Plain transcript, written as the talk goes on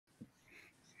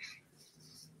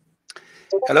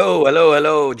Hello, hello,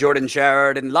 hello. Jordan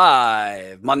Sheridan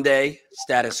live. Monday,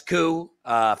 Status Coup,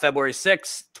 February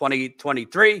 6th,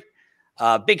 2023.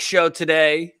 Big show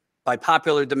today. By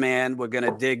popular demand, we're going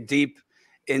to dig deep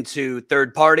into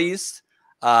third parties,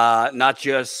 not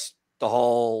just the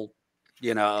whole,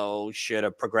 should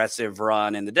a progressive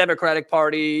run in the Democratic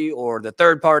Party or the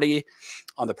third party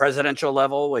on the presidential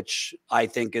level, which I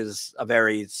think is a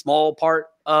very small part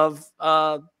of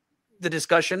the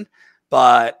discussion,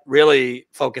 but really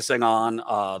focusing on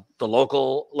the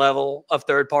local level of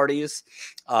third parties,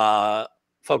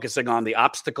 focusing on the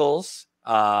obstacles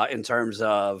in terms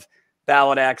of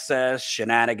ballot access,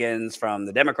 shenanigans from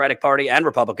the Democratic Party and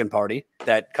Republican Party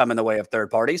that come in the way of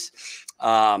third parties.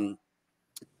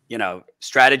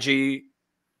 Strategy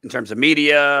in terms of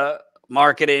media,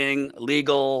 marketing,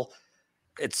 legal.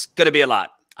 It's going to be a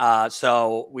lot.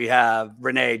 So we have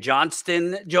Renee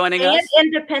Johnston joining us.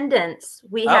 Independents.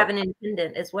 We have an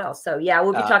independent as well. So yeah,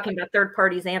 we'll be talking about third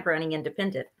parties and running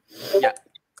independent. Yeah.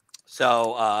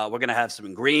 So we're going to have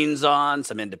some Greens on,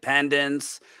 some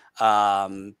independents.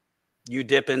 You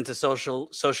dip into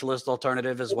socialist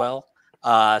alternative as well.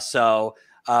 So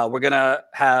we're going to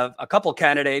have a couple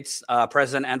candidates,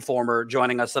 present and former,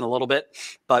 joining us in a little bit.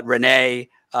 But Renee,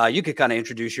 you could kind of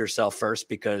introduce yourself first,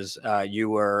 because you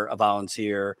were a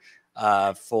volunteer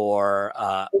for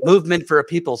Movement for a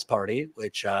People's Party,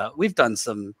 which we've done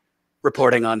some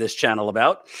reporting on this channel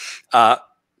about.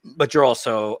 But you're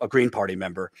also a Green Party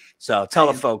member. So tell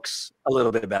the folks a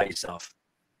little bit about yourself.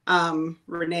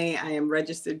 Renee, I am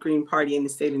registered Green Party in the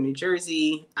state of New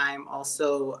Jersey. I'm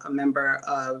also a member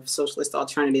of Socialist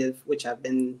Alternative, which I've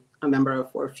been a member of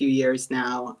for a few years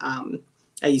now.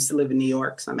 I used to live in New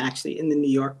York, so I'm actually in the New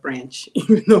York branch,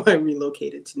 even though I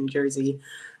relocated to New Jersey.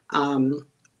 And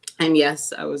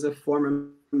yes, I was a former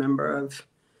member of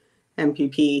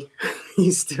MPP.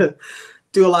 Used to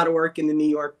do a lot of work in the New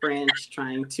York branch,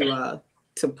 trying to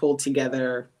pull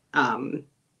together,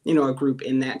 a group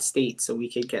in that state so we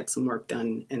could get some work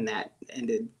done, and that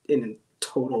ended in a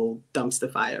total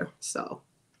dumpster fire. So,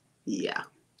 yeah.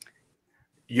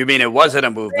 You mean it wasn't a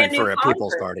movement for a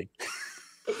People's Party?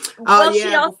 Oh,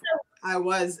 yeah. I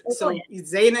was. So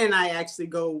Zaina and I actually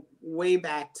go way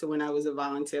back to when I was a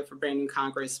volunteer for Brand New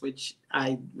Congress, which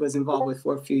I was involved with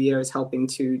for a few years, helping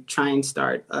to try and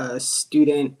start a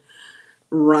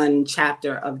student-run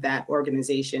chapter of that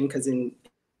organization. Because in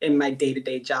my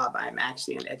day-to-day job, I'm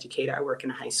actually an educator. I work in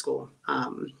a high school.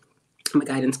 I'm a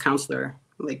guidance counselor,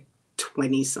 like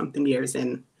 20-something years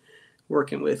in,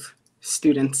 working with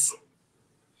students.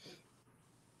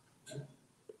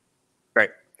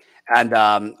 Great. And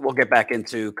we'll get back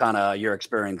into kind of your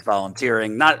experience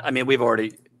volunteering. We've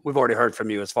already heard from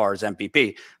you as far as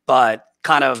MPP, but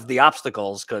kind of the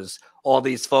obstacles, because all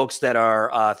these folks that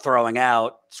are throwing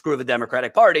out, screw the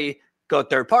Democratic Party, go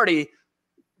third party,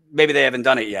 maybe they haven't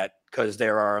done it yet, because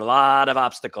there are a lot of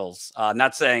obstacles.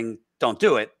 Not saying don't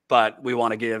do it, but we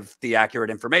want to give the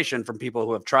accurate information from people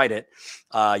who have tried it.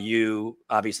 You,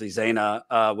 obviously, Zaina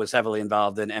was heavily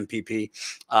involved in MPP.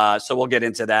 So we'll get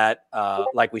into that.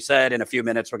 Like we said, in a few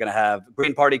minutes, we're going to have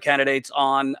Green Party candidates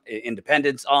on,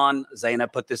 independents on.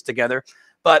 Zaina put this together.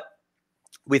 But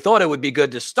we thought it would be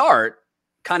good to start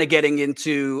kind of getting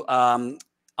into on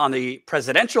the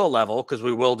presidential level, because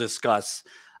we will discuss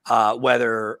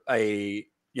whether we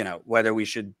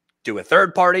should do a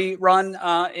third party run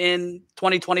in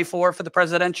 2024 for the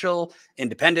presidential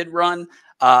independent run.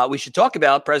 We should talk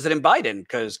about President Biden,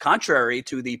 because contrary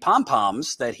to the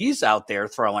pom-poms that he's out there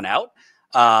throwing out,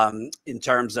 in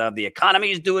terms of the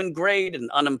economy is doing great and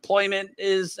unemployment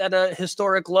is at a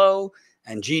historic low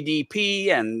and GDP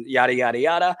and yada, yada,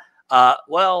 yada.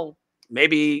 Well,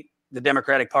 maybe the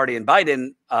Democratic Party and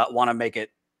Biden want to make it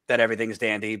that everything's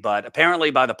dandy, but apparently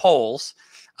by the polls,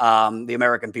 the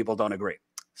American people don't agree.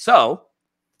 So,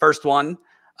 first one,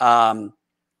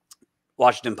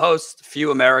 Washington Post,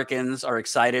 few Americans are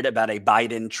excited about a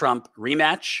Biden-Trump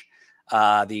rematch.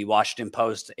 The Washington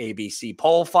Post ABC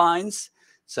poll finds.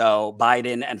 So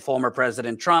Biden and former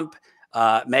President Trump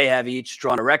may have each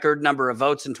drawn a record number of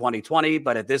votes in 2020,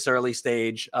 but at this early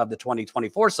stage of the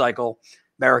 2024 cycle,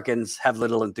 Americans have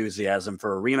little enthusiasm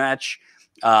for a rematch.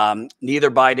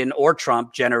 Neither Biden or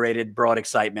Trump generated broad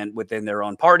excitement within their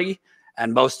own party,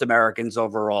 and most Americans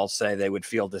overall say they would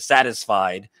feel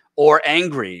dissatisfied or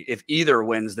angry if either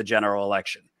wins the general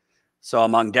election. So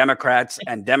among Democrats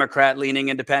and Democrat-leaning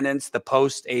independents, the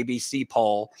Post-ABC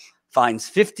poll finds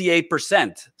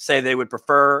 58% say they would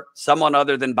prefer someone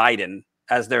other than Biden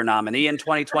as their nominee in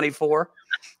 2024,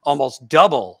 almost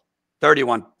double the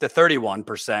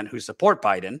 31% who support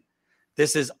Biden.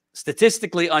 This is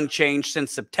statistically unchanged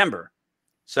since September.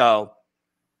 So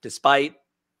despite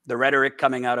the rhetoric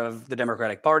coming out of the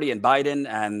Democratic Party and Biden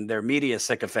and their media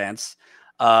sycophants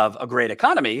of a great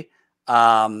economy,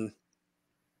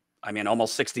 I mean,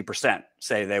 almost 60%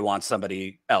 say they want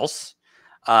somebody else.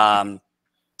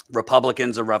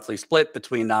 Republicans are roughly split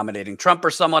between nominating Trump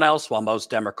or someone else, while most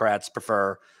Democrats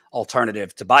prefer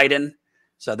alternative to Biden.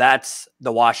 So that's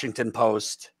the Washington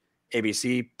Post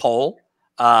ABC poll.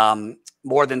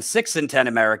 More than 6 in 10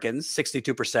 Americans,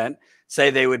 62%, say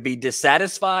they would be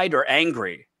dissatisfied or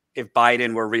angry if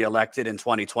Biden were reelected in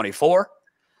 2024,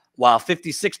 while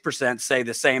 56% say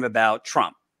the same about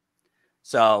Trump.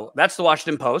 So that's the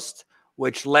Washington Post,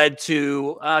 which led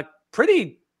to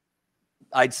pretty,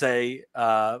 I'd say,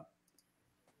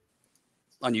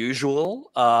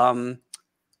 unusual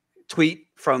tweet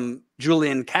from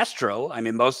Julian Castro. I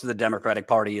mean, most of the Democratic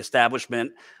Party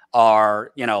establishment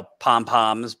are,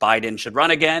 pom-poms. Biden should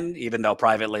run again, even though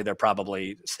privately they're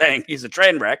probably saying he's a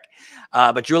train wreck.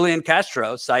 But Julian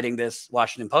Castro, citing this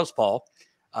Washington Post poll,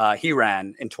 he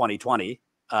ran in 2020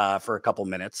 for a couple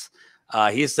minutes.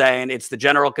 He's saying it's the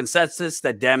general consensus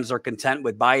that Dems are content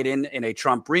with Biden in a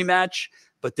Trump rematch,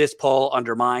 but this poll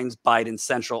undermines Biden's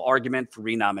central argument for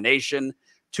renomination.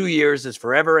 2 years is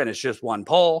forever, and it's just one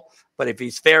poll. But if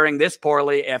he's faring this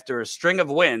poorly after a string of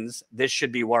wins, this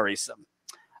should be worrisome.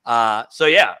 So,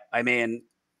 yeah, I mean,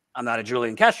 I'm not a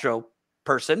Julian Castro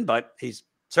person, but he's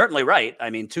certainly right. I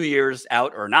mean, 2 years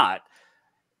out or not,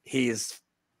 he's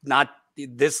not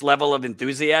this level of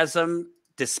enthusiasm,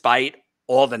 despite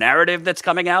all the narrative that's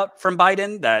coming out from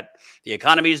Biden, that the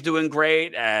economy is doing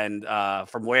great. And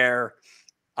from where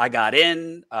I got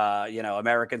in,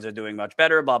 Americans are doing much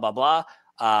better, blah, blah, blah.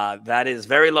 That is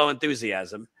very low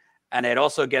enthusiasm. And it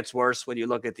also gets worse when you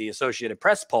look at the Associated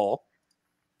Press poll.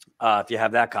 If you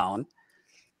have that, Colin,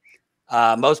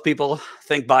 most people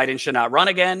think Biden should not run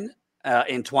again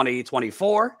in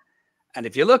 2024. And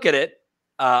if you look at it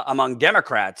among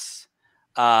Democrats,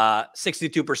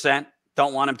 62%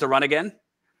 don't want him to run again.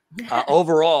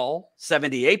 Overall,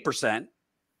 78%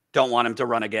 don't want him to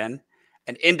run again.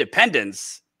 And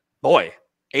independents, boy,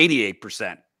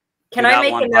 88%. Can I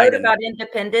make a note about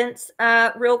independents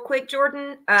real quick,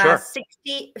 Jordan? Sure.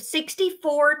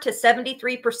 64 to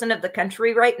 73% of the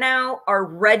country right now are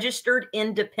registered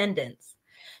independents.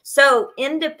 So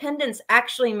independents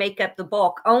actually make up the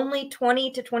bulk. Only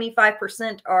 20 to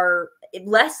 25% are,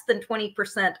 less than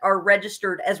 20% are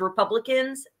registered as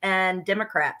Republicans and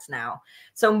Democrats now.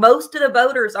 So most of the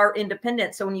voters are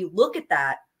independent. So when you look at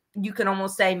that, you can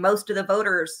almost say most of the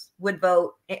voters would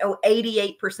vote.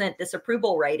 88%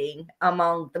 disapproval rating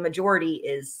among the majority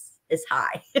is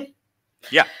high.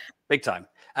 Yeah, big time.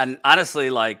 And honestly,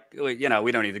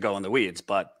 we don't need to go in the weeds,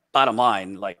 but bottom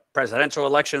line, presidential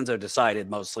elections are decided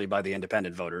mostly by the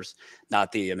independent voters,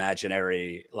 not the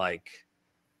imaginary,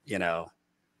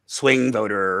 swing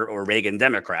voter or Reagan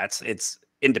Democrats. It's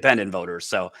independent voters.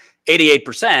 So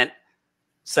 88%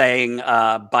 saying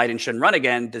Biden shouldn't run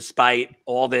again, despite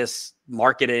all this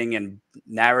marketing and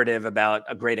narrative about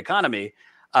a great economy.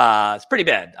 It's pretty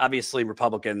bad. Obviously,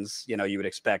 Republicans, you would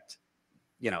expect,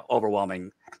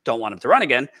 overwhelming don't want him to run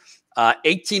again.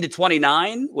 18 to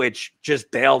 29, which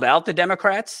just bailed out the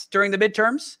Democrats during the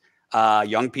midterms.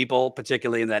 Young people,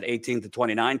 particularly in that 18 to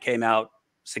 29, came out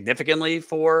significantly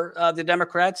for the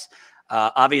Democrats.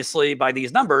 Obviously, by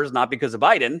these numbers, not because of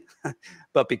Biden,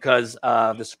 but because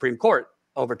of the Supreme Court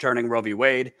overturning Roe v.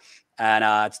 Wade. And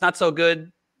it's not so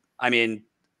good. I mean,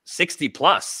 60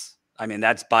 plus. I mean,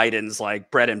 that's Biden's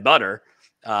bread and butter.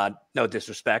 No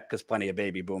disrespect, because plenty of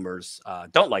baby boomers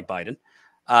don't like Biden.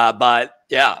 But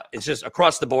yeah, it's just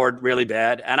across the board really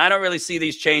bad. And I don't really see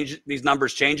these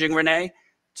numbers changing, Renee,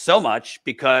 so much,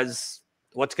 because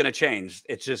what's going to change?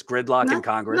 It's just gridlock in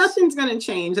Congress. Nothing's going to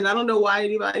change. And I don't know why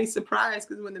anybody's surprised,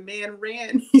 because when the man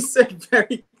ran, he said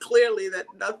very clearly that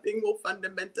nothing will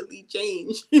fundamentally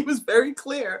change. He was very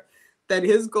clear that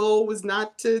his goal was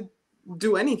not to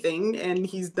do anything. And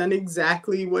he's done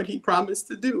exactly what he promised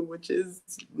to do, which is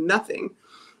nothing.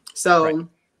 So,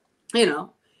 right.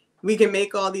 We can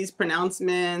make all these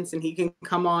pronouncements and he can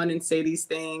come on and say these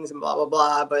things and blah, blah,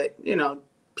 blah. But,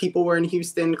 people were in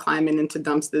Houston climbing into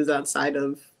dumpsters outside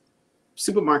of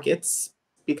supermarkets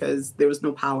because there was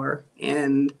no power,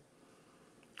 and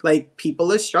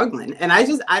people are struggling. And I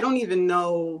don't even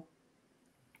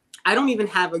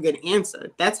have a good answer.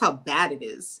 That's how bad it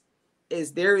is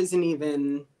there isn't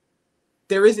even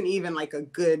a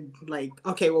good,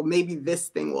 okay, well, maybe this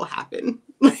thing will happen.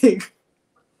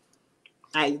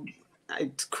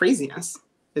 It's craziness.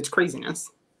 It's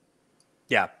craziness.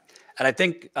 Yeah. And I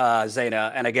think,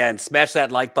 Zaina, and again, smash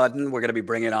that like button. We're going to be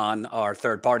bringing on our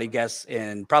third party guests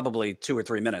in probably 2 or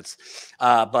 3 minutes.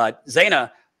 But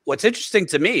Zaina, what's interesting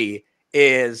to me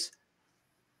is,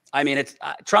 I mean, it's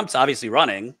Trump's obviously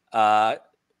running,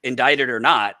 indicted or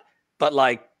not, but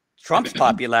like Trump's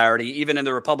popularity, even in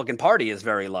the Republican Party, is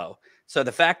very low. So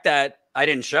the fact that I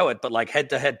didn't show it, but like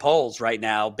head-to-head polls right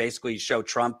now basically show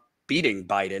Trump beating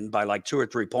Biden by like 2 or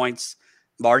 3 points.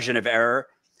 Margin of error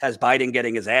has Biden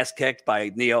getting his ass kicked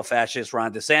by neo-fascist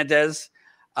Ron DeSantis.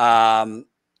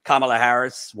 Kamala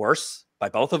Harris worse by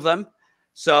both of them.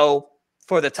 So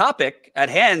for the topic at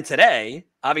hand today,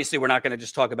 obviously we're not going to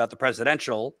just talk about the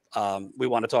presidential. We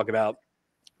want to talk about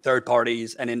third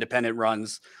parties and independent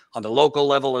runs on the local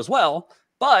level as well.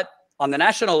 But on the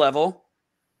national level,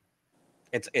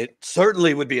 it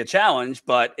certainly would be a challenge,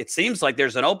 but it seems like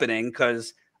there's an opening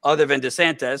because other than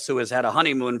DeSantis, who has had a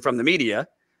honeymoon from the media,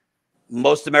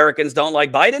 most Americans don't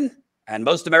like Biden and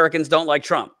most Americans don't like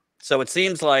Trump. So it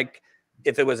seems like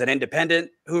if it was an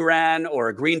independent who ran or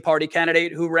a Green Party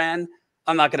candidate who ran,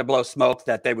 I'm not going to blow smoke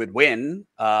that they would win.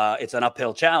 It's an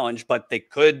uphill challenge, but they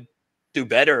could do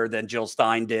better than Jill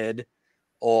Stein did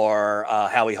or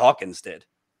Howie Hawkins did.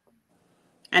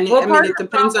 And I mean, it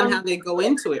depends on how they go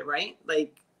into it, right?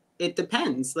 Like, it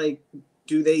depends. Like,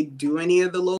 do they do any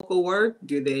of the local work?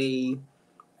 Do they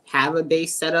have a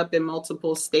base set up in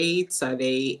multiple states? Are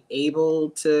they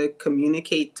able to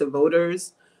communicate to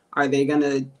voters? Are they going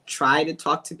to try to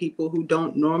talk to people who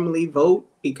don't normally vote?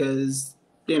 Because,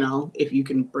 you know, if you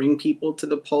can bring people to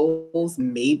the polls,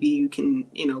 maybe you can,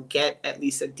 you know, get at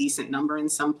least a decent number in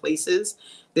some places.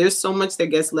 There's so much that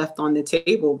gets left on the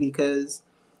table because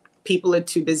people are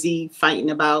too busy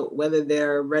fighting about whether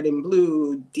they're red and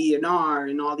blue, DNR,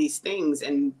 and all these things.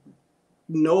 And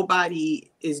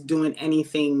nobody is doing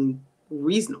anything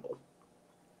reasonable.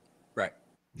 Right.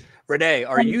 Renee,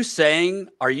 are you saying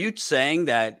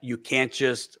that you can't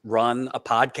just run a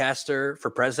podcaster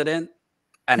for president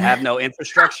and have no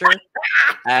infrastructure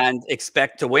and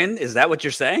expect to win? Is that what you're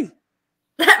saying?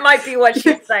 That might be what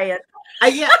she's saying.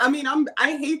 Yeah, I mean,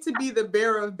 I hate to be the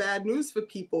bearer of bad news for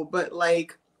people, but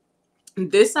like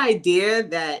this idea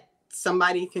that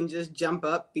somebody can just jump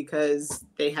up because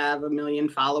they have 1 million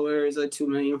followers or 2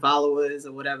 million followers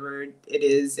or whatever it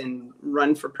is and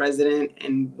run for president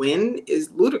and win is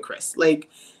ludicrous. Like,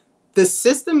 the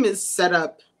system is set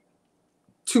up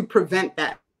to prevent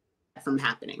that from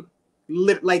happening.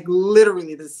 Like,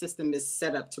 literally, the system is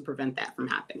set up to prevent that from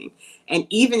happening. And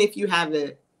even if you have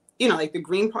a, you know, like the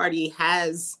Green Party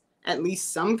has at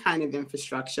least some kind of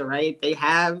infrastructure, right? They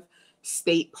have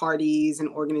state parties and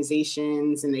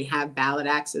organizations, and they have ballot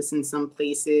access in some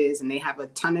places, and they have a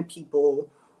ton of people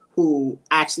who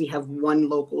actually have won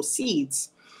local seats.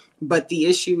 But the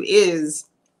issue is,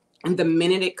 the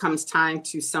minute it comes time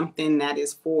to something that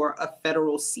is for a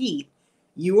federal seat,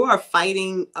 you are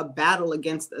fighting a battle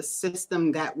against a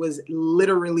system that was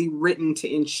literally written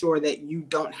to ensure that you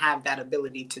don't have that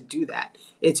ability to do that.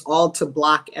 It's all to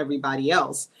block everybody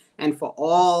else. And for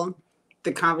all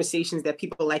the conversations that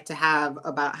people like to have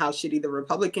about how shitty the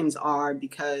Republicans are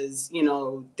because, you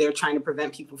know, they're trying to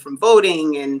prevent people from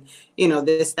voting and, you know,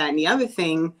 this, that, and the other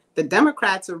thing, the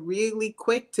Democrats are really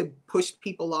quick to push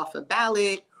people off a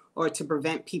ballot or to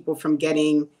prevent people from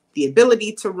getting the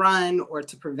ability to run or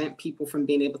to prevent people from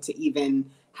being able to even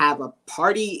have a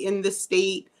party in the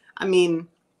state. I mean,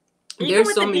 even there's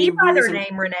with so the many D by their rules.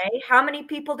 name, Renee, how many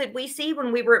people did we see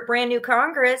when we were at brand new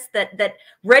Congress that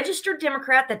registered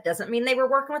Democrat? That doesn't mean they were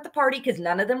working with the party, because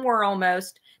none of them were.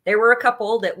 Almost, there were a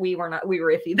couple that we were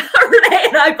iffy about, Renee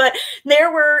and I, but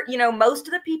there were, you know, most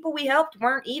of the people we helped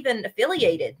weren't even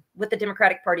affiliated with the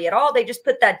Democratic Party at all. They just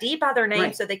put that D by their name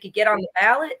right, so they could get on the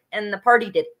ballot, and the party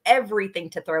did everything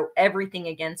to throw everything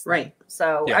against them. Right.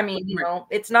 So, yeah. I mean, you know,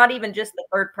 it's not even just the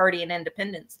third party and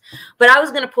independents. But I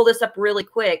was going to pull this up really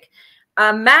quick.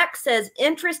 Max says,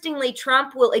 interestingly,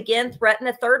 Trump will again threaten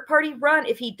a third party run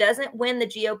if he doesn't win the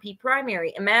GOP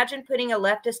primary. Imagine putting a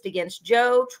leftist against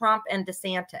Joe, Trump, and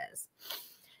DeSantis.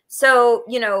 So,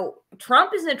 you know,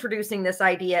 Trump is introducing this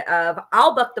idea of,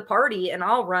 I'll buck the party and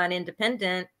I'll run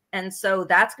independent. And so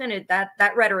that's going to,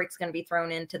 that rhetoric's going to be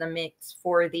thrown into the mix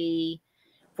for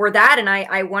that. And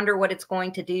I wonder what it's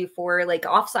going to do for like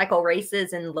off-cycle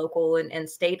races and local and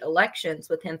state elections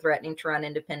with him threatening to run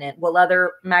independent. Will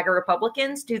other MAGA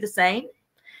Republicans do the same?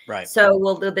 Right. So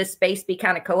will this space be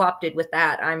kind of co-opted with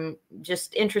that? I'm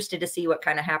just interested to see what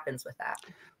kind of happens with that.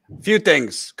 Few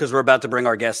things, because we're about to bring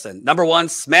our guests in. Number one,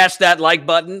 smash that like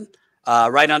button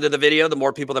right under the video. The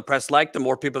more people that press like, the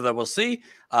more people that we'll see.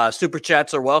 Super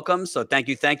chats are welcome. So thank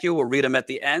you. Thank you. We'll read them at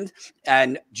the end.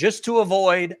 And just to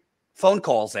avoid phone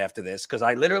calls after this, because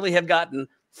I literally have gotten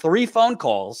 3 phone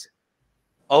calls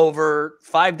over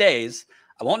 5 days.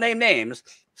 I won't name names,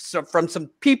 from some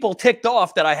people ticked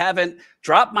off that I haven't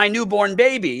dropped my newborn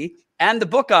baby and the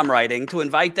book I'm writing to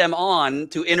invite them on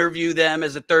to interview them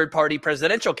as a third-party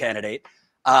presidential candidate.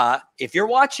 If you're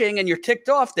watching and you're ticked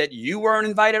off that you weren't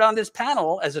invited on this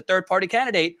panel as a third-party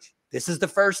candidate, this is the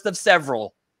first of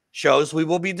several shows we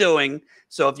will be doing.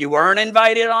 So if you weren't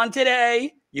invited on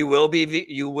today,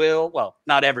 well,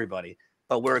 not everybody,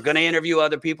 but we're going to interview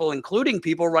other people, including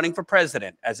people running for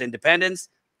president as independents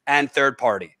and third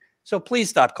party. So please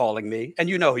stop calling me. And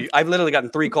I've literally gotten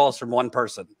 3 calls from one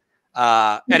person.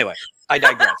 Anyway, I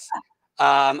digress.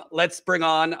 Let's bring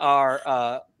on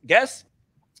our guests.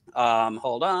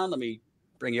 Hold on. Let me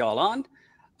bring you all on.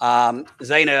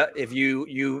 Zaina, if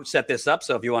you set this up,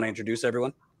 so if you want to introduce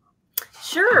everyone.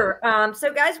 Sure.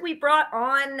 So guys, we brought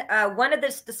on one of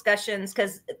these discussions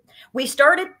because we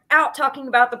started out talking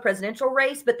about the presidential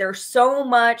race, but there's so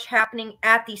much happening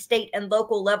at the state and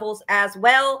local levels as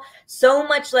well. So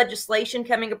much legislation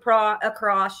coming across,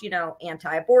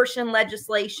 anti-abortion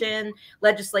legislation,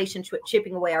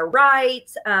 chipping away our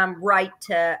rights, right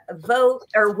to vote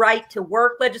or right to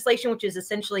work legislation, which is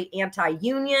essentially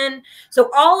anti-union. So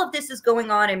all of this is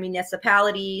going on in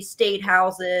municipalities, state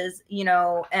houses,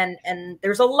 and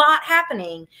there's a lot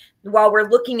happening while we're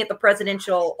looking at the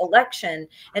presidential election.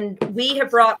 And we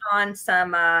have brought on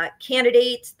some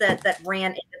candidates that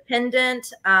ran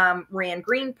independent, ran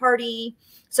Green Party.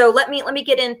 So let me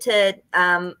get into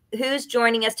who's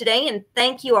joining us today. And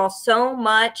thank you all so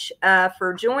much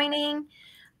for joining.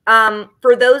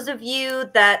 For those of you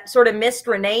that sort of missed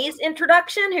Renee's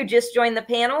introduction, who just joined the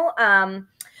panel,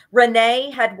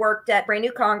 Renee had worked at Brand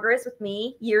New Congress with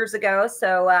me years ago.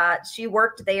 So she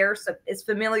worked there, so is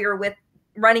familiar with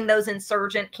running those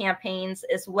insurgent campaigns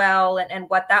as well and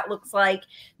what that looks like.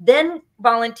 Then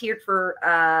volunteered for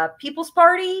People's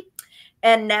Party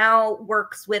and now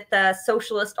works with the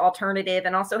Socialist Alternative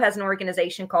and also has an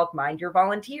organization called Mind Your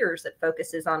Volunteers that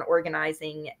focuses on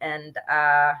organizing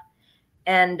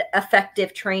and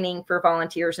effective training for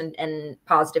volunteers and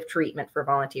positive treatment for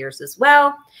volunteers as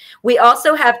well. We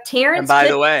also have Terrence.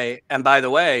 And by the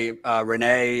way,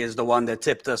 Renee is the one that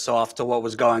tipped us off to what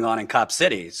was going on in Cop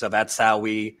City. So that's how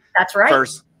we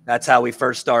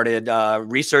first started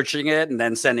researching it and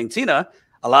then sending Tina.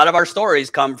 A lot of our stories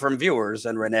come from viewers,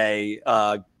 and Renee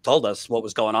told us what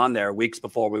was going on there weeks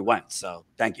before we went. So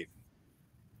thank you.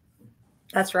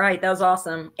 That's right. That was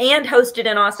awesome. And hosted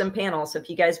an awesome panel. So if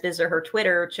you guys visit her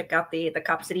Twitter, check out the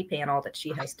Cop City panel that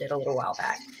she hosted a little while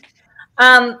back.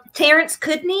 Terrence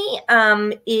Kudney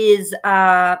is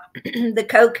the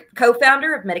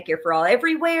co-founder of Medicare for All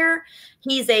Everywhere.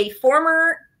 He's a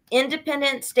former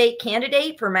independent state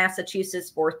candidate for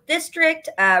Massachusetts 4th District,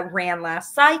 ran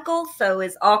last cycle, so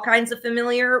is all kinds of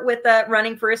familiar with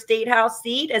running for a state house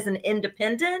seat as an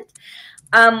independent.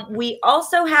 We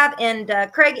also have, and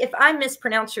Craig, if I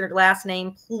mispronounce your last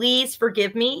name, please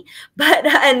forgive me, but,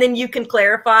 and then you can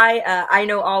clarify. I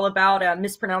know all about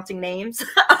mispronouncing names.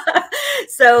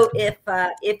 So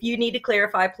if you need to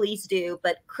clarify, please do.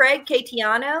 But Craig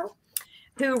Catiano,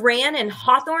 who ran in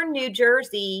Hawthorne, New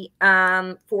Jersey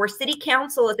for city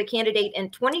council as a candidate in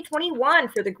 2021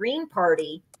 for the Green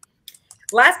Party.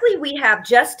 Lastly, we have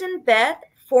Justin Beth,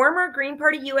 former Green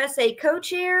Party USA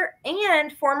co-chair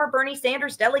and former Bernie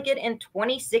Sanders delegate in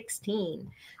 2016.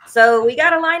 So we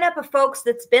got a lineup of folks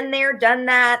that's been there, done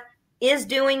that, is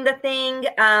doing the thing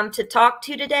to talk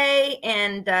to today.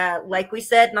 And like we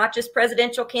said, not just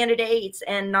presidential candidates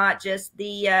and not just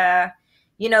the,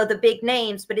 the big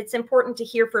names, but it's important to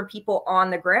hear from people on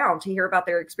the ground, to hear about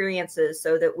their experiences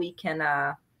so that we can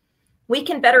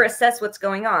better assess what's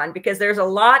going on, because there's a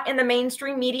lot in the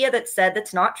mainstream media that said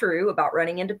that's not true about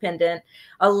running independent.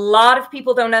 A lot of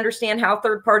people don't understand how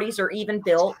third parties are even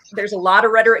built. There's a lot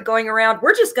of rhetoric going around.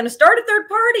 We're just going to start a third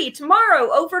party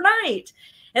tomorrow, overnight.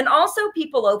 And also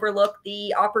people overlook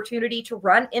the opportunity to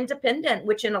run independent,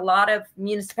 which in a lot of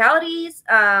municipalities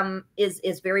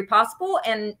is very possible.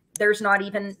 And there's not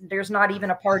even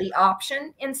a party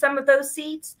option in some of those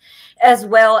seats, as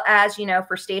well as,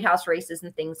 for state house races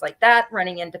and things like that,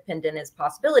 running independent is a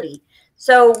possibility.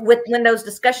 So when those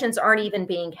discussions aren't even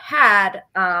being had,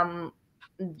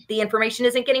 the information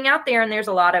isn't getting out there, and there's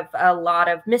a lot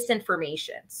of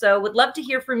misinformation. So would love to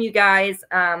hear from you guys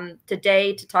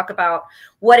today to talk about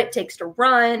what it takes to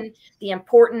run, the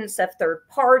importance of third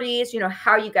parties,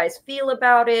 how you guys feel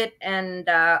about it, and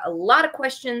a lot of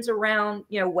questions around,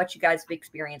 what you guys have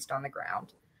experienced on the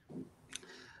ground.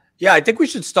 Yeah, I think we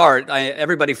should start.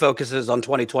 Everybody focuses on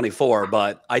 2024,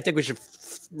 but I think we should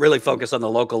really focus on the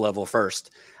local level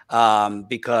first.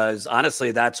 Because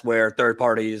honestly, that's where third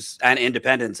parties and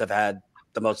independents have had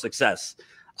the most success.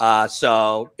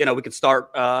 So, we could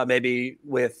start maybe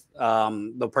with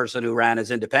the person who ran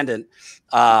as independent.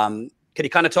 Can you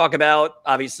kind of talk about,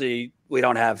 obviously, we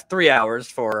don't have 3 hours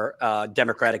for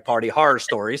Democratic Party horror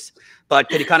stories, but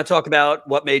can you kind of talk about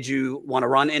what made you want to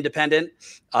run independent,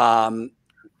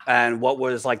 and what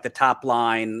was like the top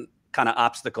line kind of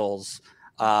obstacles?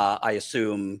 I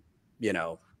assume,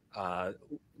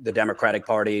 the Democratic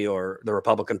Party or the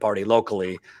Republican Party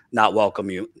locally not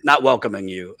welcoming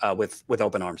you with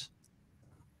open arms.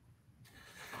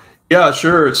 Yeah,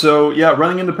 sure. So yeah,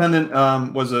 running independent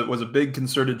was a big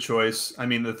concerted choice. I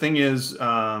mean, the thing is,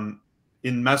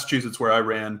 in Massachusetts where I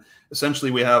ran,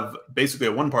 essentially we have basically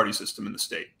a one-party system in the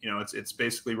state. It's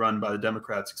basically run by the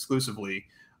Democrats exclusively.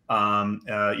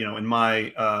 In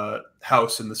my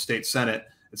House in the state Senate,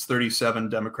 it's 37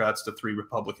 Democrats to 3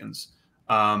 Republicans.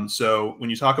 So when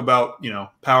you talk about,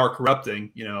 power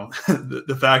corrupting,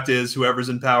 the fact is whoever's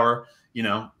in power,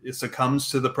 it succumbs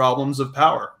to the problems of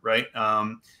power, right?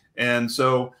 And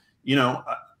so,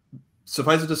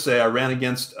 suffice it to say, I ran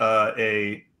against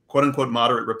a quote unquote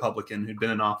moderate Republican who'd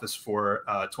been in office for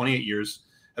 28 years,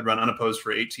 had run unopposed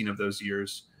for 18 of those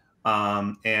years.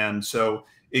 And so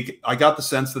I got the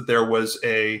sense that there was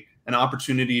an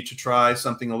opportunity to try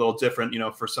something a little different,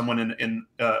 for someone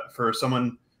for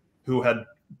someone who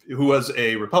was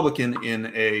a Republican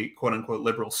in a quote unquote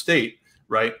liberal state,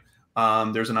 right?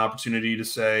 There's an opportunity to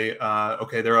say,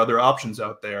 okay, there are other options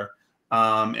out there.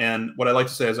 And what I like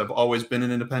to say is I've always been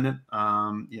an independent.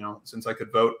 Since I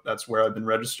could vote, that's where I've been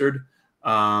registered.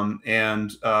 There's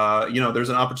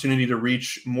an opportunity to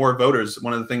reach more voters.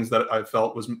 One of the things that I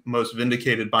felt was most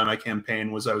vindicated by my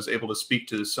campaign was I was able to speak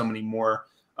to so many more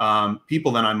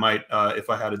people than I might if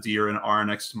I had a D or an R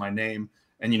next to my name.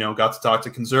 And, got to talk to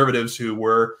conservatives who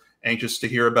were anxious to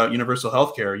hear about universal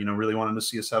health care, really wanted to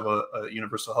see us have a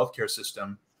universal health care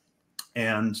system.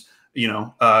 And,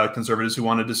 conservatives who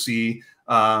wanted to see,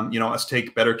 us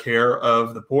take better care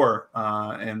of the poor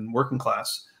and working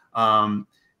class.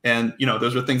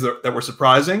 Those are things that were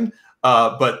surprising,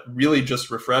 but really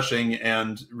just refreshing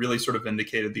and really sort of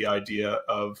vindicated the idea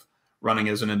of running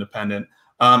as an independent.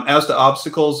 As to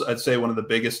obstacles, I'd say one of the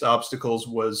biggest obstacles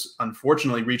was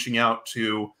unfortunately reaching out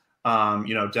to,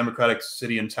 Democratic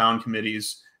city and town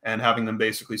committees and having them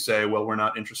basically say, well, we're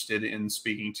not interested in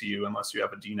speaking to you unless you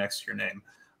have a D next to your name.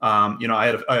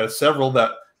 I had several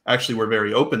that actually were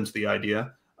very open to the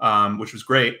idea, which was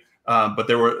great. But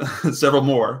there were several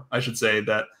more, I should say,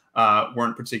 that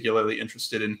weren't particularly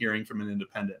interested in hearing from an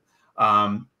independent.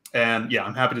 I'm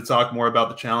happy to talk more about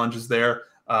the challenges there.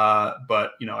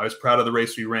 But I was proud of the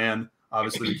race we ran.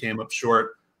 Obviously, we came up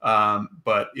short,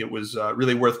 but it was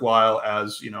really worthwhile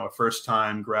as a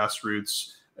first-time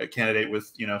grassroots candidate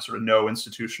with sort of no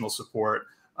institutional support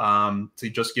to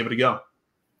just give it a go.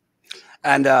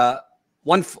 And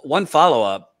one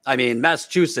follow-up. I mean,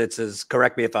 Massachusetts is,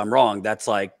 correct me if I'm wrong, that's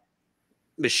like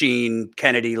machine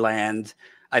Kennedy land.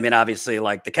 I mean, obviously,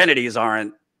 like the Kennedys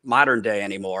aren't modern day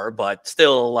anymore, but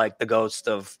still like the ghost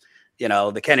of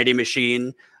the Kennedy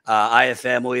machine. I have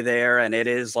family there, and it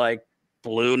is like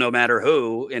blue no matter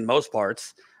who in most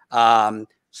parts.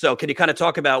 So can you kind of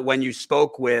talk about when you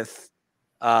spoke with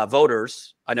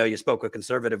voters? I know you spoke with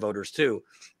conservative voters too.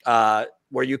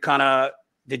 Were you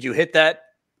did you hit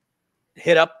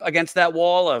up against that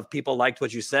wall of people liked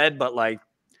what you said, but like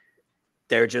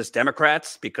they're just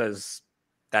Democrats because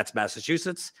that's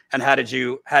Massachusetts? And how did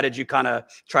you kind of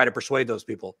try to persuade those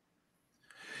people?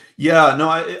 Yeah, no,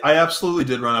 I absolutely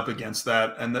did run up against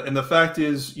that. And the fact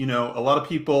is, a lot of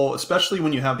people, especially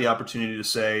when you have the opportunity to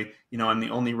say, I'm the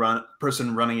only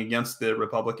person running against the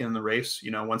Republican in the race,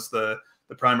 once the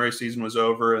primary season was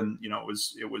over and,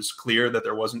 it was clear that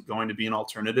there wasn't going to be an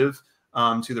alternative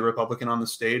to the Republican on the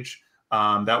stage.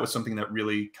 That was something that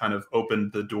really kind of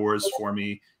opened the doors for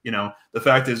me. The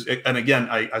fact is, and again,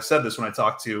 I said this when I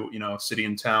talked to, city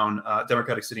and town,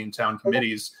 Democratic city and town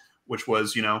committees, which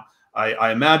was,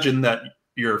 I imagine that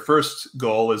your first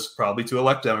goal is probably to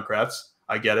elect Democrats.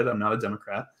 I get it. I'm not a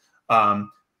Democrat.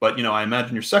 But, I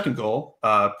imagine your second goal,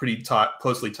 pretty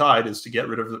closely tied, is to get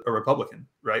rid of a Republican,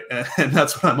 right? And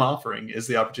that's what I'm offering, is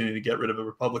the opportunity to get rid of a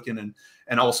Republican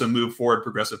and also move forward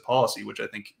progressive policy, which I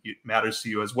think matters to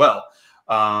you as well.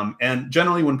 And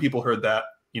generally when people heard that,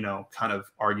 kind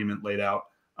of argument laid out,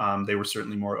 they were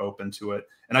certainly more open to it.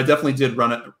 And I definitely did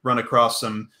run across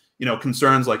some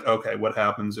concerns like, okay, what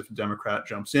happens if a Democrat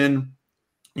jumps in?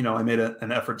 I made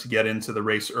an effort to get into the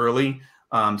race early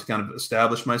to kind of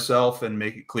establish myself and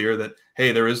make it clear that,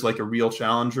 hey, there is like a real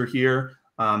challenger here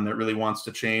that really wants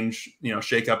to change,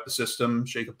 shake up the system,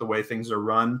 shake up the way things are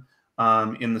run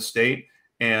in the state.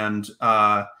 And,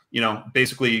 you know,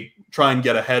 basically try and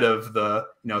get ahead of the,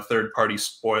 you know, third party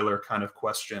spoiler kind of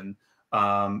question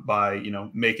by, you know,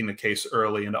 making the case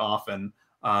early and often.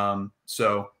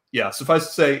 So yeah, suffice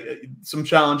to say, some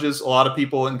challenges, a lot of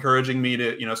people encouraging me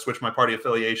to, you know, switch my party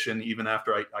affiliation even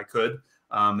after I could.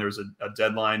 There was a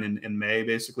deadline in May,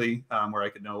 basically, where I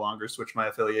could no longer switch my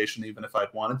affiliation even if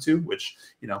I'd wanted to, which,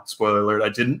 you know, spoiler alert, I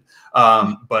didn't.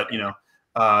 But, you know,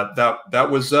 that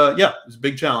was, yeah, it was a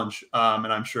big challenge. And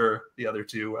I'm sure the other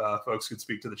two folks could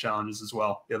speak to the challenges as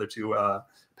well, the other two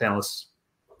panelists.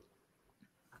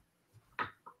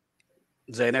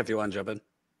 Zaina, if you want to jump in.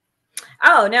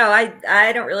 Oh, no,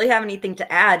 I don't really have anything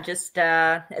to add. Just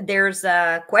there's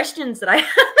questions that I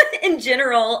have in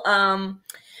general.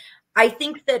 I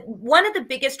think that one of the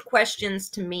biggest questions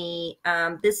to me,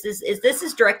 this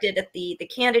is directed at the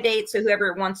candidates. So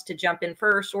whoever wants to jump in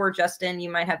first, or Justin,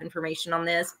 you might have information on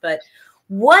this. But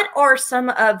what are some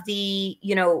of the,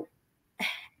 you know,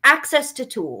 access to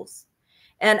tools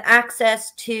and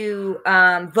access to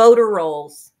voter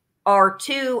rolls are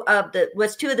two of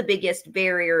the biggest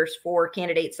barriers for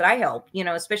candidates that I help, you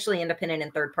know, especially independent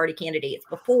and third party candidates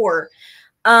before.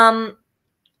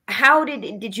 How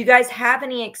did you guys have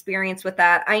any experience with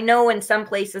that? I know in some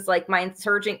places like my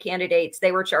insurgent candidates,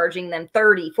 they were charging them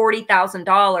 $30,000,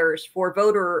 $40,000 for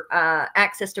voter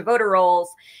access to voter rolls.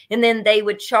 And then they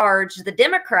would charge the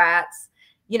Democrats,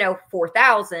 you know,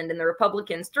 $4,000 and the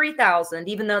Republicans $3,000,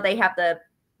 even though they have the,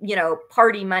 you know,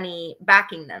 party money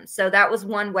backing them. So that was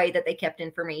one way that they kept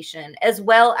information, as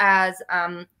well as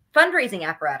fundraising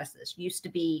apparatuses used to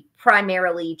be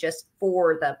primarily just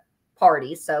for the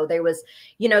parties. So there was,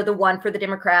 you know, the one for the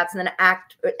Democrats, and then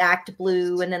Act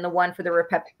Blue, and then the one for the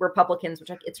Republicans,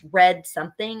 which it's Red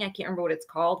something, I can't remember what it's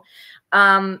called,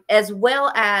 as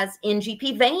well as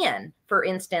NGP Van, for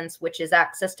instance, which is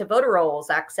access to voter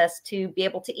rolls, access to be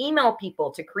able to email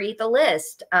people to create the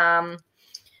list.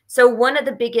 So one of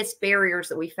the biggest barriers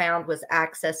that we found was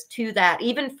access to that,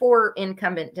 even for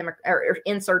incumbent or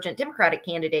insurgent Democratic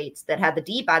candidates that had the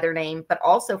D by their name, but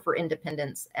also for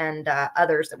independents and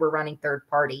others that were running third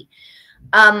party.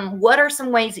 What are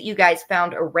some ways that you guys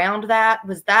found around that?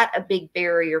 Was that a big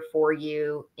barrier for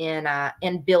you in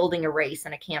building a race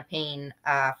and a campaign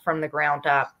from the ground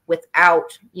up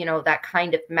without, you know, that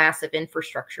kind of massive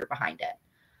infrastructure behind it?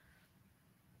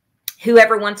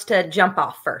 Whoever wants to jump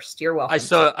off first, you're welcome.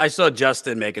 I saw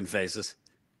Justin making faces.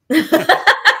 There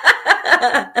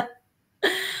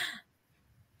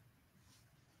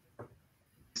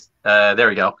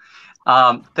we go.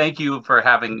 Thank you for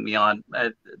having me on.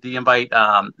 The invite,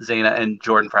 Zaina and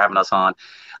Jordan, for having us on.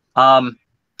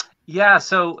 Yeah,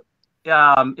 so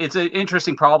it's an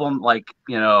interesting problem, like,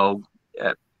 you know,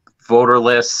 voter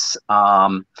lists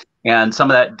and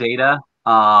some of that data,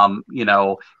 you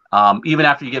know, even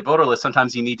after you get voter lists,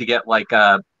 sometimes you need to get like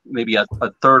maybe a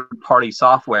third-party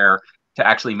software to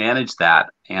actually manage that.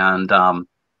 And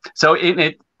so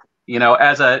it, you know,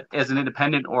 as an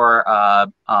independent or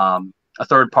a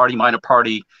third-party, minor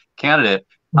party candidate,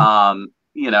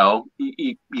 you know,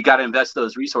 you got to invest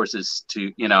those resources to,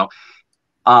 you know.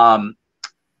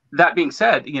 That being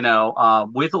said, you know,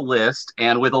 with a list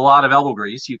and with a lot of elbow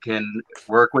grease, you can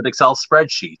work with Excel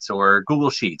spreadsheets or Google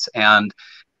Sheets and,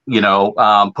 you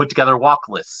know, put together walk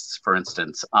lists, for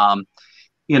instance.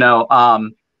 You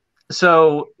know,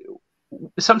 so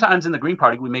sometimes in the Green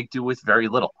Party, we make do with very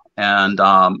little. And,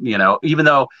 you know, even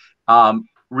though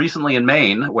recently in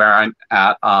Maine, where I'm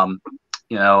at,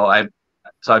 you know,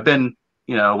 I've been,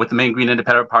 you know, with the Maine Green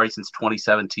Independent Party since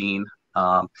 2017,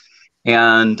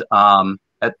 and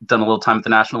I've done a little time at the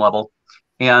national level.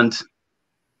 And,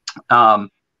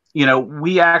 you know,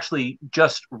 we actually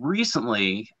just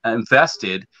recently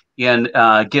invested in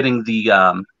getting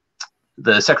the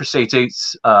Secretary of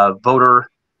State's voter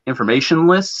information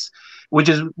lists, which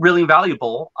is really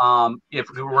valuable. If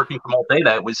we were working from old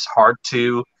data, it was hard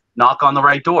to knock on the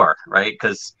right door, right?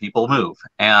 Because people move.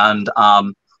 And,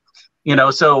 you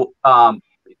know, so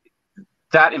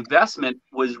that investment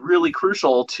was really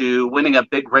crucial to winning a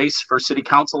big race for city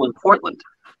council in Portland.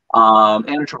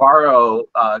 Anna Trevorrow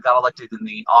got elected in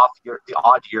the odd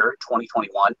year,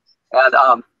 2021.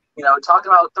 And, you know,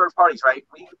 talking about third parties, right?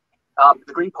 We,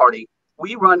 the Green Party,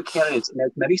 we run candidates in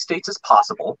as many states as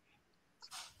possible,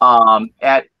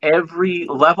 at every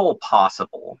level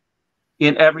possible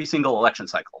in every single election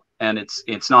cycle. And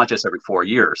it's not just every 4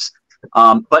 years.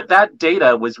 But that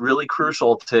data was really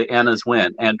crucial to Anna's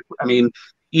win. And I mean,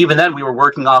 even then we were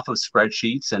working off of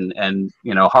spreadsheets and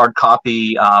you know, hard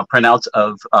copy printouts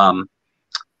of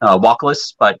walk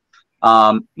lists. But,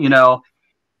 you know,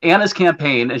 Anna's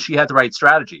campaign, and she had the right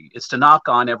strategy, is to knock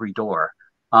on every door.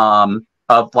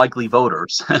 of likely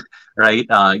voters, right?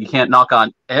 You can't knock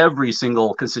on every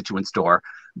single constituent's door,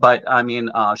 but I mean,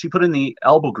 she put in the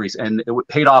elbow grease, and it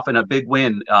paid off in a big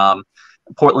win.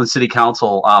 Portland City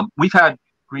Council. We've had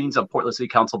Greens on Portland City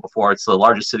Council before. It's the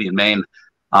largest city in Maine.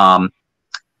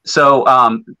 So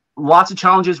lots of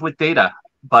challenges with data,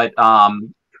 but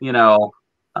you know,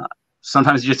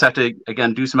 sometimes you just have to,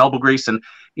 again, do some elbow grease, and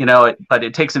you know, but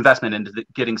it takes investment into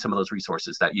getting some of those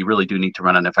resources that you really do need to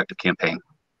run an effective campaign.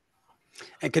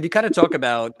 And could you kind of talk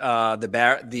about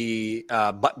the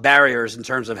barriers in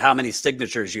terms of how many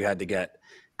signatures you had to get?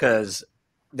 Because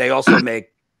they also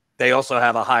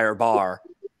have a higher bar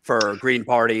for Green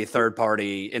Party, third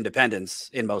party independents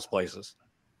in most places.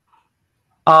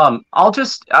 I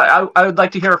would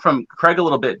like to hear from Craig a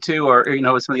little bit too, or you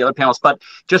know, some of the other panelists. But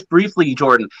just briefly,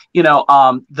 Jordan, you know,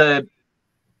 the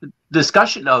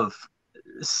discussion of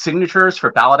signatures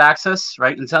for ballot access,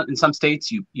 right? In some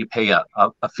states, you pay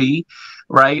a fee,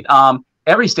 right?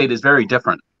 Every state is very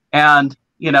different, and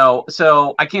you know,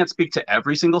 so I can't speak to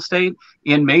every single state.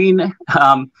 In Maine,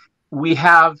 we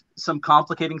have some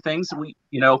complicating things. We,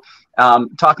 you know,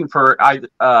 talking for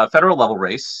a federal level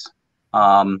race.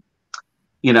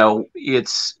 You know,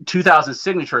 it's 2,000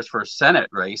 signatures for a Senate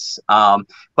race,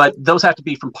 but those have to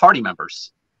be from party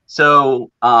members. So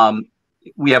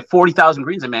we have 40,000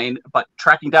 Greens in Maine, but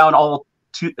tracking down all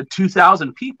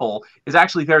 2,000 people is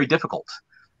actually very difficult.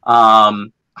 A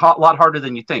lot harder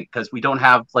than you think, because we don't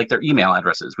have like their email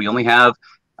addresses. We only have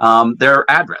their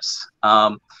address.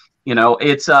 You know,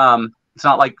 it's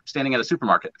not like standing at a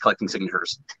supermarket collecting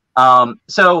signatures.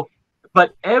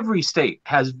 But every state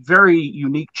has very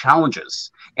unique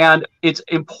challenges, and it's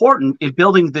important in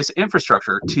building this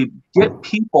infrastructure to get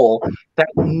people that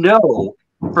know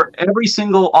for every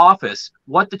single office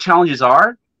what the challenges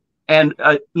are, and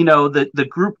you know, the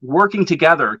group working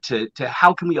together to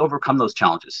how can we overcome those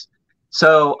challenges.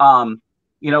 So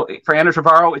you know, for Anna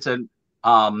Trevorrow, it's a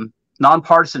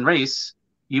nonpartisan race,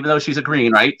 even though she's a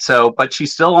Green, right? So, but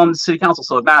she's still on the city council,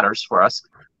 so it matters for us.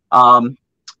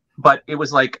 But it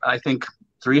was like, I think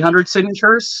 300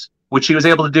 signatures, which she was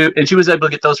able to do. And she was able to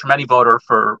get those from any voter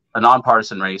for a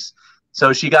nonpartisan race.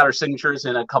 So she got her signatures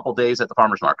in a couple days at the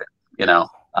farmer's market, you know.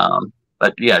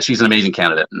 But yeah, she's an amazing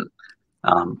candidate,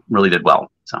 and really did well.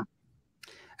 So.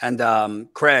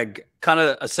 And Craig, kind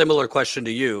of a similar question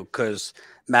to you, because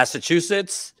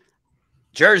Massachusetts,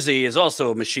 Jersey is also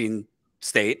a machine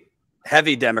state,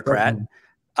 heavy Democrat. Mm-hmm.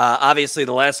 Obviously,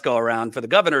 the last go around for the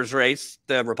governor's race,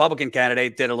 the Republican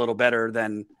candidate did a little better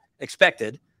than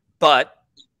expected. But,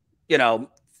 you know,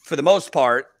 for the most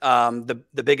part,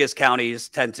 the biggest counties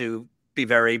tend to be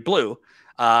very blue,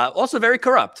 also very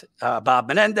corrupt. Bob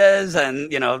Menendez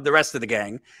and, you know, the rest of the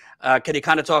gang. Can you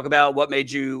kind of talk about what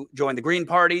made you join the Green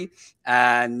Party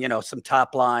and, you know, some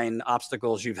top line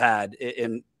obstacles you've had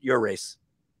in your race?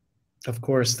 Of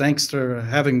course. Thanks for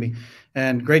having me.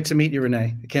 And great to meet you,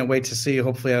 Renee. I can't wait to see you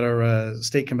hopefully at our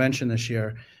state convention this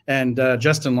year. And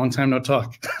Justin, long time no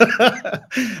talk.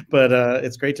 But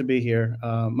it's great to be here.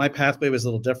 My pathway was a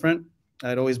little different.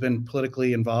 I'd always been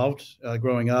politically involved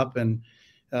growing up, and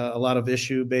a lot of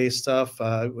issue-based stuff.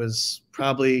 I was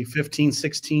probably 15,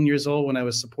 16 years old when I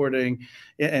was supporting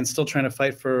and still trying to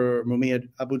fight for Mumia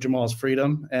Abu-Jamal's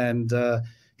freedom, and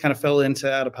kind of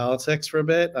out of politics for a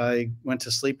bit. I went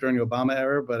to sleep during the Obama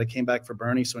era, but I came back for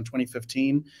Bernie. So in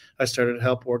 2015, I started to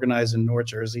help organize in North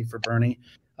Jersey for Bernie.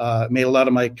 Made a lot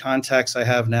of my contacts I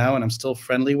have now, and I'm still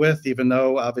friendly with, even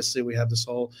though obviously we have this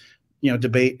whole, you know,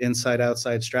 debate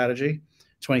inside-outside strategy.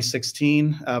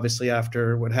 2016, obviously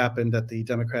after what happened at the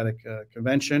Democratic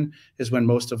convention, is when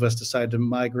most of us decided to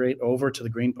migrate over to the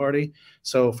Green Party.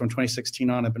 So from 2016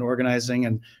 on, I've been organizing,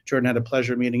 and Jordan, had a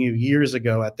pleasure meeting you years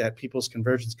ago at that People's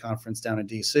Convergence Conference down in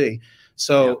DC.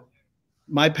 So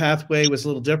my pathway was a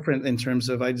little different in terms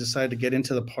of I decided to get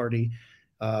into the party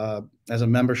as a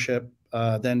membership,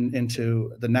 then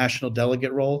into the national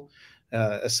delegate role.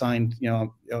 Assigned, you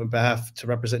know, on behalf to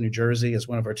represent New Jersey as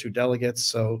one of our 2 delegates.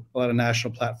 So a lot of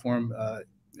national platform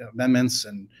amendments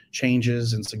and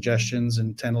changes and suggestions,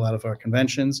 and attend a lot of our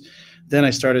conventions. Then I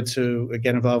started to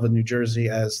get involved with New Jersey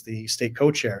as the state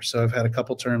co-chair. So I've had a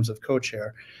couple terms of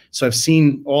co-chair. So I've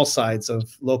seen all sides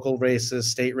of local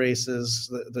races, state races,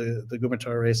 the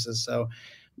gubernatorial races. So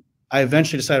I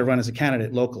eventually decided to run as a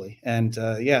candidate locally. And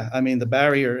yeah, I mean, the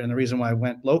barrier and the reason why I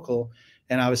went local,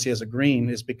 and obviously as a Green,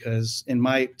 is because in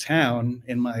my town,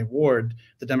 in my ward,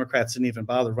 the Democrats didn't even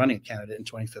bother running a candidate in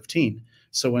 2015.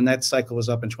 So when that cycle was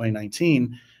up in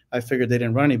 2019, I figured they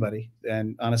didn't run anybody.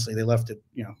 And honestly, they left it,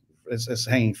 you know, as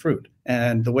hanging fruit.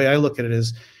 And the way I look at it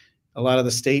is, a lot of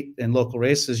the state and local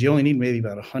races, you only need maybe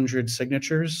about 100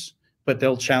 signatures but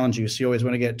they'll challenge you. So you always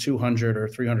want to get 200 or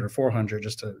 300 or 400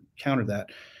 just to counter that.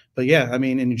 But yeah, I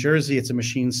mean, in New Jersey, it's a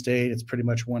machine state. It's pretty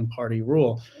much one party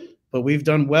rule. But we've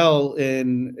done well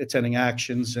in attending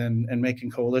actions and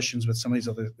making coalitions with some of these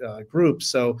other groups.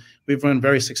 So we've run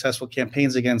very successful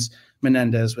campaigns against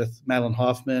Menendez with Madeline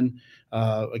Hoffman,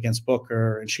 against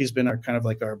Booker, and she's been our kind of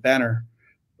like our banner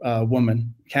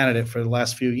woman candidate for the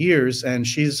last few years, and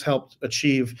she's helped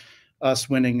achieve us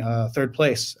winning third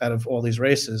place out of all these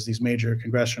races, these major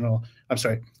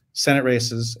Senate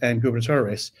races and gubernatorial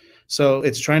race. So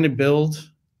it's trying to build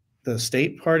the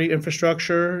state party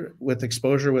infrastructure with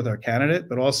exposure with our candidate,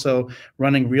 but also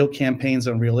running real campaigns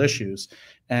on real issues.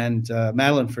 And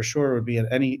Madeline, for sure, would be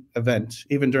at any event.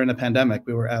 Even during the pandemic,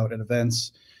 we were out at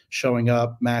events, showing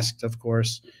up, masked, of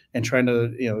course, and trying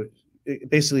to,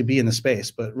 basically be in the space.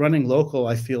 But running local,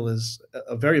 I feel, is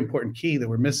a very important key that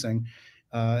we're missing.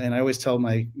 And I always tell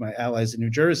my allies in New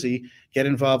Jersey, get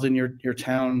involved in your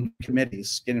town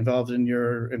committees, get involved in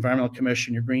your environmental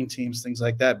commission, your green teams, things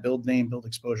like that. Build name, build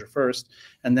exposure first.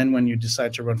 And then when you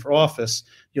decide to run for office,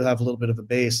 you'll have a little bit of a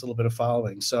base, a little bit of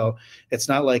following. So it's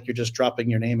not like you're just dropping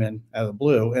your name in out of the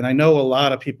blue. And I know a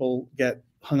lot of people get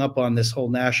hung up on this whole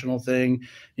national thing.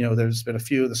 There's been a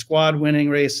few of the squad winning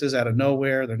races out of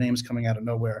nowhere, their names coming out of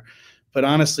nowhere. But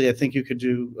honestly, I think you could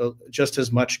do just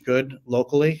as much good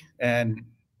locally and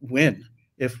win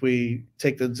if we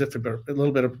take a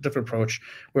little bit of a different approach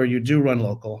where you do run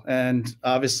local. And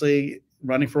obviously,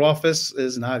 running for office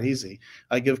is not easy.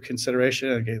 I give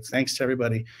consideration. I give thanks to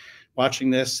everybody watching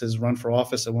this has run for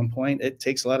office at one point. It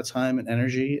takes a lot of time and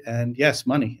energy and, yes,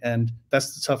 money. And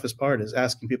that's the toughest part, is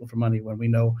asking people for money when we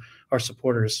know our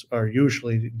supporters are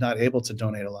usually not able to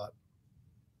donate a lot.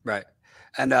 Right.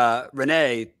 And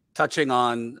Renee, touching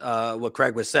on what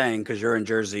Craig was saying, because you're in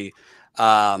Jersey,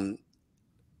 when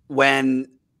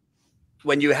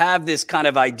you have this kind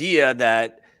of idea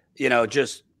that,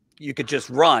 you could just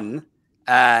run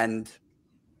and,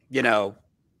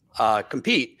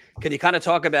 compete, can you kind of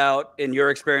talk about, in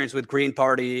your experience with Green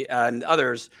Party and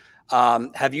others,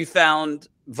 have you found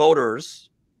voters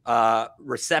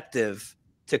receptive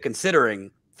to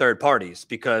considering third parties?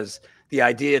 Because the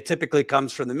idea typically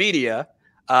comes from the media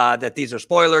that these are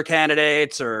spoiler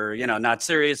candidates or, not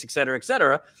serious, et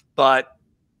cetera, but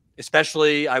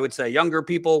especially, I would say, younger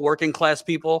people, working class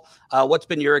people. What's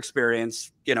been your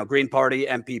experience, Green Party,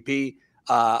 MPP?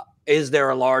 Is there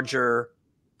a larger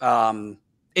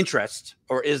interest,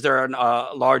 or is there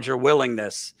a larger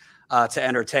willingness to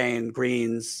entertain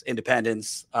Greens,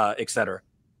 independents, et cetera?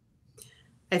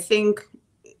 I think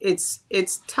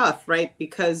it's tough, right?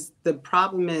 Because the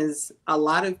problem is a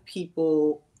lot of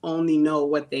people only know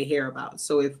what they hear about.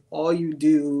 So if all you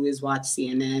do is watch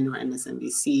CNN or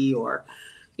MSNBC or,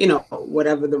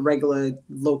 whatever the regular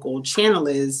local channel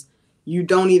is, you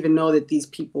don't even know that these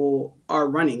people are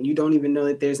running. You don't even know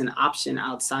that there's an option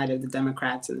outside of the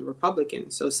Democrats and the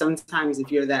Republicans. So sometimes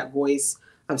if you're that voice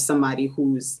of somebody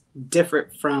who's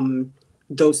different from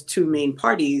those two main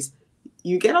parties,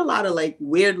 you get a lot of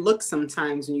weird looks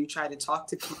sometimes when you try to talk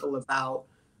to people about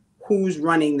who's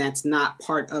running that's not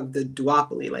part of the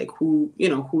duopoly,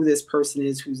 who this person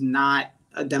is who's not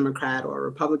a Democrat or a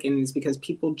Republican, is because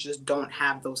people just don't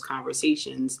have those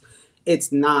conversations.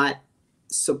 It's not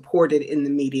supported in the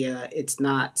media. It's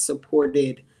not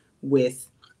supported with,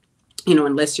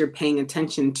 unless you're paying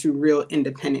attention to real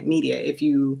independent media. If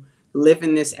you live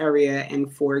in this area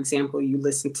and, for example, you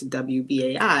listen to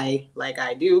WBAI like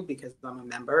I do because I'm a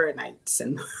member and I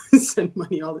send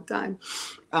money all the time,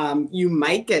 you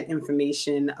might get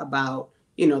information about,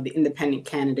 the independent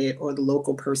candidate or the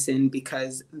local person,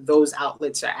 because those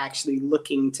outlets are actually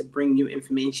looking to bring you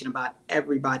information about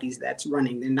everybody's that's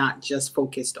running. They're not just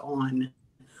focused on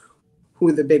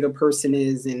who the bigger person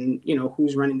is and,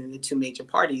 who's running in the two major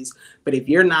parties. But if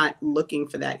you're not looking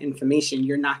for that information,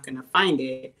 you're not going to find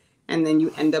it. And then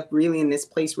you end up really in this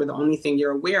place where the only thing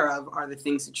you're aware of are the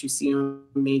things that you see on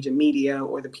major media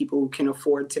or the people who can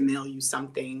afford to mail you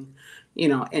something,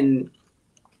 and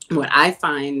what I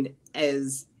find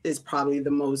is probably the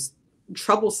most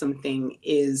troublesome thing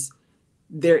is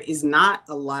there is not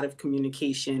a lot of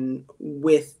communication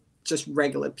with just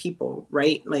regular people,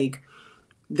 right?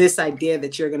 This idea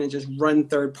that you're going to just run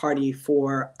third party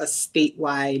for a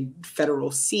statewide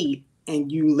federal seat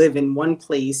and you live in one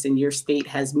place and your state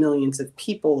has millions of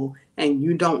people and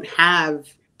you don't have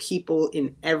people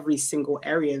in every single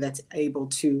area that's able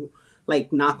to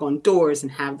knock on doors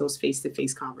and have those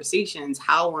face-to-face conversations,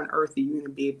 how on earth are you going to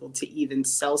be able to even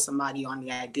sell somebody on the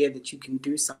idea that you can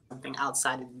do something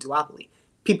outside of the duopoly?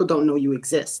 People don't know you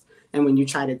exist. And when you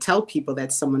try to tell people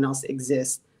that someone else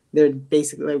exists, they're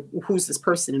basically like, who's this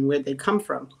person and where'd they come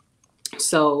from?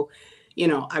 So, you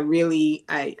know,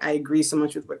 I agree so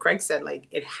much with what Craig said. Like,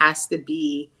 it has to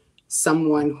be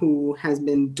someone who has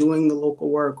been doing the local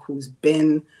work, who's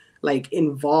been like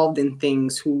involved in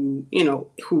things, who, you know,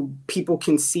 who people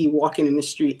can see walking in the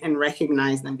street and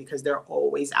recognize them because they're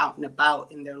always out and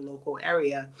about in their local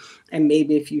area. And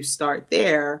maybe if you start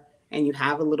there and you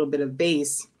have a little bit of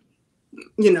base,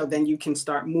 you know, then you can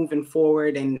start moving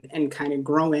forward and kind of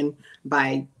growing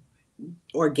by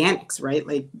organics, right?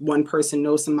 Like, one person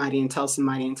knows somebody and tells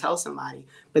somebody and tells somebody.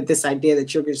 But this idea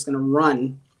that you're just going to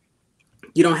run,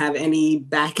 you don't have any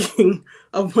backing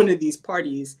of one of these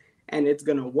parties and it's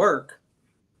going to work.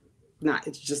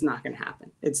 It's just not going to happen.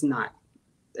 It's not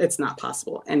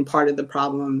possible. And part of the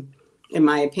problem, in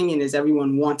my opinion, is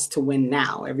everyone wants to win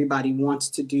now. Everybody wants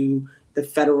to do the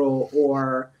federal,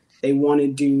 or they want to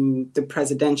do the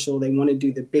presidential. They want to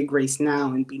do the big race now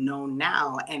and be known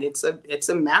now. And it's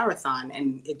a marathon,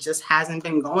 and it just hasn't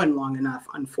been going long enough,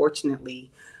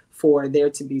 unfortunately, for there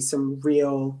to be some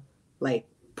real like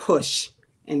push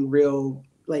and real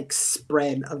like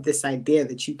spread of this idea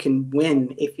that you can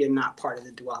win if you're not part of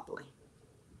the duopoly.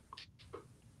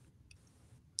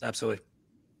 Absolutely.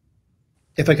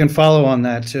 If I can follow on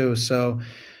that too. So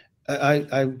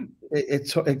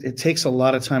it takes a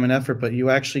lot of time and effort, but you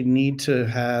actually need to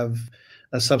have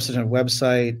a substantive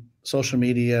website, social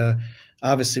media,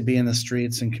 obviously be in the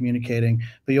streets and communicating,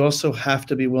 but you also have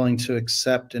to be willing to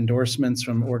accept endorsements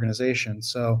from organizations.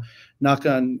 So knock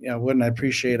on wood, and I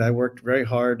appreciate, I worked very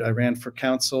hard. I ran for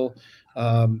council.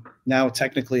 Now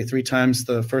technically 3 times.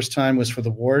 The first time was for the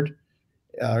ward.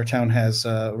 Our town has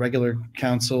regular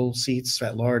council seats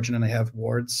at large, and then they have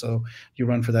wards. So you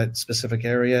run for that specific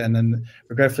area. And then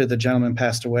regretfully, the gentleman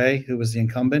passed away who was the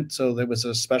incumbent. So there was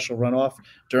a special runoff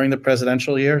during the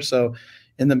presidential year. So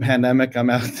in the pandemic, I'm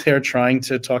out there trying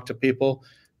to talk to people,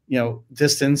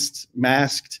 distanced,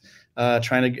 masked,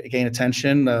 trying to gain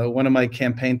attention. One of my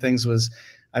campaign things was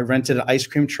I rented an ice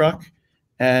cream truck.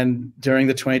 And during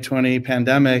the 2020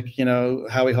 pandemic,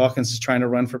 Howie Hawkins is trying to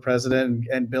run for president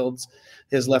and builds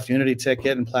his Left Unity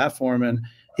ticket and platform. And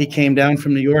he came down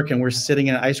from New York, and we're sitting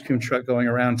in an ice cream truck going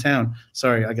around town.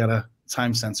 Sorry, I got a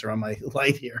time sensor on my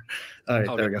light here. All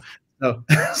right, there we go. Oh,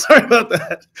 sorry about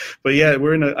that. But yeah,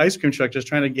 we're in an ice cream truck just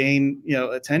trying to gain,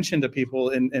 attention to people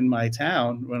in my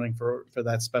town running for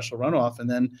that special runoff. And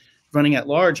then running at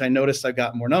large, I noticed I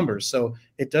got more numbers. So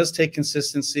it does take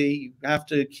consistency. You have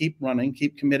to keep running,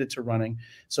 keep committed to running.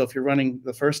 So if you're running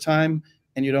the first time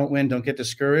and you don't win, don't get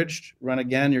discouraged. Run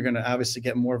again. You're going to obviously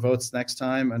get more votes next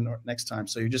time and next time.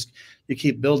 So you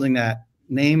keep building that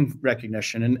name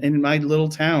recognition. And in my little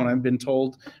town, I've been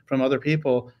told from other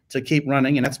people to keep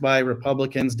running, and that's by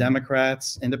Republicans,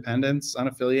 Democrats, independents,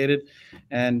 unaffiliated,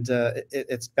 and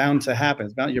it's bound to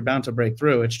happen. You're bound to break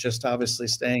through. It's just obviously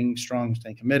staying strong,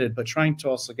 staying committed, but trying to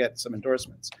also get some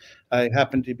endorsements. I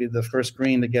happened to be the first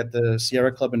Green to get the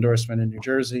Sierra Club endorsement in New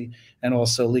Jersey, and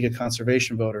also League of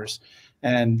Conservation Voters.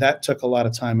 And that took a lot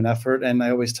of time and effort. And I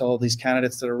always tell these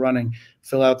candidates that are running,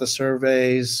 fill out the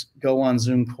surveys, go on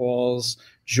Zoom calls,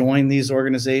 join these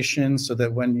organizations so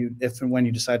that if and when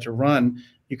you decide to run,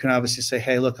 you can obviously say,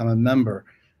 hey, look, I'm a member.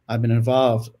 I've been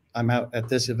involved. I'm out at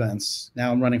this events.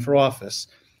 Now I'm running for office.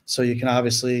 So you can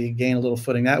obviously gain a little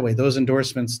footing that way. Those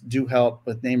endorsements do help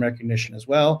with name recognition as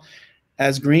well.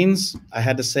 As Greens, I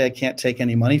had to say I can't take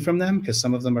any money from them because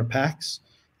some of them are PACs.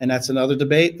 And that's another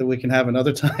debate that we can have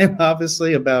another time,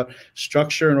 obviously, about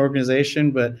structure and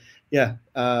organization. But yeah,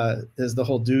 there's the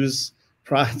whole dues.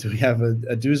 Do we have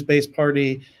a dues-based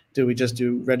party? Do we just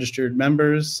do registered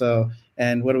members? So,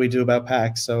 and what do we do about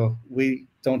PACs? So we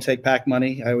don't take PAC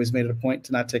money. I always made it a point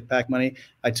to not take PAC money.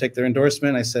 I take their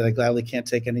endorsement. I said I gladly can't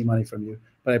take any money from you,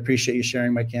 but I appreciate you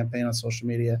sharing my campaign on social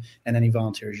media and any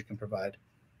volunteers you can provide.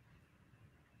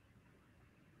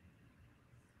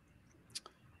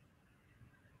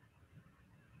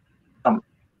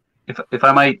 If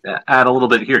I might add a little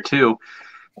bit here too.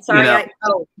 Sorry.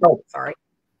 Sorry.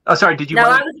 Oh, sorry. Did you? No,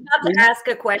 I was about to ask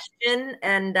a question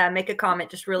and make a comment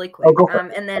just really quick,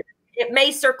 and then it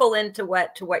may circle into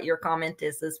what your comment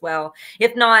is as well.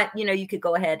 If not, you could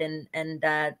go ahead and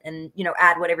add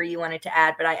whatever you wanted to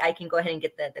add. But I can go ahead and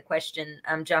get the question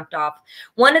jumped off.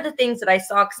 One of the things that I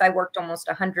saw, because I worked almost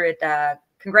 100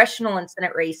 congressional and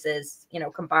Senate races,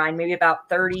 combined, maybe about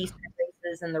 30 Senate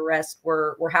races, and the rest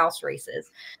were House races.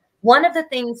 One of the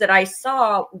things that I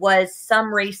saw was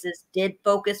some races did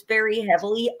focus very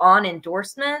heavily on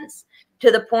endorsements to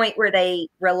the point where they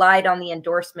relied on the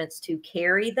endorsements to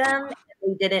carry them.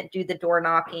 They didn't do the door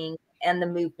knocking and the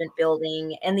movement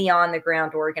building and the on the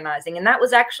ground organizing. And that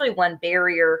was actually one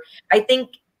barrier. I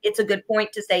think it's a good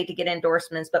point to say to get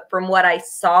endorsements. But from what I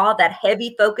saw, that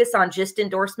heavy focus on just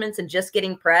endorsements and just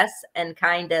getting press and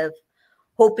kind of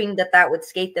hoping that that would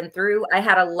skate them through. I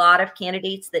had a lot of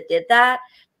candidates that did that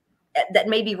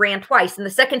maybe ran twice. And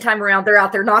the second time around, they're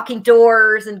out there knocking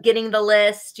doors and getting the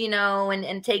list, you know,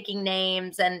 and taking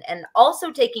names and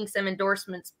also taking some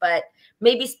endorsements, but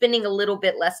maybe spending a little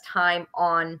bit less time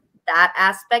on that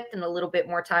aspect and a little bit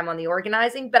more time on the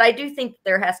organizing. But I do think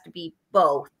there has to be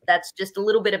both. That's just a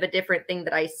little bit of a different thing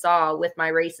that I saw with my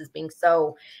races being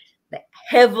so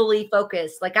heavily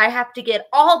focused. Like I have to get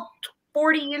all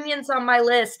 40 unions on my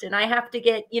list and I have to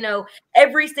get, you know,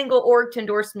 every single org to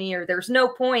endorse me, or there's no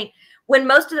point, when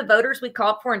most of the voters we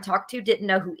called for and talked to didn't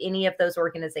know who any of those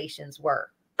organizations were.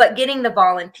 But getting the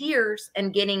volunteers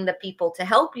and getting the people to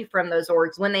help you from those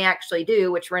orgs when they actually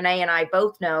do, which Renee and I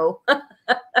both know,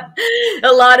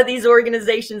 a lot of these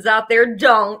organizations out there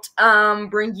don't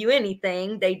bring you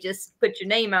anything. They just put your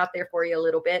name out there for you a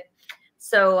little bit.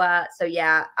 So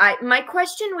yeah, my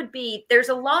question would be, there's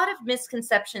a lot of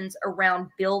misconceptions around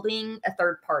building a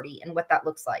third party and what that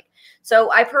looks like.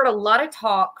 So I've heard a lot of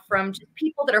talk from just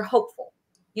people that are hopeful,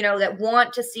 you know, that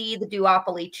want to see the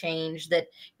duopoly change, that,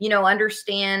 you know,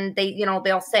 understand they, you know,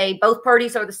 they'll say both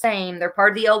parties are the same. They're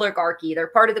part of the oligarchy. They're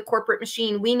part of the corporate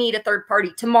machine. We need a third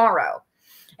party tomorrow.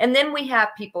 And then we have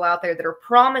people out there that are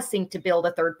promising to build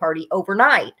a third party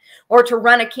overnight, or to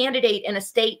run a candidate in a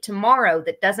state tomorrow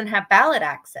that doesn't have ballot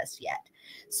access yet.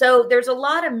 So there's a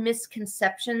lot of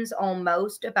misconceptions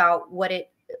almost about what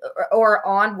it, or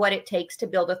on what it takes to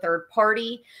build a third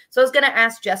party. So I was going to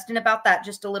ask Justin about that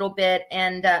just a little bit.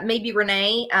 And maybe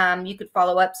Renee, you could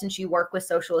follow up, since you work with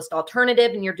Socialist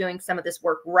Alternative and you're doing some of this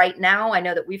work right now. I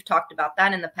know that we've talked about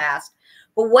that in the past,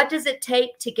 but what does it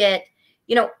take to get,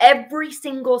 you know, every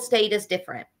single state is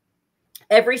different.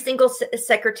 Every single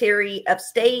Secretary of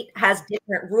State has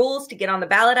different rules to get on the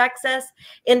ballot access.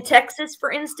 In Texas,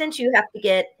 for instance, you have to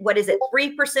get, what is it,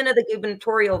 3% of the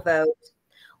gubernatorial vote,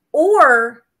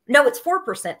 or no, it's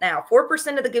 4% now,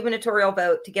 4% of the gubernatorial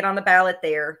vote to get on the ballot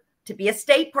there, to be a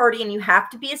state party. And you have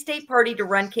to be a state party to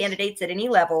run candidates at any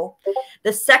level.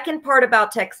 The second part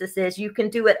about Texas is you can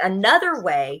do it another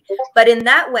way, but in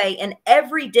that way, in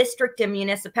every district and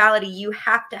municipality, you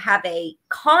have to have a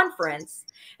conference,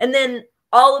 and then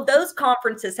all of those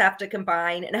conferences have to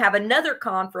combine and have another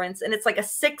conference. And it's like a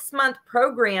 6-month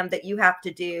program that you have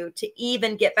to do to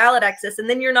even get ballot access. And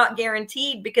then you're not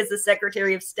guaranteed, because the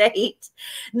Secretary of State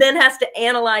then has to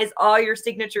analyze all your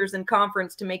signatures in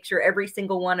conference to make sure every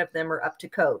single one of them are up to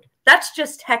code. That's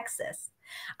just Texas.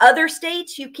 Other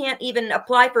states, you can't even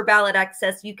apply for ballot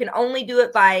access. You can only do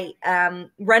it by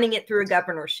running it through a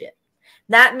governorship.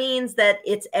 That means that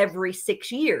it's every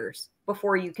 6 years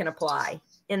before you can apply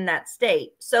in that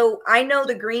state. So I know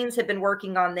the Greens have been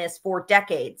working on this for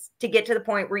decades to get to the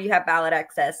point where you have ballot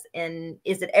access in,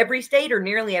 is it every state or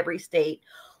nearly every state?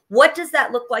 What does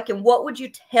that look like? And what would you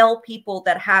tell people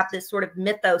that have this sort of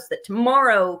mythos that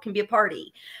tomorrow can be a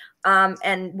party?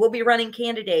 And we'll be running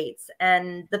candidates,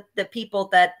 and the people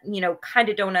that, you know, kind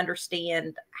of don't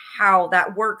understand how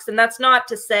that works. And that's not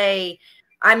to say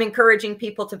I'm encouraging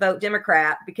people to vote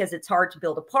Democrat because it's hard to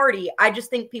build a party. I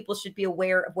just think people should be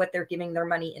aware of what they're giving their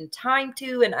money and time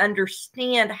to, and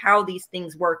understand how these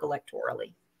things work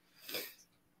electorally.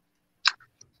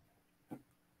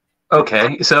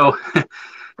 Okay, so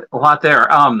a lot there.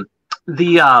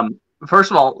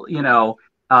 First of all, you know,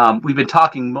 we've been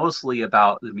talking mostly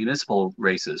about the municipal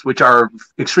races, which are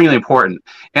extremely important,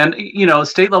 and you know,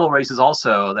 state level races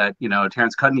also that, you know,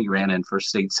 Terrence Cudney ran in for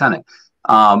state senate.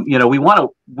 You know, we want to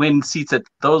win seats at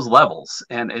those levels,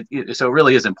 and so it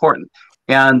really is important.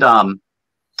 And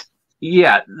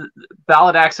yeah,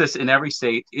 ballot access in every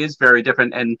state is very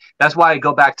different, and that's why I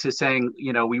go back to saying,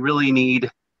 you know, we really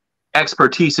need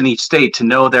expertise in each state to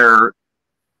know their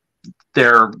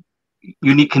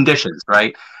unique conditions,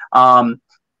 right?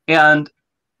 And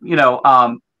you know,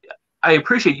 I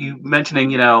appreciate you mentioning,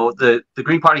 you know, the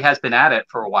Green Party has been at it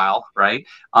for a while, right?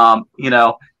 You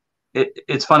know,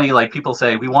 it's funny, like people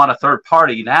say we want a third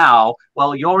party now.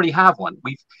 Well, you already have one.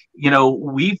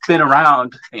 We've been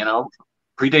around, you know,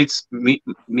 predates me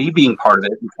being part of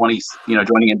it in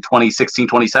joining in 2016,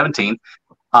 2017.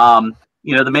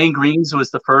 You know, the Maine Greens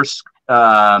was the first,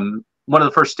 one of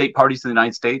the first state parties in the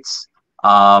United States.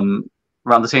 Around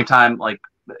the same time, like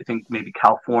I think maybe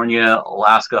California,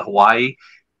 Alaska, Hawaii,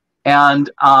 and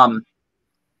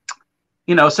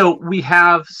you know, so we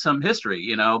have some history,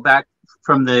 you know, back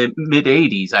from the mid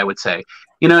 80s, I would say,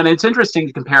 you know, and it's interesting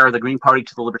to compare the Green Party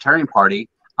to the Libertarian Party.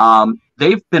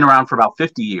 They've been around for about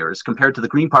 50 years compared to the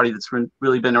Green Party that's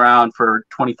really been around for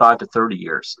 25 to 30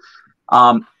 years.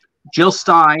 Jill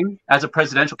Stein, as a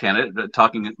presidential candidate,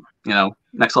 talking,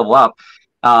 next level up,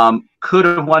 could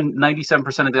have won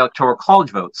 97% of the Electoral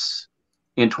College votes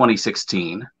in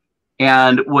 2016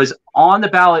 and was on the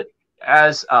ballot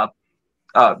as a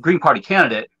Green Party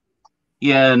candidate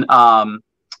in, I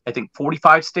think,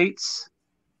 45 states.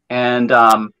 And,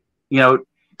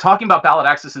 talking about ballot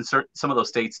access in some of those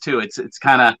states too, it's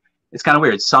kind of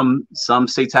weird. Some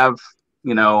states have,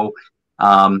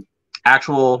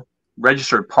 actual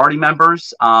registered party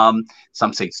members.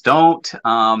 Some states don't.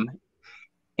 And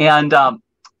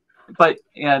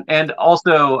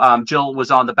also Jill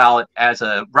was on the ballot as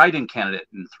a write-in candidate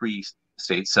in 3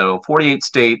 states. So 48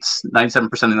 states,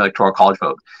 97% of the Electoral College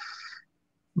vote.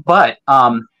 But,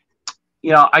 I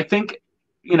think,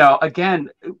 again,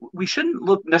 we shouldn't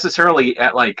look necessarily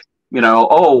at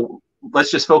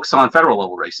let's just focus on federal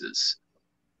level races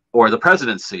or the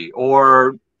presidency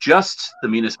or just the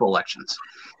municipal elections.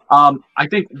 I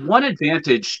think one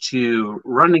advantage to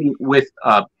running with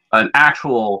an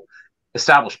actual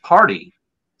established party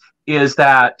is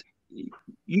that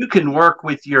you can work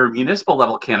with your municipal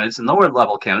level candidates and lower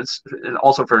level candidates, and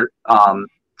also for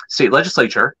state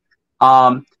legislature.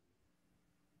 And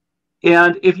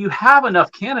if you have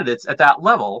enough candidates at that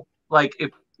level, like if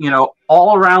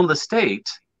all around the state,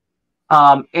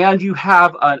 and you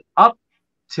have an up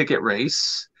ticket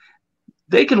race,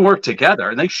 they can work together,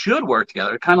 and they should work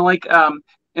together. Kind of like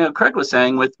Craig was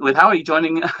saying with Howie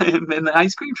joining him in the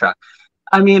ice cream truck.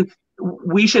 I mean,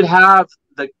 we should have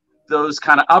those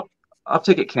kind of up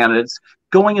ticket candidates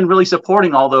going and really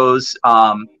supporting all those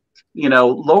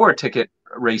lower ticket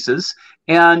races.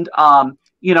 And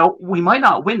we might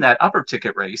not win that upper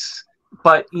ticket race,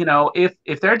 but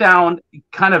if they're down,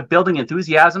 kind of building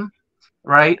enthusiasm,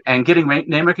 right, and getting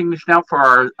name recognition out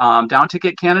for our down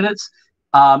ticket candidates,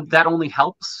 that only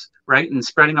helps, right, in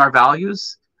spreading our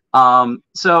values.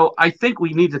 So I think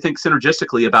we need to think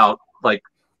synergistically about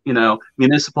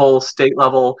municipal, state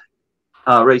level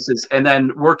races, and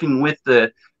then working with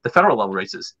the federal level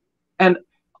races. And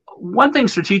one thing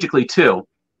strategically too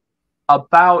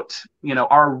about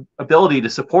our ability to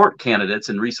support candidates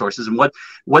and resources and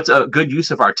what's a good use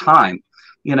of our time.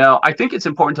 I think it's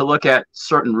important to look at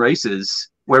certain races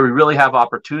where we really have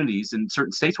opportunities, in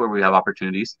certain states where we have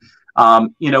opportunities.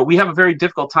 We have a very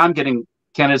difficult time getting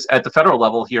candidates at the federal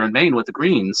level here in Maine with the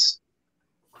Greens,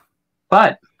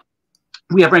 but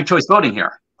we have ranked choice voting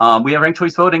here. We have ranked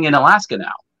choice voting in Alaska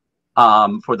now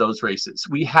for those races.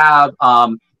 We have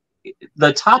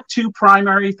the top 2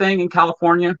 primary thing in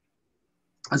California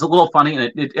is a little funny,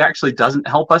 and it actually doesn't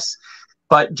help us.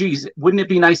 But geez, wouldn't it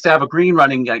be nice to have a Green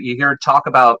running? You hear talk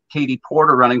about Katie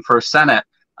Porter running for Senate.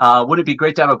 Wouldn't it be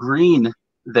great to have a Green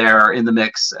there in the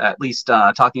mix, at least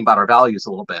talking about our values a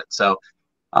little bit? So,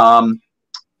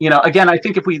 again, I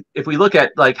think if we look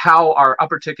at how our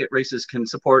upper ticket races can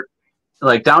support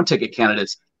down ticket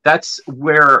candidates, that's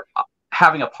where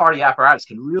having a party apparatus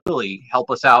can really help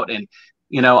us out. And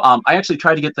I actually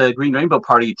tried to get the Green Rainbow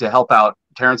Party to help out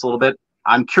Terrence a little bit.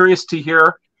 I'm curious to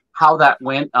hear how that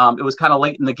went. It was kind of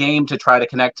late in the game to try to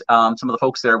connect some of the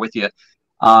folks there with you.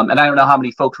 And I don't know how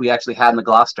many folks we actually had in the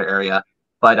Gloucester area,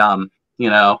 but I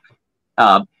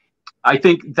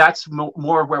think that's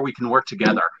more where we can work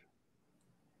together.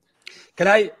 Can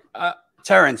I,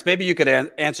 Terrence, maybe you could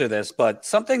answer this, but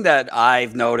something that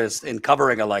I've noticed in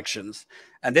covering elections,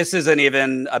 and this isn't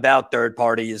even about third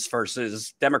parties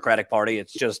versus Democratic Party,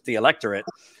 it's just the electorate.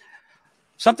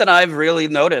 Something I've really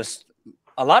noticed,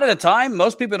 a lot of the time,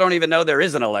 most people don't even know there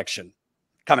is an election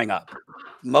coming up.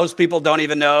 Most people don't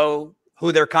even know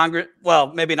who their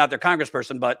well, maybe not their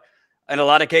congressperson, but in a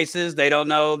lot of cases, they don't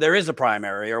know there is a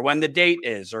primary or when the date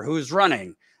is or who's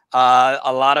running. A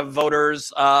lot of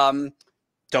voters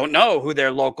don't know who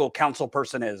their local council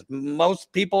person is.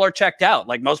 Most people are checked out.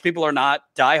 Most people are not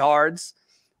diehards,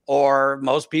 or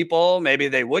most people, maybe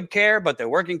they would care, but they're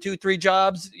working 2-3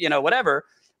 jobs, whatever,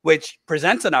 which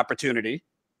presents an opportunity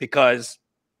because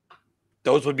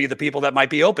those would be the people that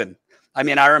might be open. I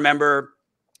mean, I remember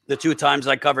the 2 times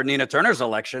I covered Nina Turner's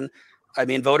election. I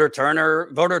mean, voter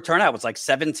turnout was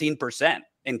 17%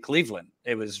 in Cleveland.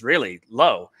 It was really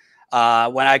low.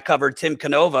 When I covered Tim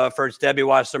Canova for Debbie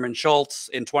Wasserman Schultz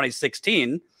in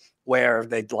 2016, where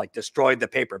they destroyed the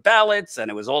paper ballots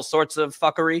and it was all sorts of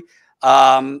fuckery.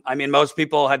 I mean, most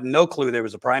people had no clue there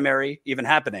was a primary even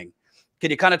happening.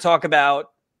 Can you kind of talk about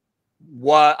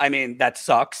that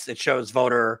sucks. It shows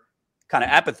voter kind of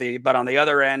apathy, but on the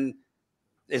other end,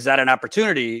 is that an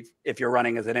opportunity if you're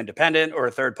running as an independent or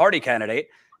a third party candidate?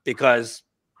 Because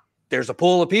there's a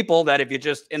pool of people that if you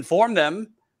just inform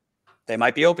them, they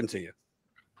might be open to you.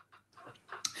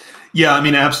 Yeah, I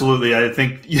mean, absolutely. I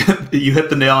think you hit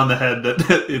the nail on the head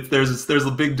that if there's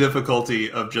a big difficulty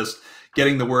of just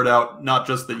getting the word out, not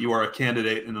just that you are a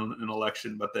candidate in an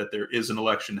election, but that there is an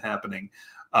election happening.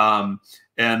 Yeah,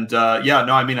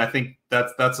 no, I mean, I think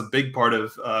that's a big part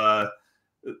of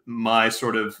my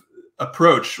sort of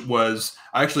approach. Was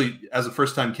I actually, as a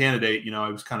first-time candidate, I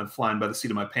was kind of flying by the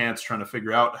seat of my pants trying to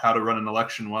figure out how to run an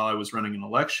election while I was running an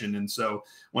election. And so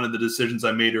one of the decisions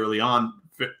I made early on,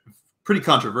 pretty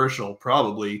controversial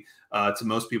probably to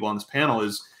most people on this panel,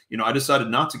 is I decided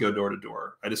not to go door to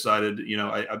door. I decided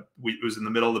it was in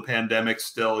the middle of the pandemic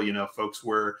still. Folks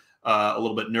were a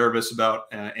little bit nervous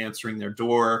about answering their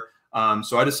door,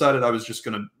 so I decided I was just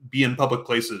going to be in public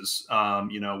places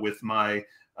with my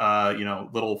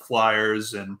little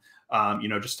flyers and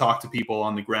just talk to people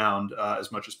on the ground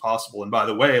as much as possible. And by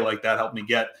the way, like, that helped me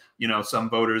get some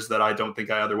voters that I don't think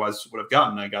I otherwise would have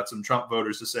gotten. I got some Trump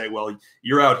voters to say, well,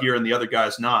 you're out here and the other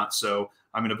guy's not, so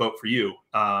I'm going to vote for you.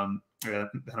 And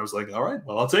I was like, all right,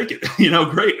 well, I'll take it.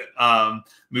 Great.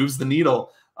 Moves the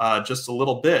needle just a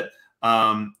little bit.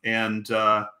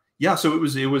 Yeah, so it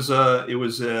was it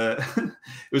was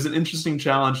an interesting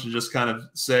challenge to just kind of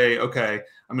say, okay,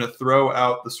 I'm going to throw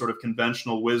out the sort of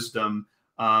conventional wisdom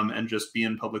and just be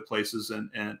in public places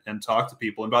and talk to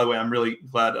people. And by the way, I'm really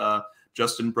glad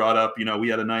Justin brought up, we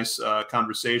had a nice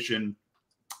conversation,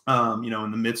 in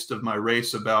the midst of my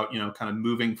race about, kind of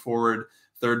moving forward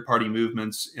third-party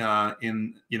movements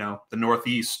in, the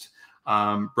Northeast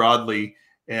broadly.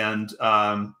 And,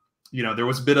 there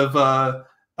was a bit of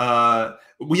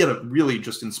we had a really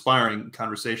just inspiring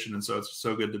conversation. And so it's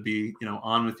so good to be,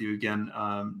 on with you again,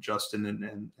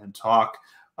 Justin, and talk.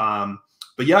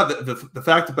 But yeah, the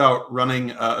fact about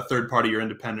running a third party or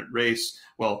independent race,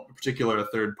 well, in particular, a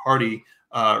third party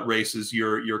race, is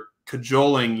you're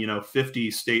cajoling,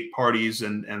 50 state parties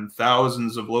and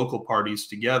thousands of local parties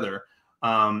together.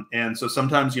 And so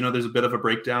sometimes, there's a bit of a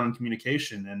breakdown in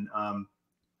communication. And,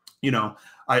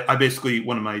 I basically,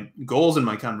 one of my goals in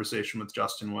my conversation with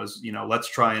Justin was, let's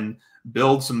try and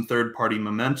build some third-party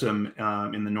momentum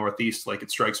in the Northeast. Like,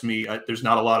 it strikes me, there's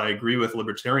not a lot I agree with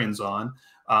libertarians on,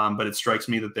 but it strikes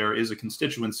me that there is a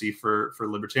constituency for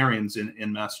libertarians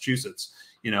in Massachusetts.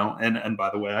 And by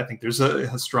the way, I think there's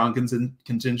a strong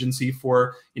contingency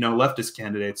for, leftist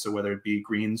candidates. So whether it be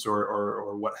Greens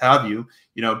or what have you,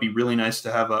 it'd be really nice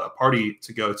to have a party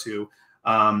to go to.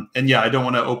 And yeah, I don't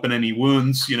want to open any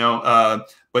wounds,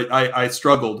 but I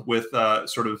struggled with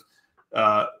sort of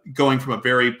going from a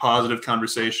very positive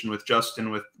conversation with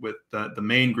Justin with the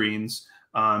main Greens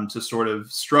to sort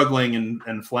of struggling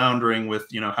and floundering with,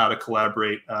 how to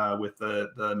collaborate with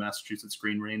the Massachusetts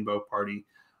Green Rainbow Party.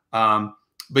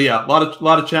 But yeah, a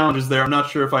lot of challenges there. I'm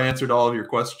not sure if I answered all of your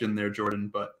question there,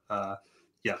 Jordan, but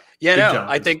yeah. Yeah, no,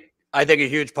 challenges. I think a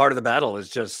huge part of the battle is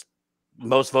just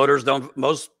most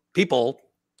people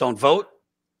don't vote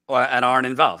and aren't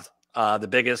involved. The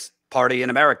biggest party in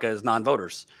America is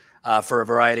non-voters for a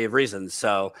variety of reasons.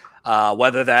 So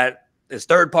whether that is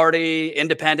third party,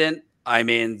 independent, I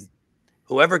mean,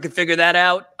 whoever can figure that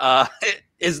out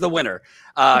is the winner.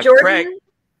 Jordan, Craig,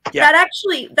 yeah.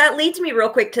 that leads me real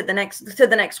quick to the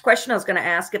next question I was going to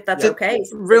ask, if that's okay.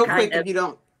 Real quick, if you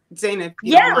don't, Zaina, if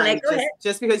you don't mind,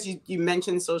 just because you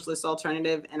mentioned socialist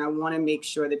alternative, and I want to make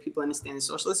sure that people understand the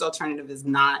socialist alternative is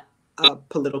not a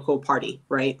political party,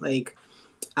 right? Like,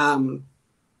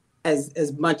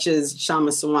 as much as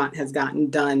Shama Sawant has gotten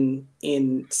done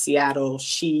in Seattle,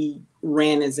 she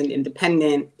ran as an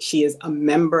independent. She is a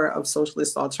member of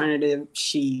Socialist Alternative.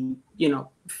 She,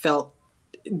 felt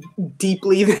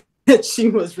deeply that she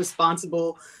was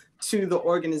responsible to the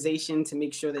organization to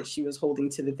make sure that she was holding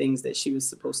to the things that she was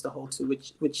supposed to hold to,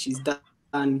 which she's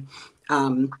done.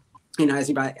 As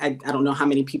I don't know how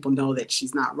many people know that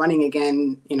she's not running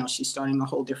again. She's starting a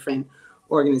whole different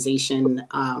organization,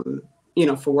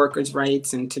 for workers'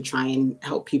 rights and to try and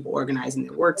help people organize in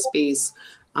their workspace.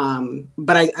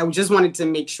 But I just wanted to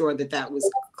make sure that was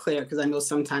clear, because I know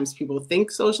sometimes people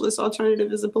think Socialist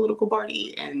Alternative is a political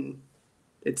party, and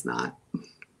it's not.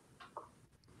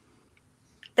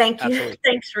 Thank you. Absolutely.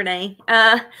 Thanks, Renee.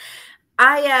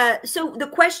 So the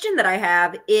question that I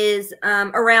have is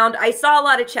around, I saw a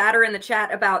lot of chatter in the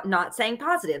chat about not saying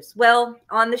positives. Well,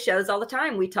 on the shows all the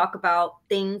time, we talk about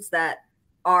things that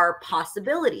are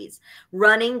possibilities.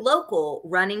 Running local,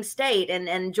 running state,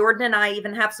 and Jordan and I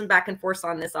even have some back and forth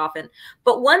on this often.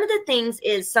 But one of the things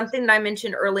is something that I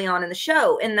mentioned early on in the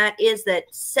show, and that is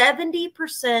that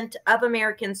 70% of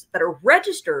Americans that are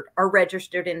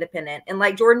registered independent. And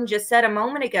like Jordan just said a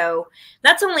moment ago,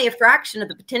 that's only a fraction of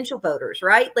the potential voters,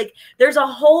 right? Like there's a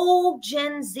whole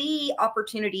Gen Z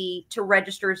opportunity to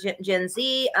register Gen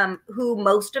Z, who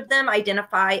most of them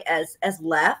identify as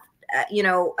left. You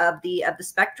know, of the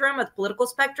spectrum, of the political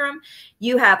spectrum.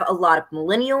 You have a lot of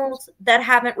millennials that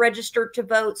haven't registered to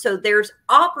vote. So there's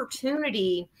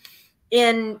opportunity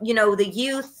in, you know, the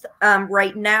youth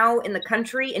right now in the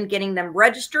country and getting them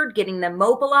registered, getting them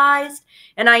mobilized.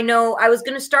 And I know I was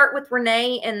going to start with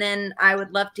Renee, and then I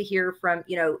would love to hear from,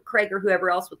 you know, Craig or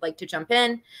whoever else would like to jump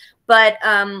in. But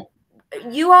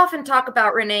you often talk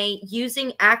about, Renee,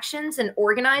 using actions and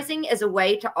organizing as a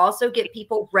way to also get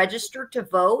people registered to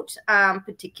vote,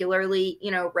 particularly, you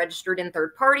know, registered in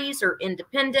third parties or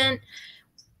independent.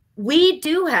 We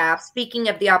do have, speaking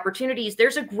of the opportunities,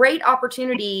 there's a great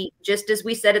opportunity, just as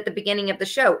we said at the beginning of the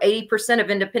show, 80% of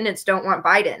independents don't want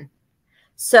Biden.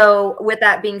 So with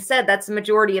that being said, that's the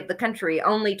majority of the country.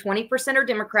 Only 20% are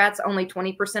Democrats, only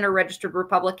 20% are registered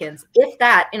Republicans. If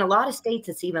that, in a lot of states,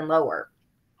 it's even lower.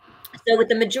 So with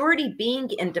the majority being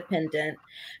independent,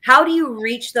 how do you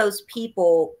reach those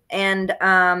people and,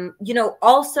 you know,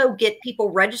 also get people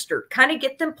registered, kind of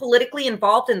get them politically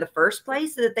involved in the first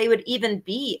place so that they would even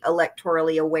be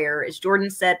electorally aware? As Jordan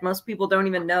said, most people don't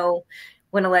even know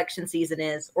when election season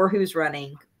is or who's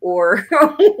running or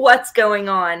what's going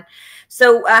on.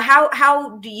 So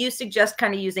how do you suggest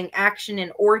kind of using action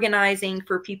and organizing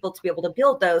for people to be able to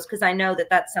build those? Because I know that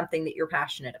that's something that you're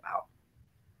passionate about.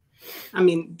 I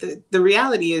mean, the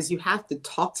reality is you have to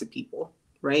talk to people,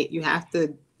 right? You have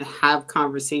to have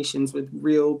conversations with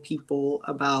real people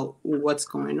about what's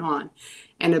going on.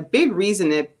 And a big reason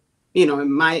that, you know,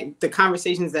 the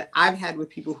conversations that I've had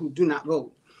with people who do not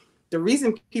vote, the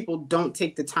reason people don't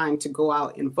take the time to go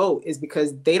out and vote is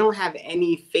because they don't have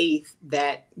any faith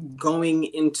that going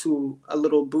into a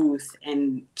little booth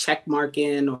and check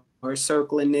marking or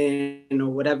circling in or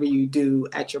whatever you do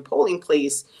at your polling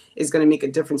place is going to make a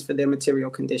difference for their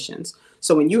material conditions.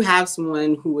 So when you have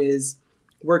someone who is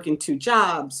working 2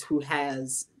 jobs, who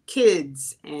has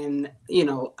kids and, you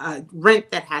know,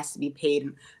 rent that has to be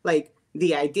paid, like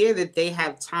the idea that they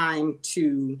have time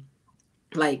to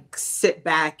like sit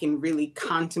back and really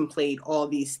contemplate all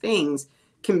these things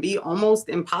can be almost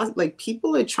impossible. Like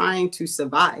people are trying to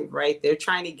survive, right? They're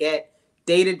trying to get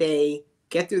day to day,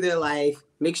 get through their life,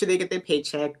 make sure they get their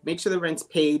paycheck, make sure the rent's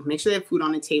paid, make sure they have food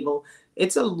on the table.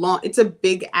 It's a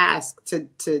big ask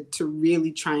to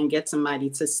really try and get somebody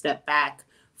to step back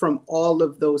from all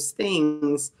of those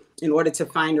things in order to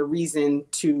find a reason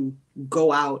to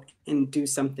go out and do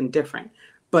something different.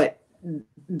 But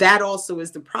that also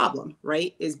is the problem,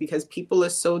 right? Is because people are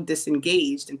so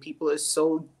disengaged and people are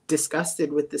so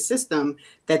disgusted with the system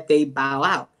that they bow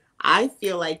out. I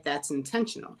feel like that's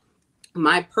intentional.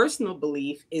 My personal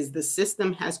belief is the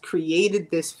system has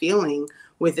created this feeling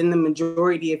within the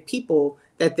majority of people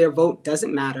that their vote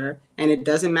doesn't matter and it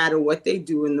doesn't matter what they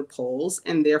do in the polls,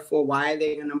 and therefore why are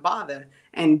they going to bother?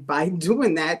 And by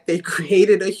doing that, they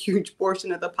created a huge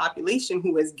portion of the population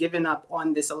who has given up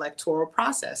on this electoral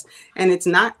process. And it's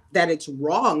not that it's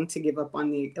wrong to give up on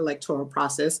the electoral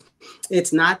process.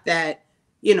 It's not that,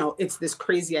 you know, it's this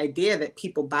crazy idea that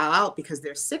people bow out because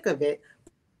they're sick of it.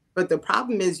 But the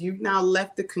problem is you've now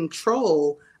left the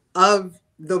control of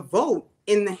the vote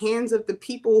in the hands of the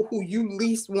people who you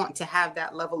least want to have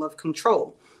that level of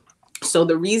control. So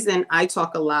the reason I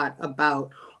talk a lot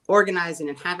about organizing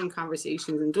and having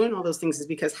conversations and doing all those things is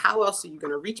because how else are you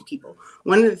going to reach people?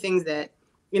 One of the things that,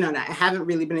 you know, that I haven't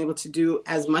really been able to do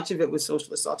as much of it with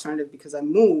Socialist Alternative because I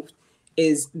moved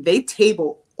is they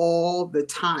table all the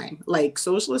time. Like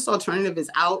Socialist Alternative is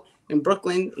out in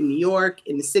Brooklyn, in New York,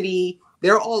 in the city.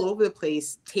 They're all over the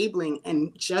place tabling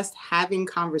and just having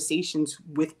conversations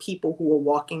with people who are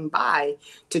walking by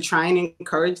to try and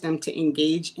encourage them to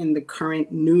engage in the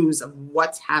current news of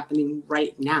what's happening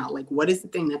right now. Like, what is the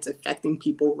thing that's affecting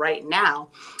people right now?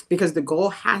 Because the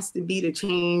goal has to be to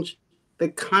change the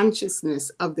consciousness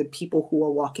of the people who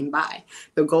are walking by.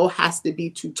 The goal has to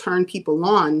be to turn people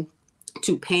on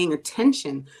to paying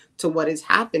attention to what is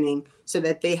happening so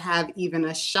that they have even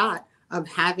a shot of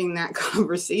having that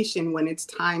conversation when it's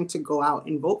time to go out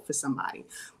and vote for somebody.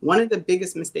 One of the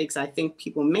biggest mistakes I think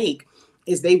people make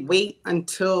is they wait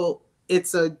until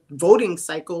it's a voting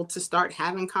cycle to start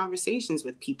having conversations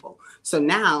with people. So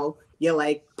now you're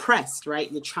like pressed,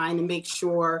 right? You're trying to make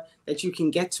sure that you can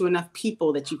get to enough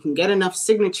people, that you can get enough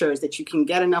signatures, that you can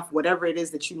get enough whatever it is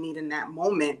that you need in that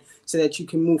moment so that you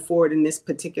can move forward in this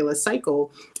particular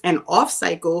cycle. And off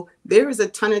cycle, there is a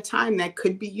ton of time that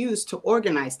could be used to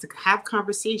organize, to have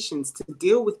conversations, to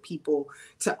deal with people,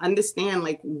 to understand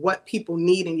like what people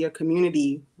need in your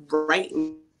community right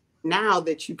now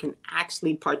that you can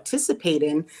actually participate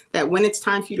in, that when it's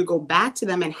time for you to go back to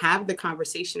them and have the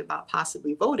conversation about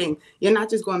possibly voting, you're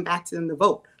not just going back to them to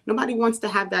vote. Nobody wants to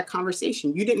have that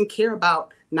conversation. You didn't care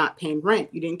about not paying rent.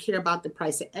 You didn't care about the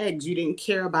price of eggs. You didn't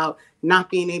care about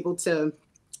not being able to,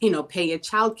 you know, pay your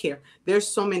childcare. There's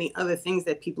so many other things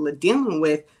that people are dealing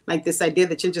with, like this idea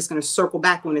that you're just going to circle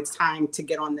back when it's time to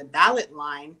get on the ballot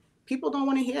line. People don't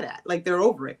want to hear that. Like, they're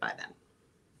over it by then.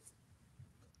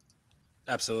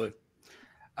 Absolutely.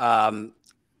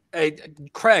 Hey,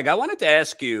 Craig, I wanted to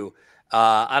ask you,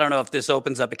 I don't know if this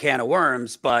opens up a can of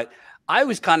worms, but I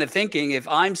was kind of thinking, if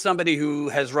I'm somebody who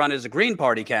has run as a Green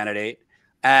Party candidate,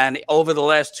 and over the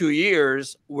last 2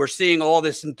 years, we're seeing all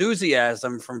this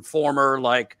enthusiasm from former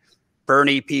like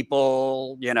Bernie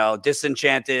people, you know,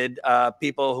 disenchanted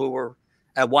people who were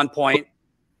at one point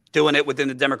doing it within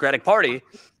the Democratic Party.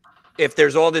 If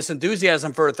there's all this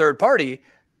enthusiasm for a third party,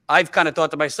 I've kind of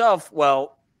thought to myself,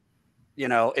 well, you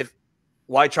know,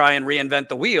 why try and reinvent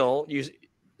the wheel?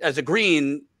 As a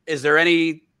Green, is there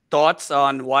any thoughts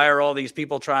on why are all these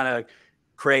people trying to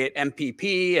create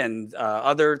MPP and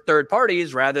other third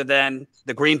parties rather than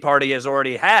the Green Party has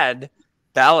already had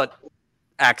ballot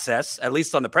access, at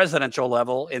least on the presidential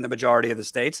level in the majority of the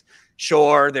states?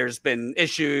 Sure, there's been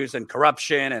issues and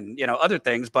corruption and, you know, other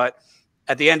things, but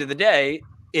at the end of the day,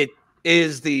 it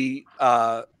is the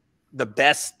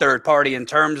best third party in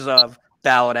terms of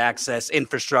ballot access,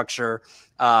 infrastructure.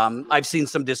 I've seen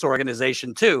some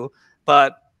disorganization too,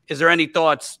 but is there any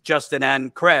thoughts, Justin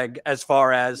and Craig, as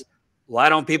far as why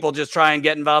don't people just try and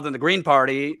get involved in the Green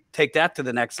Party, take that to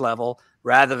the next level,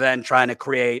 rather than trying to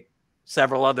create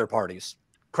several other parties?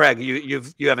 Craig, you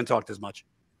haven't talked as much.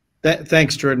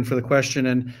 Thanks, Jordan, for the question.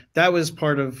 And that was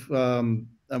part of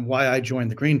why I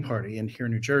joined the Green Party here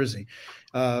in New Jersey.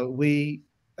 We,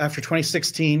 after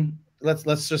 2016,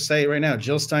 let's just say right now,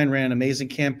 Jill Stein ran an amazing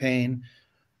campaign,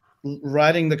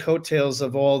 riding the coattails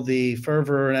of all the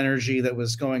fervor and energy that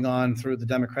was going on through the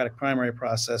Democratic primary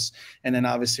process. And then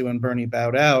obviously when Bernie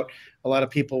bowed out, a lot of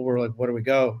people were like, where do we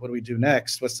go? What do we do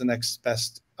next? What's the next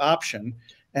best option?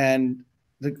 And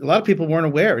a lot of people weren't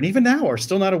aware, and even now are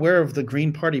still not aware of the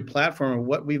Green Party platform and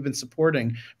what we've been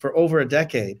supporting for over a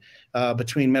decade,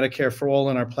 between Medicare for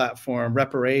All in our platform,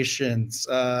 reparations.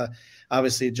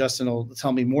 Obviously, Justin will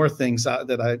tell me more things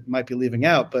that I might be leaving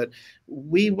out, but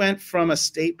we went from a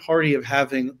state party of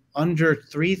having under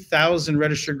 3,000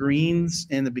 registered Greens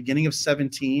in the beginning of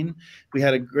 17. We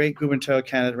had a great gubernatorial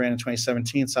candidate ran in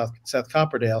 2017, South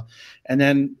Copperdale, and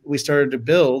then we started to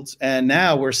build, and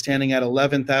now we're standing at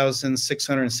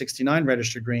 11,669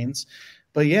 registered Greens.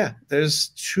 But yeah,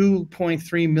 there's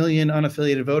 2.3 million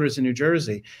unaffiliated voters in New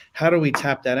Jersey. How do we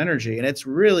tap that energy? And it's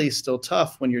really still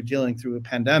tough when you're dealing through a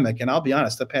pandemic. And I'll be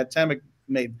honest, the pandemic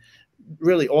made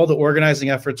really all the organizing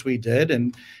efforts we did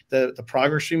and the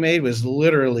progress we made was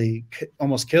literally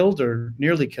almost killed or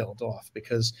nearly killed off,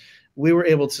 because we were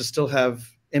able to still have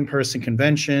in-person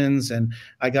conventions. And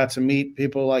I got to meet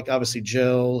people like obviously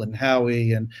Jill and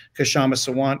Howie, and Kashama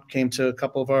Sawant came to a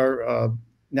couple of our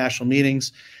national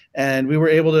meetings. And we were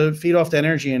able to feed off that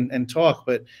energy and talk.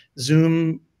 But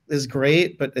Zoom is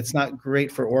great, but it's not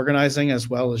great for organizing as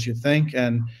well as you think.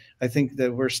 And I think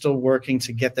that we're still working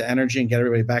to get the energy and get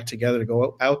everybody back together to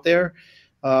go out there.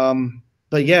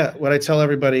 But yeah, what I tell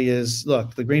everybody is,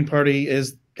 look, the Green Party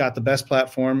is got the best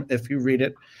platform. If you read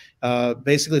it,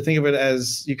 basically think of it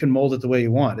as you can mold it the way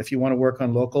you want. If you want to work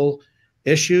on local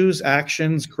issues,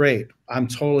 actions, great. I'm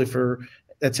totally for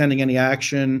attending any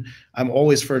action. I'm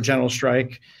always for a general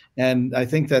strike. And I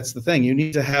think that's the thing. You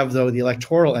need to have, though, the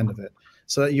electoral end of it.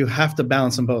 So that you have to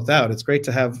balance them both out. It's great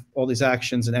to have all these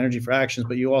actions and energy for actions,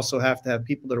 but you also have to have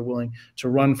people that are willing to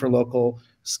run for local,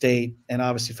 state, and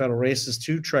obviously federal races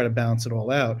to try to balance it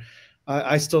all out.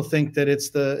 I still think that it's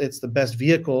the best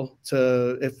vehicle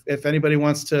to, if anybody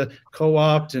wants to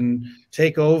co-opt and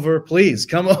take over, please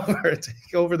come over,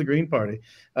 take over the Green Party.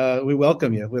 We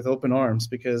welcome you with open arms,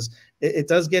 because it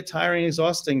does get tiring and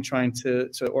exhausting trying to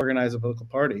organize a political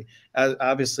party.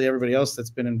 Obviously, everybody else that's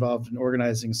been involved in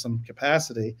organizing some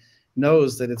capacity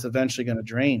knows that it's eventually going to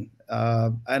drain.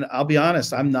 And I'll be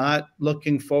honest, I'm not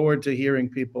looking forward to hearing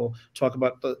people talk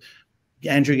about the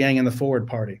Andrew Yang and the Forward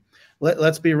Party.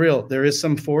 Let's be real. There is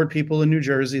some forward people in New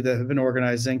Jersey that have been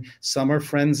organizing. Some are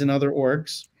friends in other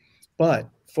orgs. But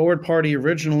Forward Party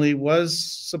originally was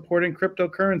supporting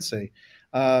cryptocurrency.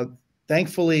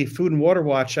 Thankfully, Food and Water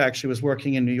Watch actually was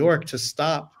working in New York to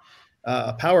stop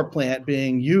a power plant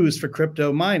being used for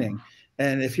crypto mining.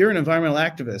 And if you're an environmental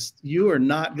activist, you are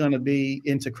not going to be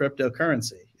into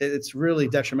cryptocurrency. It's really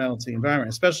detrimental to the environment,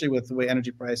 especially with the way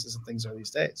energy prices and things are these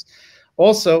days.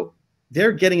 Also,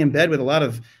 they're getting in bed with a lot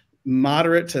of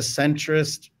moderate to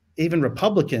centrist, even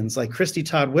Republicans like Christy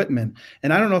Todd Whitman.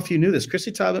 And I don't know if you knew this,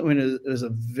 Christy Todd Whitman is a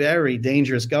very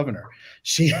dangerous governor.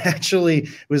 She actually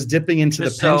was dipping into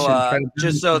the pension.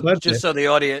 Just so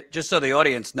the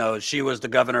audience knows, she was the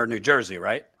governor of New Jersey,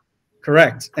 right?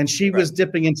 Correct. And she was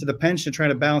dipping into the pension, trying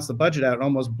to balance the budget out, and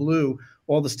almost blew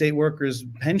all the state workers'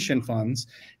 pension funds.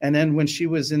 And then when she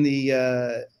was in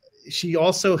the, she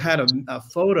also had a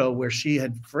photo where she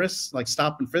had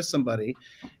stopped and frisked somebody,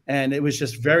 and it was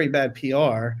just very bad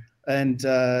PR. And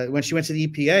when she went to the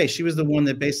EPA, she was the one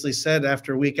that basically said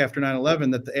after a week after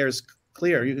 9/11 that the air is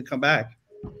clear, you can come back.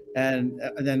 And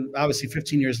then obviously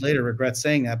 15 years later regrets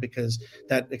saying that, because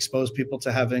that exposed people to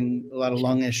having a lot of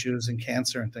lung issues and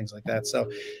cancer and things like that.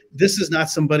 So this is not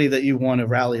somebody that you want to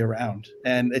rally around.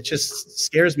 And it just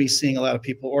scares me seeing a lot of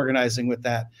people organizing with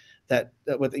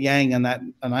with Yang on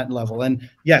that level. And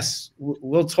yes,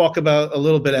 we'll talk about a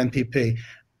little bit MPP.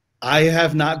 I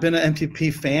have not been an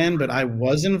MPP fan, but I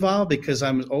was involved because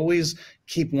I'm always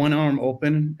keep one arm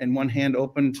open and one hand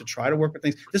open to try to work with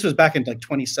things. This was back in like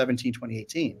 2017,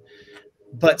 2018.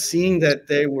 But seeing that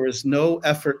there was no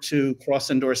effort to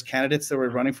cross-endorse candidates that were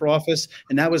running for office,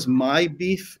 and that was my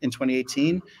beef in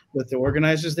 2018 with the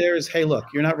organizers there is, hey, look,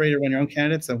 you're not ready to run your own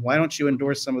candidates, then why don't you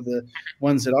endorse some of the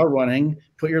ones that are running,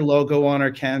 put your logo on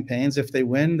our campaigns. If they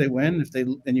win, they win.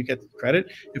 Then you get the credit.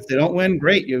 If they don't win,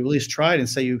 great. You at least tried, and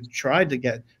say you tried to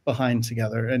get behind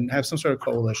together and have some sort of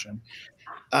coalition.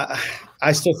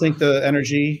 I still think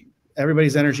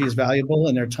everybody's energy is valuable,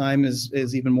 and their time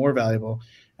is even more valuable.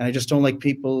 And I just don't like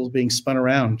people being spun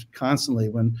around constantly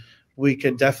when we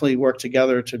could definitely work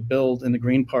together to build in the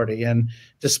Green Party. And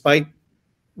despite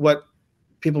what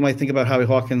people might think about Howie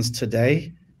Hawkins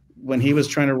today, when he was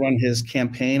trying to run his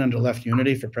campaign under Left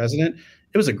Unity for president,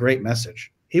 it was a great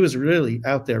message. He was really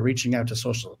out there reaching out to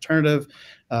Social Alternative,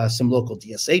 some local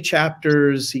DSA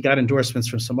chapters. He got endorsements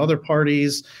from some other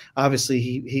parties. Obviously,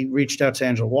 he reached out to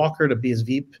Angela Walker to be his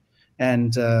VP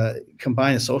and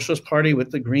combine the Socialist Party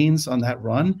with the Greens on that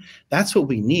run. That's what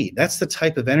we need. That's the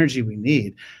type of energy we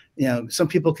need. You know, some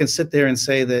people can sit there and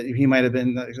say that he might have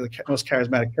been the most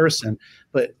charismatic person,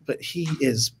 but he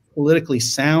is politically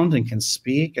sound and can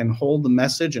speak and hold the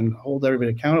message and hold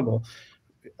everybody accountable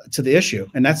to the issue.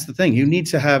 And that's the thing. You need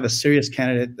to have a serious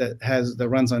candidate that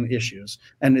runs on issues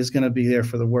and is going to be there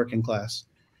for the working class.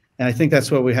 And I think that's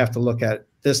what we have to look at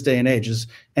this day and age, is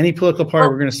any political party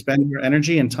we're going to spend your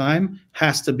energy and time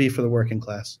has to be for the working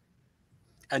class.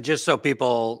 And just so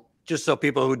people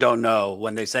who don't know,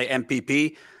 when they say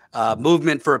MPP,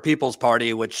 Movement for a People's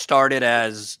Party, which started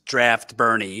as Draft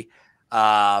Bernie,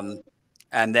 and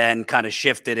then kind of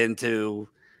shifted into,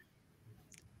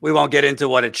 we won't get into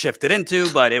what it shifted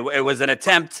into, but it was an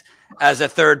attempt as a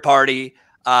third party.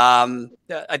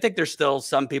 I think there's still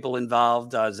some people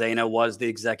involved. Zaina was the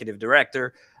executive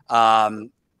director.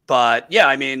 But yeah,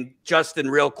 I mean, Justin,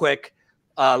 real quick,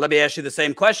 let me ask you the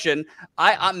same question.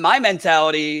 My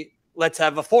mentality, let's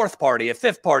have a fourth party, a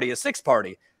fifth party, a sixth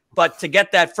party. But to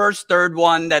get that first, third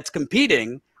one that's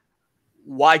competing,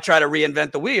 why try to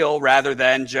reinvent the wheel rather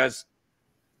than just,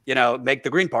 make the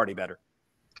Green Party better?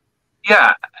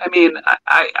 Yeah, I mean,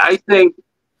 I think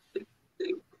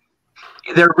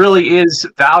there really is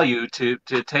value to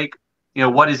take,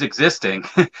 what is existing,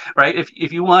 right?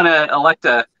 If you want to elect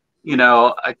a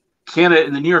candidate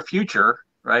in the near future,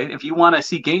 right? If you want to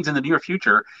see gains in the near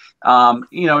future,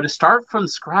 to start from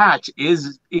scratch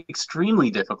is extremely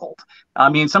difficult. I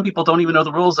mean, some people don't even know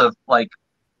the rules of like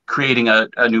creating a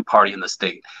new party in the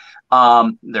state,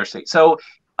 their state. So,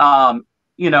 I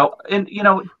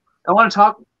want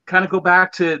to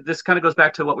goes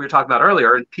back to what we were talking about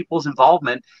earlier, and people's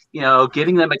involvement,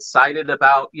 getting them excited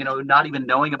about, not even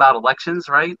knowing about elections,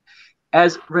 right?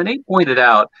 As Renee pointed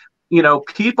out,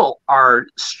 people are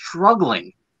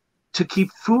struggling to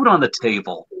keep food on the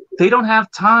table. They don't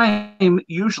have time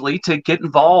usually to get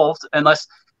involved unless,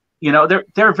 there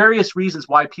are various reasons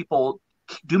why people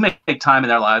do make time in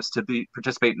their lives to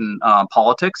participate in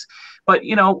politics. But,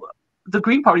 the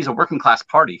Green Party is a working class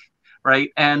party, right?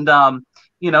 And,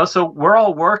 so we're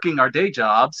all working our day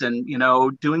jobs and,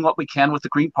 doing what we can with the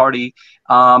Green Party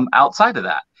outside of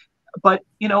that. But,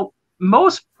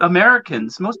 most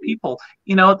Americans, most people,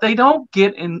 they don't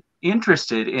get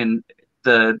interested in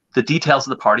the details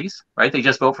of the parties, right? They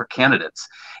just vote for candidates.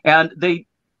 And they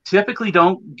typically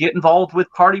don't get involved with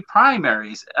party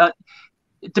primaries.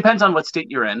 It depends on what state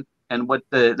you're in and what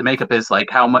the makeup is, like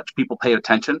how much people pay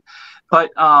attention. But,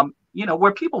 you know,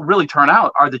 where people really turn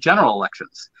out are the general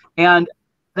elections. And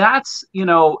that's, you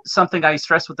know, something I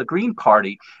stress with the Green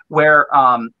Party, where,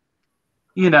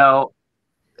 you know,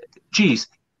 geez,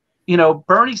 you know,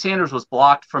 Bernie Sanders was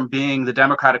blocked from being the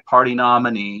Democratic Party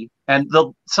nominee and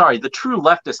the true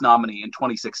leftist nominee in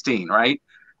 2016, right?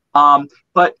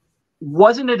 But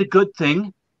wasn't it a good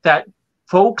thing that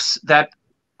folks that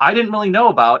I didn't really know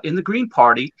about in the Green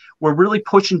Party were really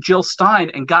pushing Jill Stein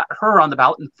and got her on the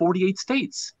ballot in 48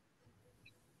 states?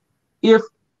 If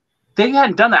they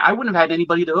hadn't done that, I wouldn't have had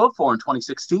anybody to vote for in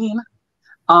 2016.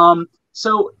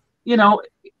 So, you know,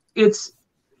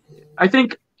 I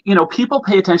think, you know, people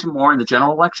pay attention more in the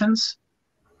general elections.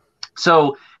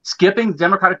 So skipping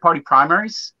Democratic Party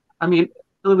primaries, I mean,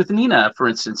 with Nina, for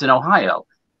instance, in Ohio,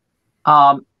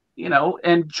 you know,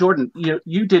 and Jordan,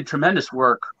 you did tremendous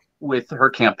work with her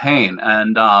campaign.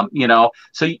 And, you know,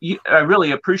 so I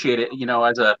really appreciate it, you know,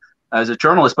 as a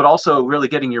journalist, but also really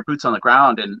getting your boots on the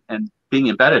ground and being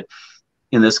embedded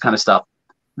in this kind of stuff.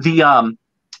 You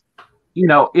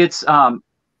know, it's,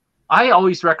 I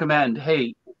always recommend,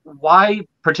 hey, why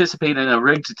participate in a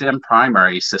rigged Dem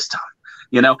primary system?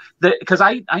 You know, because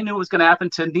I knew it was going to happen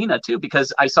to Nina too,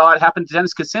 because I saw it happen to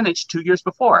Dennis Kucinich 2 years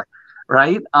before,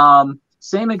 right?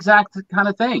 Same exact kind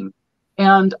of thing.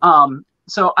 And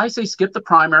so I say skip the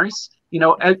primaries. You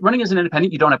know, running as an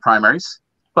independent, you don't have primaries,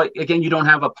 but again, you don't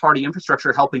have a party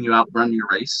infrastructure helping you out run your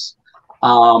race.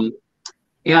 But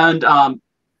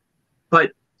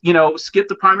you know, skip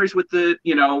the primaries with the,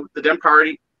 you know, the Dem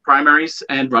party primaries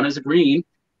and run as a Green,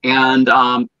 and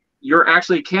you're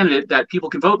actually a candidate that people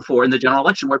can vote for in the general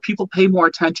election, where people pay more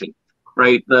attention,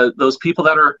 right? Those people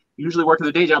that are usually working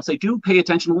their day jobs, they do pay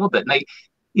attention a little bit, and they,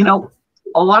 you know,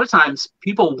 a lot of times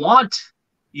people want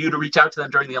you to reach out to them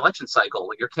during the election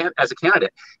cycle. As a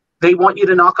candidate, they want you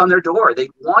to knock on their door. They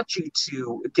want you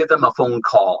to give them a phone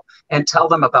call and tell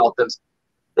them about them.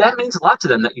 That means a lot to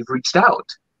them that you've reached out.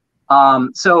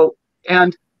 So,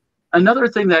 and another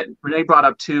thing that Renee brought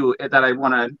up too, that I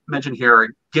want to mention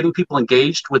here, getting people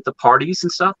engaged with the parties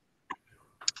and stuff.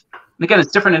 And again,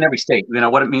 it's different in every state, you know,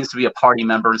 what it means to be a party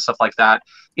member and stuff like that.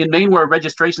 In Maine, we're a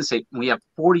registration state, and we have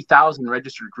 40,000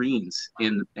 registered Greens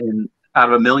in out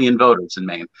of 1 million voters in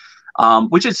Maine,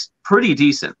 which is pretty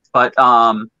decent. But,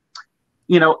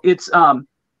 you know, it's,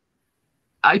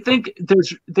 I think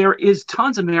there is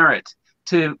tons of merit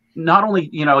to not only,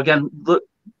 you know, again,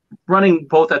 running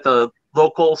both at the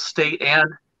local, state, and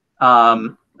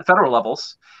federal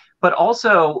levels, but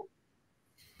also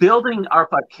building our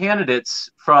candidates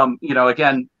from, you know,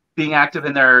 again, being active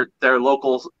in their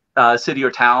local city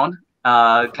or town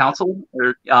council,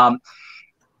 or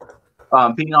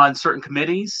being on certain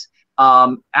committees,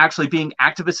 actually being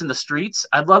activists in the streets.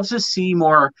 I'd love to see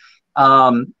more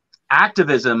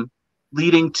activism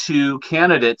leading to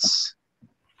candidates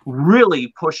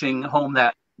really pushing home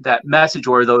that message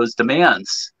or those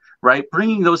demands, right?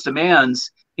 Bringing those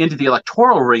demands into the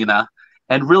electoral arena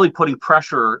and really putting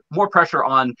more pressure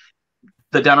on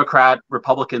the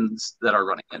Republicans that are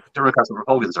running, and Democrats and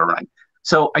Republicans are running.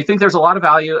 So I think there's a lot of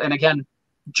value. And again,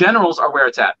 generals are where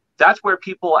it's at. That's where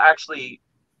people actually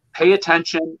pay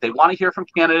attention. They want to hear from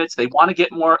candidates. They want to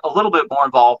get a little bit more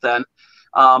involved then.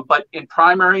 But in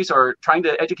primaries or trying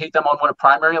to educate them on what a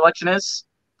primary election is,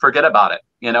 forget about it.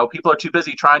 You know, people are too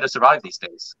busy trying to survive these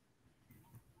days.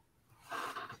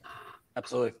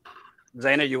 Absolutely.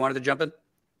 Zaina, you wanted to jump in?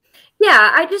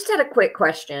 Yeah, I just had a quick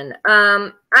question.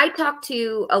 I talked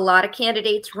to a lot of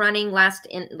candidates running last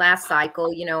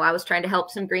cycle. You know, I was trying to help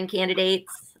some Green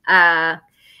candidates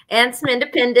and some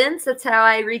independents. That's how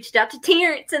I reached out to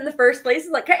Terrence in the first place.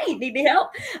 Like, hey, need any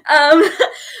help?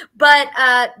 But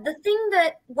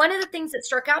one of the things that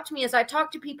struck out to me is I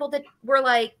talked to people that were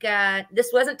like, this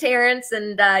wasn't Terrence,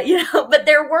 and you know, but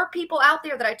there were people out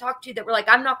there that I talked to that were like,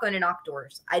 I'm not going to knock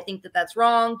doors. I think that that's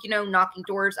wrong. You know, knocking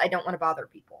doors. I don't want to bother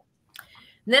people.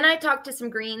 And then I talked to some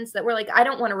Greens that were like, I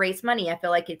don't want to raise money. I feel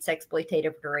like it's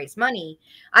exploitative to raise money.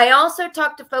 I also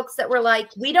talked to folks that were like,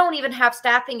 we don't even have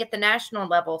staffing at the national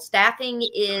level. Staffing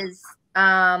is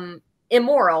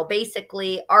immoral,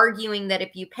 basically arguing that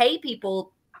if you pay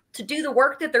people to do the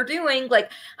work that they're doing,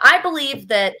 like, I believe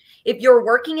that if you're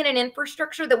working in an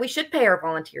infrastructure, that we should pay our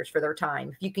volunteers for their time.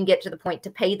 If you can get to the point to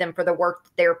pay them for the work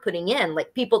that they're putting in,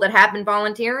 like people that have been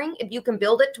volunteering, if you can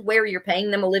build it to where you're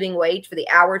paying them a living wage for the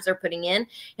hours they're putting in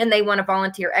and they want to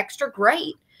volunteer extra,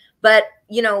 great. But,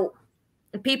 you know,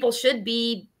 people should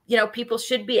be you know, people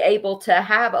should be able to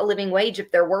have a living wage if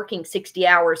they're working 60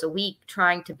 hours a week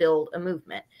trying to build a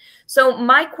movement. So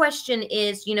my question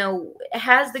is, you know,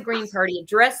 has the Green Party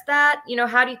addressed that? You know,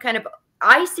 how do you kind of,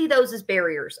 I see those as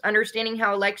barriers, understanding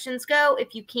how elections go.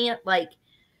 If you can't, like,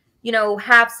 you know,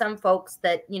 have some folks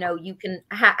that, you know, you can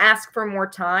ask for more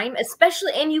time,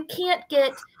 especially, and you can't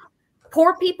get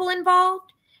poor people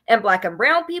involved and Black and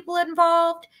brown people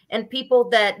involved and people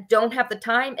that don't have the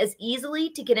time as easily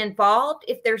to get involved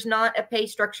if there's not a pay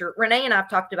structure. Renee and I've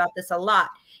talked about this a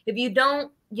lot. If you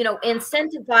don't, you know,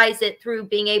 incentivize it through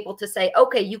being able to say,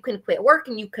 okay, you can quit work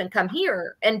and you can come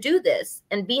here and do this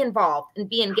and be involved and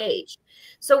be engaged.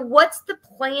 So what's the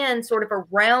plan sort of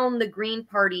around the Green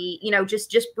Party, you know,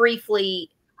 just briefly,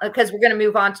 because we're going to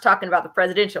move on to talking about the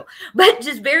presidential, but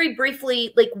just very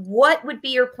briefly, like, what would be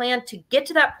your plan to get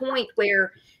to that point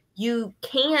where you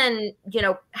can, you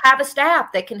know, have a staff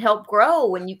that can help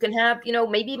grow, and you can have, you know,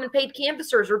 maybe even paid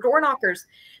canvassers or door knockers?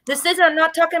 I'm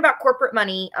not talking about corporate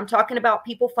money. I'm talking about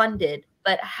people funded,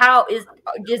 but how is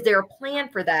there a plan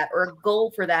for that or a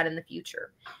goal for that in the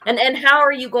future? And how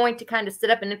are you going to kind of set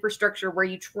up an infrastructure where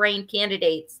you train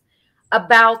candidates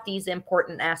about these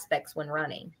important aspects when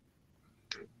running?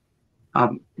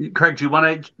 Craig, do you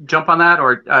want to jump on that,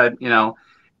 or you know?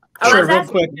 I was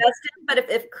asking Justin, but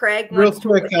if Craig wants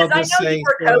to, because I know you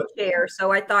were co-chair,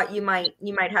 so I thought you might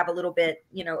have a little bit,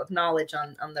 you know, of knowledge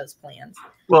on those plans.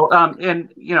 Well,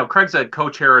 and you know, Craig's a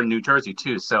co-chair in New Jersey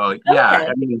too, so yeah, okay.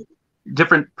 I mean,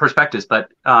 different perspectives. But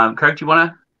Craig, do you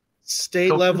want to?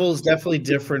 State level is definitely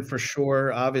different for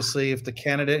sure. Obviously, if the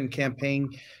candidate and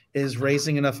campaign is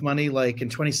raising enough money, like in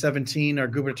 2017, our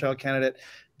gubernatorial candidate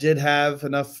did have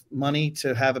enough money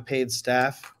to have a paid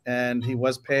staff, and he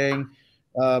was paying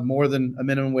more than a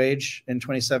minimum wage in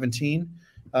 2017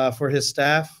 for his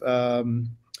staff. But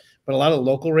a lot of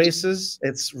local races,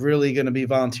 it's really going to be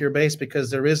volunteer based because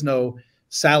there is no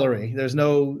salary. There's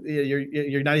no,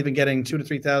 you're not even getting $2,000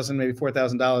 to $3,000, maybe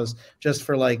 $4,000 just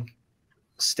for like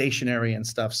stationery and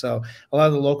stuff. So a lot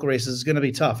of the local races is going to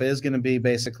be tough. It is going to be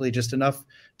basically just enough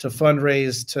to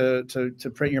fundraise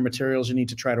to print your materials you need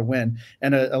to try to win.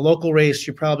 And a local race,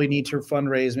 you probably need to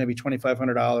fundraise maybe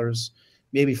 $2,500,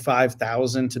 maybe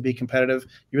 $5,000 to be competitive.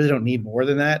 You really don't need more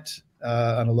than that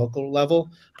on a local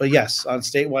level. But yes, on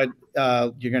statewide,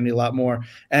 you're going to need a lot more.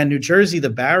 And New Jersey,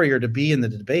 the barrier to be in the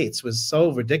debates was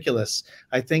so ridiculous.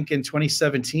 I think in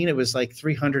 2017, it was like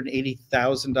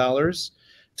 $380,000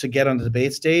 to get on the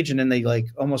debate stage. And then they like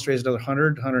almost raised another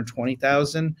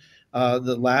 $120,000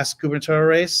 the last gubernatorial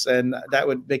race. And that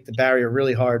would make the barrier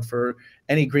really hard for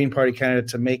any Green Party candidate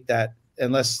to make that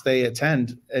unless they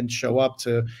attend and show up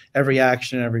to every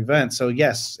action, every event. So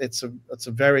yes, it's a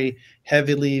very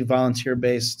heavily volunteer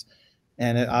based.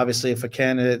 And obviously if a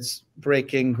candidate's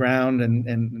breaking ground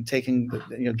and taking,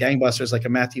 you know, gangbusters like a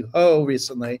Matthew Ho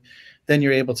recently, then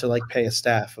you're able to like pay a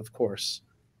staff, of course.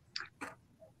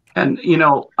 And, you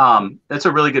know, that's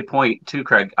a really good point too,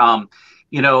 Craig.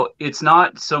 You know, it's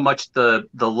not so much the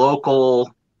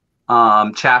local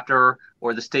chapter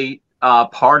or the state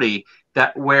party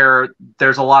that where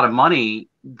there's a lot of money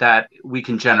that we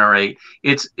can generate.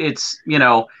 It's you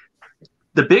know,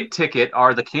 the big ticket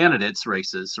are the candidates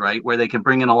races, right, where they can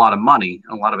bring in a lot of money,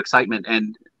 a lot of excitement,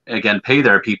 and again pay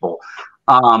their people.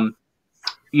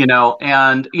 You know,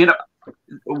 and you know,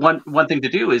 one thing to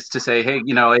do is to say, hey,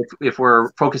 you know, if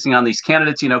we're focusing on these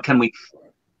candidates, you know, can we,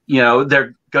 you know,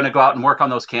 they're going to go out and work on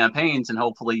those campaigns and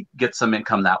hopefully get some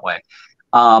income that way.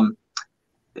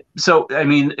 So I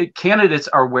mean, candidates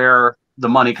are where the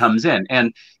money comes in,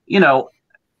 and you know,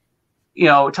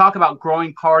 talk about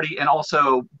growing party and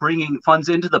also bringing funds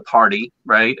into the party,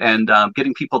 right, and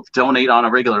getting people to donate on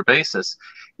a regular basis.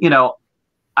 You know,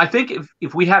 I think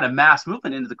if we had a mass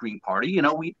movement into the Green Party, you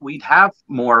know, we'd have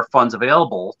more funds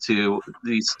available to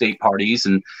these state parties,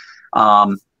 and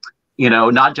you know,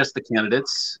 not just the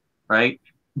candidates, right,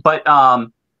 but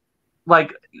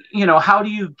like, you know, how do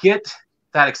you get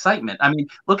that excitement? I mean,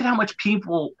 look at how much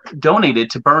people donated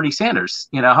to Bernie Sanders,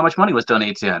 you know, how much money was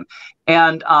donated to him.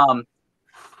 And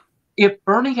if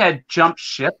Bernie had jumped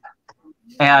ship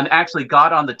and actually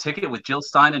got on the ticket with Jill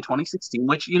Stein in 2016,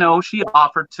 which, you know, she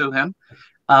offered to him,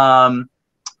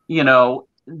 you know,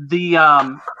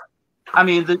 I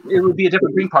mean, it would be a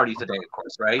different Green Party today, of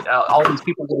course, right? All these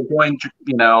people that are going to,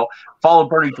 you know, follow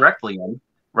Bernie directly in,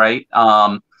 right?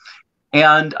 But,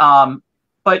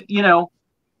 you know,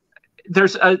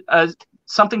 there's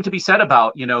something to be said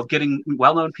about, you know, getting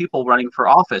well-known people running for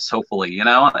office, hopefully, you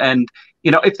know, and,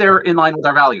 you know, if they're in line with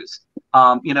our values.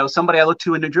 You know, somebody I look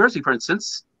to in New Jersey, for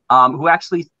instance, who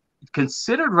actually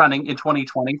considered running in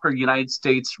 2020 for United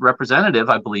States representative,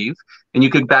 I believe. And you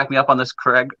could back me up on this,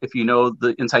 Craig, if you know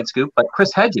the inside scoop. But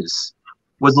Chris Hedges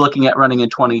was looking at running in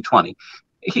 2020.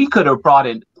 He could have brought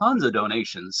in tons of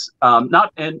donations,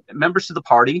 not and members to the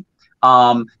party.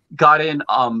 Got in,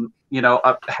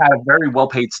 had a very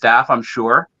well-paid staff, I'm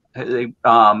sure. He would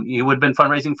have been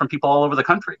fundraising from people all over the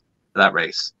country for that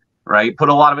race, right? Put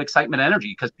a lot of excitement and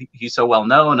energy because he's so well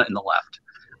known in the left.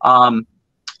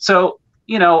 So,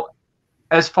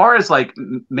 as far as like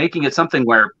making it something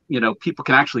where, people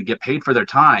can actually get paid for their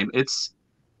time, it's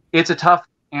a tough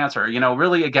answer.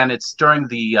 Really, again, it's during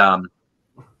the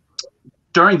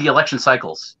election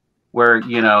cycles where,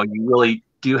 you really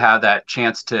do have that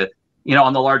chance to,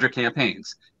 on the larger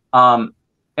campaigns.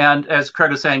 And as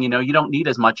Craig was saying, you don't need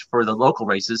as much for the local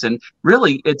races. And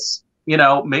really, it's,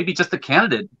 maybe just the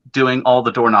candidate doing all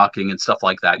the door knocking and stuff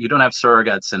like that. You don't have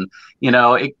surrogates, and,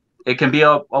 it can be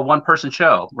a one-person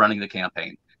show running the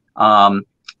campaign. And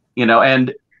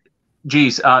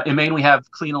geez, in Maine, we have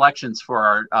clean elections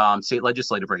for our state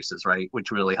legislative races, right?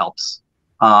 Which really helps,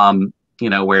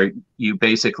 where you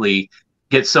basically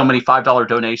get so many $5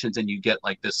 donations and you get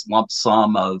like this lump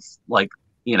sum of like,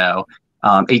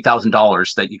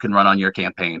 $8,000 that you can run on your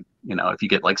campaign, if you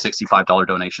get like $65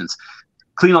 donations.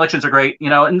 Clean elections are great,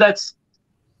 and that's,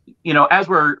 as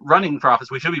we're running for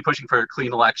office, we should be pushing for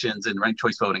clean elections and ranked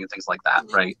choice voting and things like that,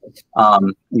 right?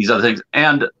 These other things,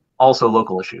 and also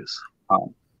local issues.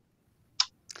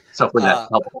 So hopefully that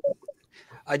helps.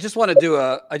 I just want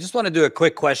to do a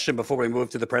quick question before we move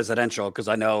to the presidential, because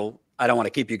I know I don't want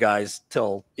to keep you guys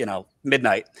till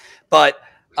midnight, but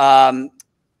I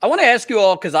want to ask you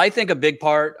all, because I think a big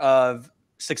part of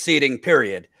succeeding,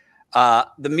 period,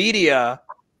 the media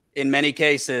in many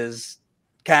cases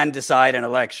can decide an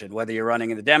election, whether you're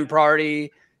running in the Dem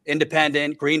Party,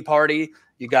 Independent, Green Party.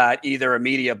 You got either a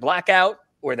media blackout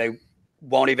where they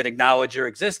won't even acknowledge your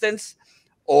existence,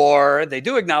 or they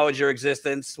do acknowledge your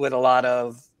existence with a lot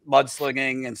of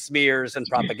mudslinging and smears and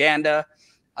propaganda.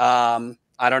 I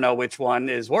don't know which one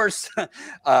is worse,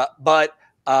 but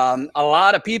a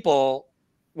lot of people,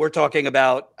 we're talking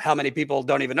about how many people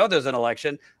don't even know there's an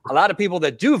election. A lot of people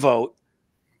that do vote,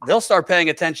 they'll start paying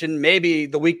attention maybe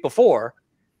the week before,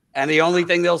 and the only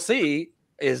thing they'll see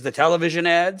is the television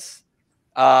ads,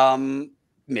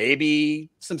 maybe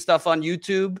some stuff on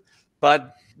YouTube,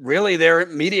 but really their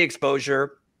media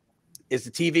exposure is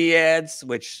the TV ads,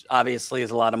 which obviously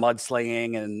is a lot of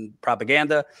mudslinging and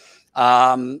propaganda.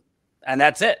 And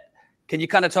that's it. Can you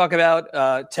kind of talk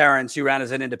about, Terrence, you ran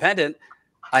as an independent.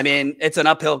 I mean, it's an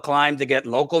uphill climb to get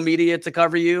local media to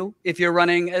cover you if you're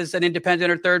running as an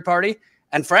independent or third party.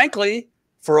 And frankly,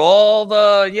 for all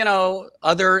the,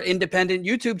 other independent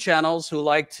YouTube channels who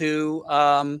like to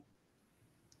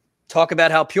talk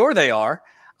about how pure they are,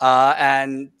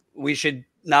 and we should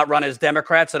not run as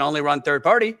Democrats and only run third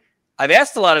party. I've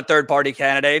asked a lot of third party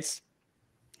candidates,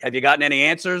 have you gotten any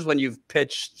answers when you've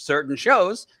pitched certain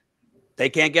shows? They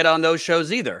can't get on those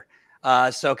shows either.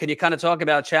 So can you kind of talk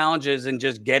about challenges in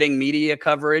just getting media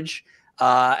coverage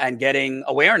and getting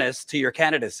awareness to your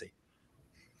candidacy?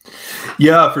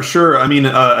 Yeah, for sure. I mean,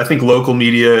 I think local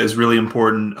media is really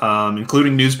important,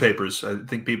 including newspapers. I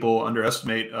think people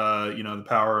underestimate, the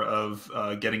power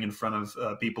of getting in front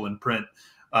of people in print.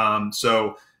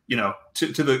 So,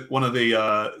 to the one of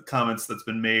the comments that's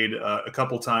been made a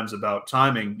couple times about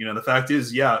timing, the fact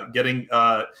is, getting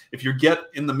if you get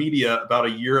in the media about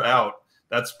a year out,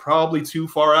 that's probably too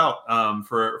far out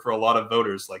for a lot of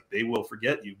voters. Like, they will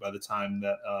forget you by the time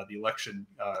that the election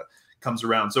comes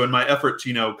around. So in my effort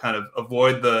to, kind of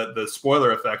avoid the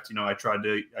spoiler effect,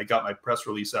 I got my press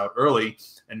release out early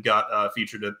and got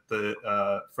featured at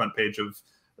the front page of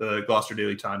the Gloucester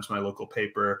Daily Times, my local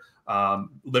paper,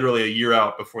 literally a year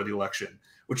out before the election,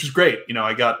 which is great.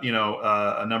 I got,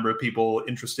 a number of people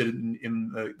interested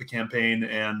in the campaign,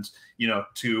 and,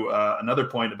 to another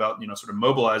point about, sort of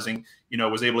mobilizing,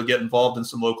 was able to get involved in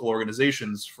some local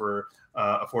organizations for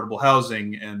affordable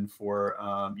housing and for,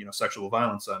 sexual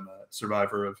violence. I'm a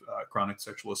survivor of chronic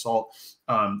sexual assault.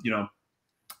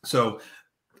 So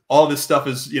all this stuff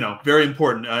is, very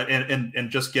important, and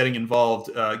just getting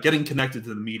involved, getting connected to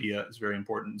the media is very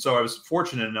important. So I was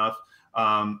fortunate enough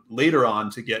later on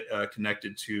to get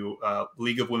connected to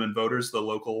League of Women Voters, the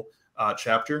local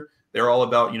chapter. They're all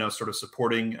about, sort of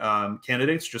supporting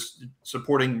candidates, just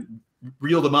supporting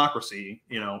real democracy,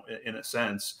 in a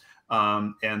sense.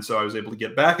 And so I was able to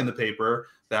get back in the paper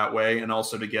that way, and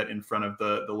also to get in front of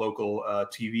the local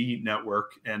TV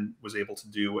network, and was able to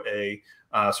do a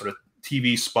sort of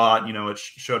TV spot. It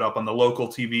showed up on the local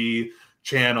TV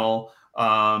channel,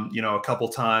 you know, a couple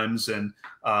times, and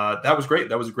that was great.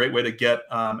 That was a great way to get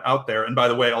out there. And by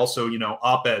the way, also, you know,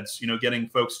 op-eds, you know, getting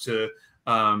folks to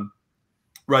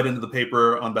write into the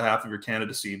paper on behalf of your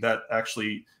candidacy. That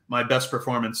actually, my best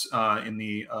performance in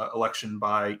the election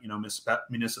by, you know,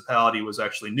 municipality was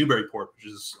actually Newburyport, which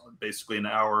is basically an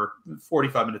hour,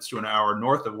 45 minutes to an hour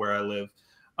north of where I live.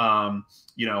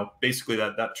 You know, basically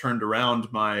that turned around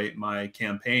my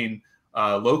campaign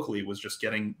locally. Was just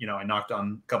getting, you know, I knocked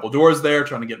on a couple doors there,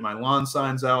 trying to get my lawn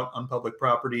signs out on public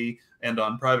property and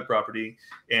on private property.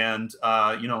 And,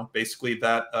 you know, basically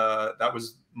that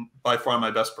was by far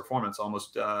my best performance,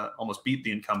 almost beat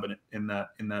the incumbent in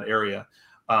that area.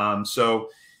 So,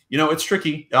 you know, it's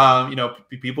tricky. You know,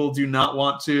 people do not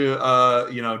want to,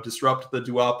 you know, disrupt the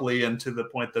duopoly, and to the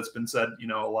point that's been said, you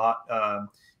know, a lot,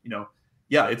 you know,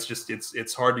 yeah, it's just,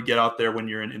 it's hard to get out there when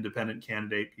you're an independent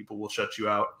candidate. People will shut you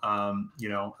out, you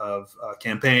know, of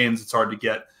campaigns. It's hard to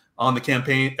get on the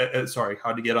campaign,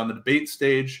 hard to get on the debate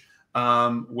stage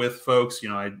with folks. You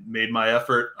know, I made my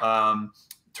effort.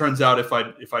 Turns out if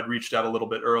I'd reached out a little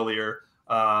bit earlier,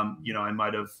 you know,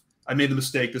 I made the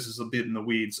mistake. This is a bit in the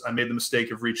weeds. I made the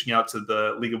mistake of reaching out to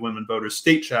the League of Women Voters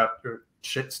state chapter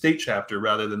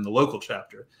rather than the local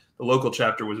chapter. The local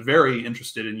chapter was very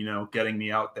interested in, you know, getting me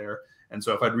out there. And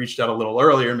so if I'd reached out a little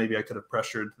earlier, maybe I could have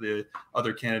pressured the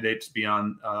other candidate to be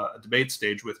on a debate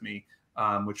stage with me,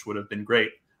 which would have been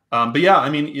great. But yeah, I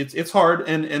mean, it's hard,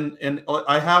 and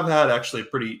I have had actually a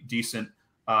pretty decent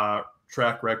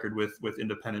track record with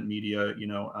independent media. You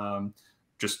know,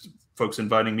 just folks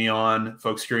inviting me on,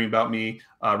 folks hearing about me.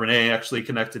 Renee actually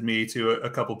connected me to a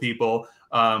couple people.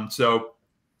 So,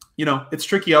 you know, it's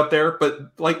tricky out there,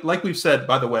 but like we've said,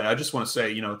 by the way, I just want to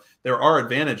say, you know, there are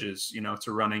advantages, you know,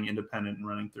 to running independent and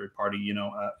running third party. You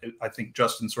know, I think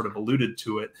Justin sort of alluded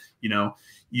to it. You know,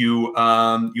 you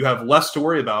have less to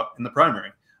worry about in the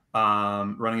primary.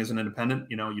 Running as an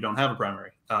independent, you know, you don't have a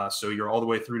primary, so you're all the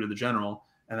way through to the general,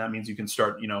 and that means you can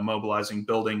start, you know, mobilizing,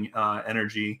 building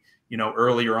energy, you know,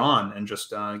 earlier on, and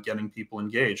just getting people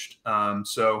engaged.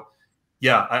 So.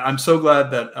 Yeah, I'm so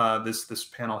glad that this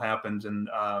panel happened, and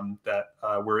that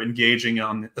we're engaging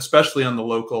on, especially on the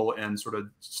local and sort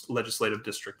of legislative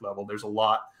district level. There's a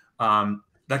lot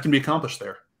that can be accomplished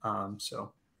there.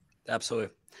 So,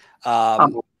 absolutely.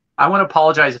 I want to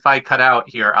apologize if I cut out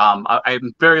here. I'm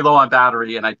very low on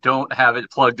battery and I don't have it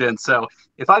plugged in. So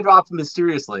if I drop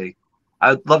mysteriously,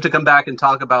 I'd love to come back and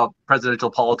talk about presidential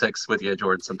politics with you,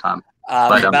 Jordan, sometime.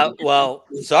 Well,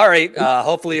 sorry.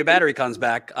 Hopefully your battery comes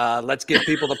back. Let's give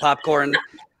people the popcorn.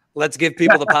 Let's give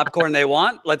people the popcorn they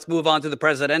want. Let's move on to the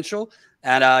presidential.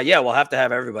 And yeah, we'll have to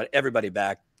have everybody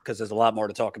back because there's a lot more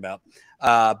to talk about.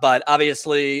 But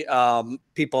obviously,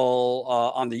 people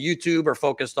on the YouTube are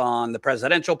focused on the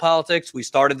presidential politics. We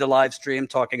started the live stream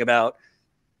talking about,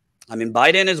 I mean,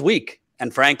 Biden is weak.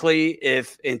 And frankly,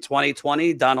 if in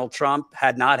 2020, Donald Trump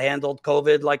had not handled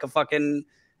COVID like a fucking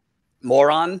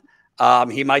moron,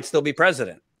 he might still be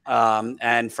president.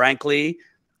 And frankly,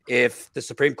 if the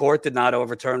Supreme Court did not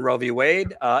overturn Roe v.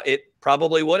 Wade, it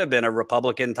probably would have been a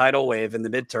Republican tidal wave in the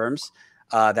midterms.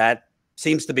 That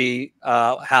seems to be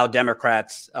how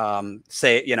Democrats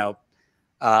say, you know,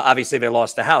 obviously they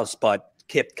lost the House, but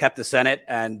kept the Senate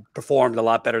and performed a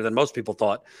lot better than most people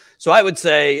thought. So I would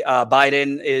say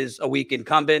Biden is a weak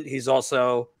incumbent. He's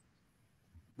also,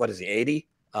 what is he, 80?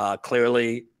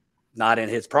 Clearly not in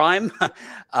his prime.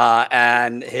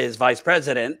 And his vice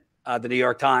president, the New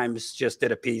York Times, just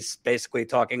did a piece basically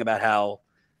talking about how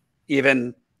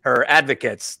even her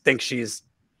advocates think she's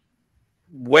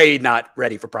way not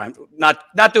ready for prime,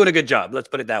 not doing a good job. Let's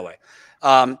put it that way.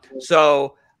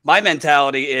 So my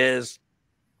mentality is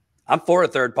I'm for a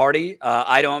third party.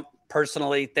 I don't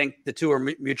personally think the two are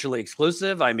mutually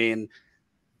exclusive. I mean,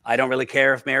 I don't really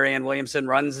care if Marianne Williamson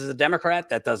runs as a Democrat.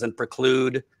 That doesn't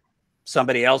preclude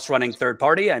somebody else running third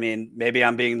party. I mean, maybe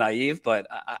I'm being naive, but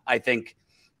I think,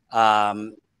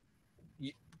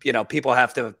 you know, people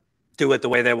have to do it the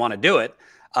way they want to do it.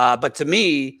 But to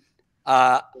me,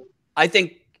 I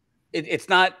think it's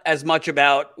not as much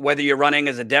about whether you're running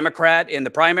as a Democrat in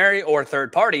the primary or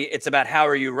third party. It's about how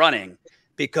are you running?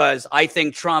 Because I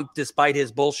think Trump, despite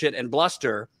his bullshit and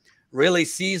bluster, really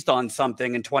seized on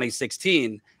something in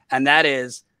 2016. And that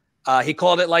is, he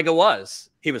called it like it was.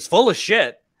 He was full of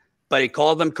shit, but he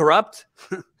called them corrupt.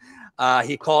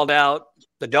 He called out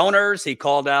the donors. He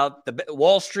called out the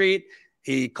Wall Street.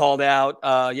 He called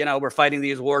out, you know, we're fighting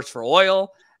these wars for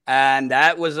oil. And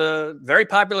that was a very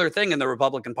popular thing in the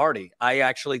Republican Party. I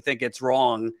actually think it's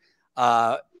wrong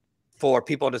for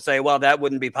people to say, well, that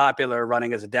wouldn't be popular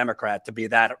running as a Democrat to be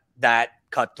that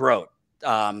cutthroat.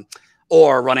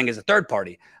 or running as a third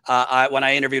party. When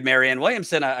I interviewed Marianne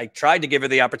Williamson, I tried to give her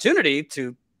the opportunity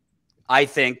to, I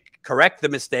think, correct the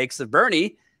mistakes of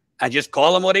Bernie and just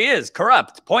call him what he is,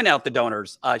 corrupt, point out the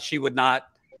donors. She would not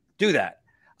do that.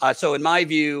 So in my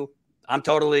view, I'm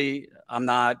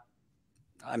not,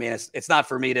 I mean, it's not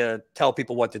for me to tell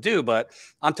people what to do, but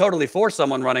I'm totally for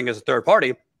someone running as a third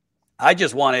party. I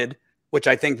just wanted, which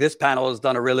I think this panel has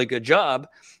done a really good job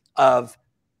of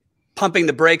pumping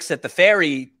the brakes at the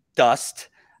fairy dust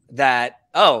that,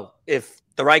 oh, if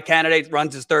the right candidate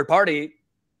runs as third party,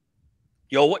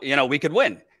 we could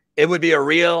win. It would be a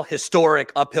real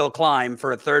historic uphill climb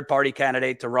for a third party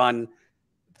candidate to run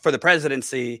for the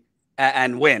presidency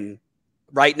and win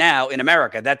right now in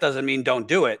America. That doesn't mean don't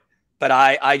do it, but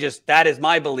that is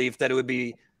my belief that it would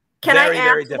be very,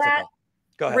 very difficult.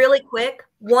 Go ahead. Really quick.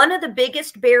 One of the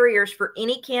biggest barriers for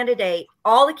any candidate,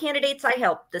 all the candidates I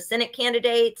help, the Senate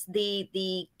candidates,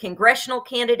 the congressional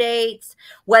candidates,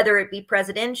 whether it be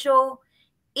presidential,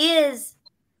 is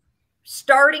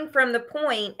starting from the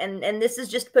point, and this is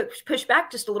just push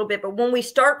back just a little bit, but when we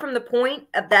start from the point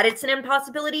of that it's an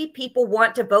impossibility, people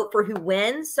want to vote for who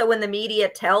wins. So when the media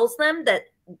tells them that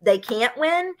they can't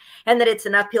win and that it's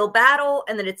an uphill battle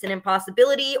and that it's an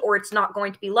impossibility or it's not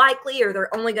going to be likely or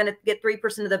they're only going to get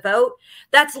 3% of the vote,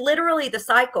 that's literally the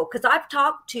cycle. Because I've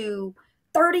talked to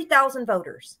 30,000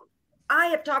 voters. I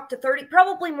have talked to 30,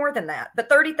 probably more than that, but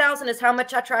 30,000 is how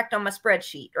much I tracked on my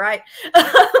spreadsheet, right?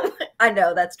 I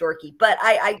know that's dorky, but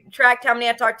I tracked how many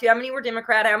I talked to, how many were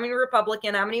Democrat, how many were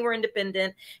Republican, how many were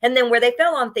independent, and then where they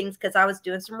fell on things because I was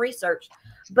doing some research.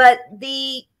 But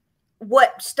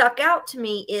what stuck out to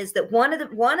me is that one of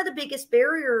the biggest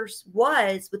barriers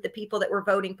was with the people that were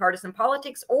voting partisan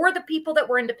politics or the people that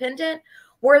were independent,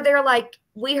 where they're like,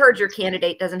 we heard your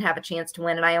candidate doesn't have a chance to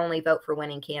win, and I only vote for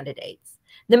winning candidates.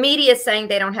 The media is saying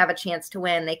they don't have a chance to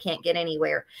win. They can't get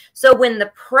anywhere. So when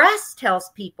the press tells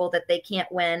people that they can't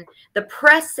win, the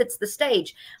press sets the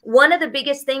stage. One of the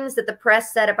biggest things that the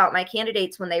press said about my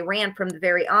candidates when they ran from the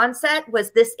very onset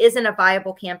was this isn't a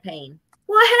viable campaign.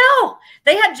 Well, hell,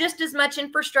 they had just as much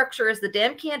infrastructure as the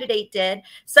Dem candidate did.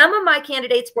 Some of my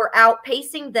candidates were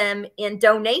outpacing them in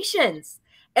donations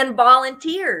and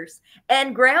volunteers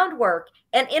and groundwork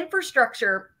and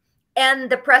infrastructure. And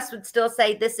the press would still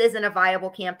say this isn't a viable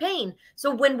campaign.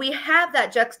 So when we have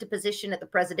that juxtaposition at the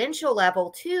presidential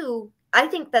level too, I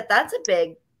think that's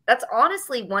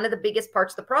honestly one of the biggest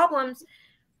parts of the problems.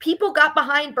 People got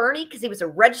behind Bernie because he was a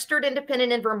registered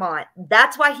independent in Vermont.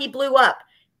 That's why he blew up.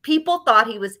 People thought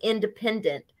he was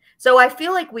independent. So I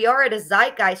feel like we are at a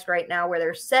zeitgeist right now where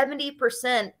there's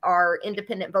 70% are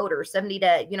independent voters, 70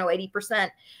 to 80%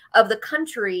 of the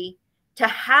country, to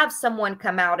have someone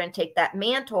come out and take that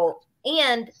mantle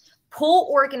and pull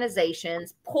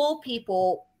organizations, pull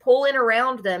people, pull in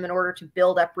around them in order to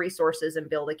build up resources and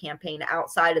build a campaign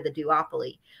outside of the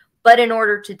duopoly. But in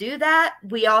order to do that,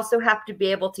 we also have to be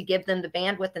able to give them the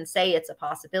bandwidth and say it's a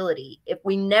possibility. If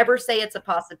we never say it's a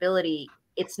possibility,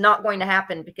 it's not going to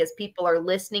happen because people are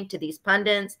listening to these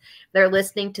pundits. They're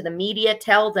listening to the media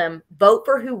tell them, vote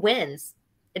for who wins.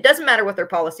 It doesn't matter what their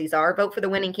policies are. Vote for the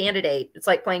winning candidate. It's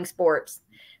like playing sports.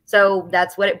 So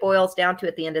that's what it boils down to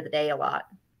at the end of the day a lot.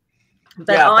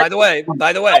 But yeah, by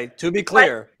the way, to be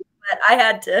clear. I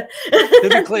had to. to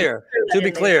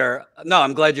be clear, no,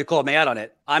 I'm glad you called me out on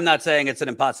it. I'm not saying it's an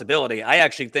impossibility. I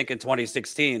actually think in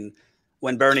 2016,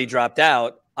 when Bernie dropped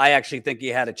out, I actually think he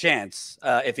had a chance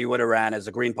if he would have ran as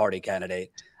a Green Party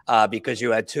candidate because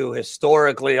you had two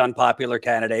historically unpopular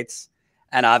candidates.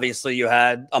 And obviously you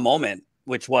had a moment,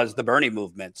 which was the Bernie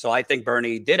movement. So I think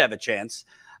Bernie did have a chance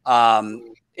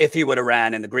if he would have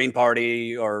ran in the Green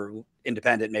Party or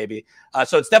independent maybe.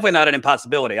 So it's definitely not an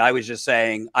impossibility. I was just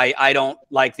saying I don't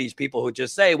like these people who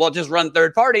just say, well, just run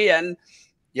third party and,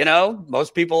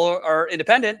 most people are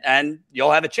independent and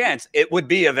you'll have a chance. It would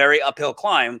be a very uphill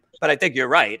climb, but I think you're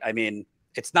right. I mean,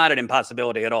 it's not an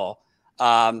impossibility at all.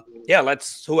 Yeah,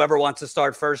 whoever wants to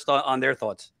start first on their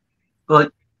thoughts. Well,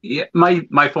 yeah,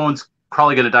 my phone's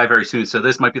probably going to die very soon, so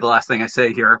this might be the last thing I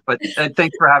say here. But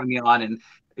thanks for having me on, and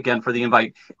again for the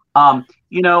invite.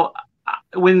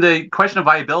 When the question of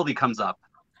viability comes up,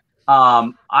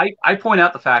 I point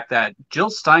out the fact that Jill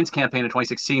Stein's campaign in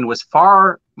 2016 was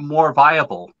far more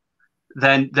viable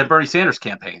than the Bernie Sanders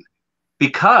campaign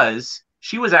because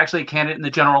she was actually a candidate in the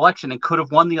general election and could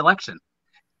have won the election.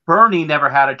 Bernie never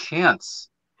had a chance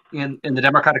in the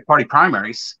Democratic Party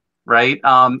primaries, right?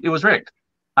 It was rigged.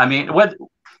 I mean,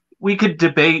 we could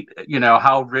debate,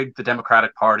 how rigged the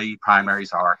Democratic Party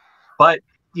primaries are. But,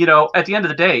 at the end of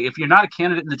the day, if you're not a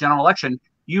candidate in the general election,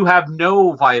 you have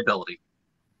no viability.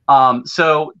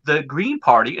 So the Green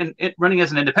Party, and running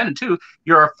as an independent too,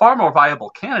 you're a far more viable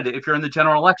candidate if you're in the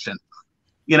general election.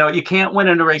 You know, you can't win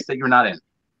in a race that you're not in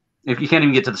if you can't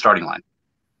even get to the starting line.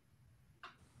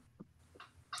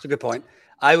 That's a good point.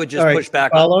 I would just push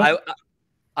back.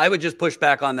 I would just push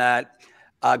back on that.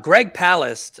 Greg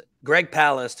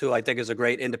Palast, who I think is a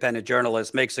great independent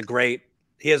journalist,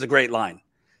 he has a great line.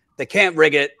 They can't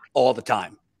rig it all the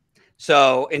time.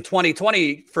 So in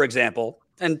 2020, for example,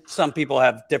 and some people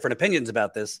have different opinions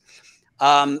about this,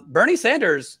 Bernie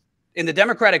Sanders in the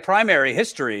Democratic primary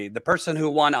history, the person who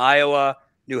won Iowa,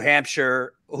 New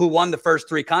Hampshire, who won the first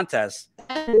 3 contests,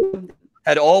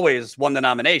 had always won the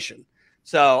nomination.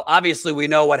 So obviously we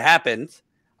know what happened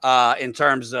in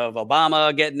terms of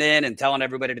Obama getting in and telling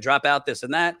everybody to drop out, this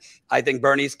and that. I think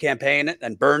Bernie's campaign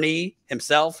and Bernie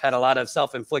himself had a lot of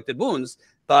self-inflicted wounds,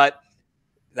 but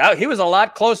he was a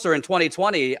lot closer in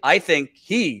 2020. I think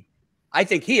he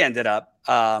ended up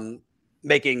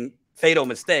making fatal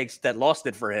mistakes that lost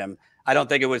it for him. I don't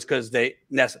think it was because they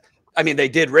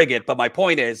did rig it, but my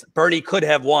point is Bernie could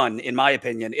have won, in my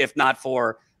opinion, if not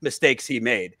for mistakes he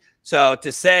made. So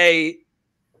to say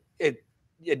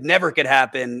it never could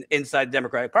happen inside the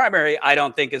Democratic primary, I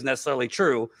don't think is necessarily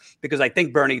true, because I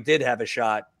think Bernie did have a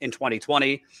shot in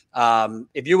 2020.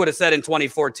 If you would have said in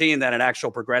 2014 that an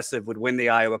actual progressive would win the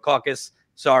Iowa caucus,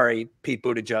 sorry, Pete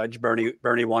Buttigieg,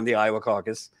 Bernie won the Iowa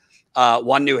caucus,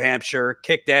 won New Hampshire,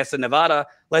 kicked ass in Nevada.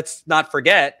 Let's not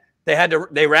forget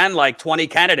they ran like 20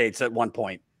 candidates at one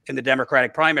point in the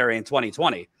Democratic primary in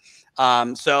 2020.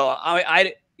 So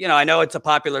I know it's a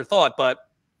popular thought, but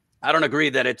I don't agree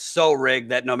that it's so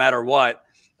rigged that no matter what,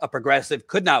 a progressive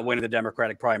could not win the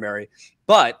Democratic primary.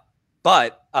 But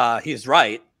he's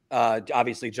right.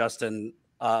 Obviously, Justin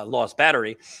lost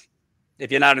battery.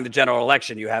 If you're not in the general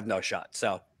election, you have no shot.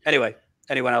 So anyway,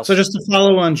 anyone else? So just to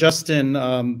follow on Justin,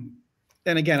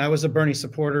 and again, I was a Bernie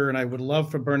supporter, and I would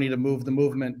love for Bernie to move the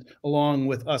movement along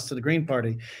with us to the Green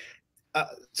Party.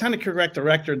 Trying to correct the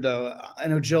record, though, I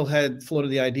know Jill had floated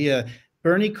the idea.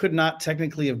 Bernie could not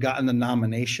technically have gotten the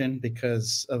nomination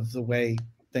because of the way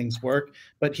things work,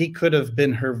 but he could have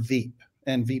been her VP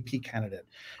and VP candidate.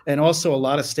 And also a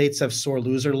lot of states have sore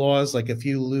loser laws. Like if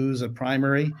you lose a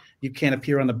primary, you can't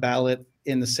appear on the ballot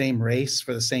in the same race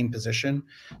for the same position.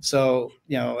 So,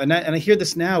 and I hear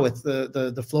this now with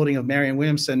the floating of Marianne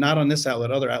Williamson, not on this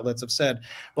outlet, other outlets have said,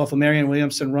 well, if Marianne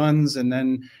Williamson runs and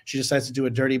then she decides to do a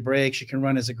dirty break, she can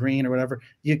run as a Green or whatever.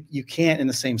 You can't in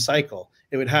the same cycle.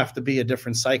 It would have to be a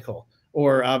different cycle,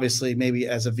 or obviously maybe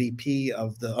as a VP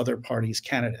of the other party's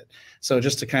candidate. So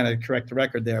just to kind of correct the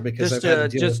record there, because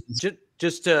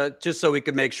just so we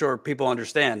could make sure people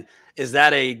understand, is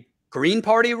that a Green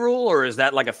Party rule, or is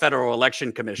that like a Federal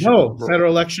Election Commission rule?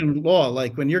 Federal election law.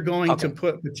 Like when you're going to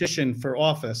put petition for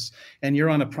office and you're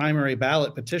on a primary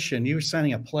ballot petition, you're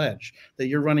signing a pledge that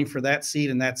you're running for that seat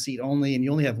and that seat only, and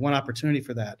you only have one opportunity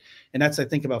for that. And that's, I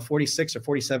think, about 46 or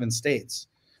 47 states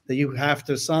that you have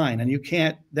to sign, and you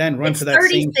can't then run for that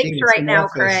same seat right now,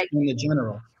 Craig. In the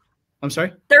general. I'm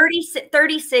sorry?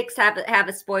 36 have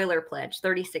a spoiler pledge,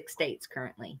 36 states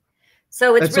currently.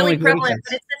 So it's really prevalent,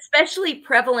 but it's especially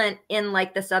prevalent in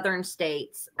like the southern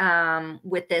states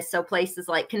with this. So places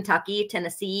like Kentucky,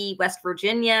 Tennessee, West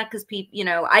Virginia, because people,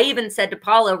 I even said to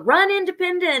Paula, run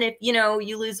independent if,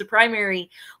 you lose the primary.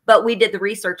 But we did the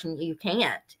research and you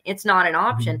can't. It's not an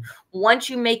option. Mm-hmm. Once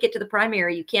you make it to the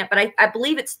primary, you can't. But I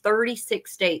believe it's 36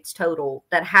 states total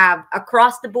that have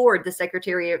across the board, the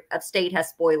Secretary of State has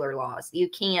spoiler laws. You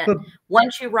can't,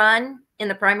 once you run in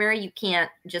the primary, you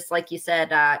can't, just like you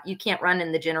said, you can't run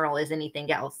in the general as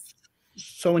anything else.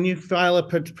 So when you file a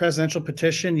presidential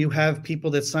petition, you have people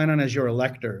that sign on as your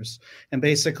electors. And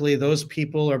basically those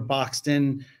people are boxed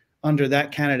in under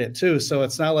that candidate too. So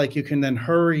it's not like you can then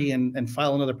hurry and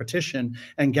file another petition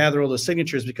and gather all those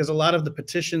signatures, because a lot of the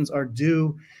petitions are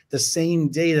due the same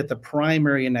day that the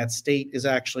primary in that state is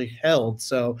actually held.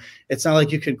 So it's not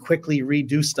like you can quickly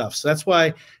redo stuff. So that's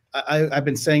why I've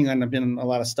been saying, and I've been in a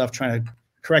lot of stuff trying to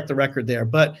correct the record there.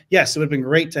 But yes, it would have been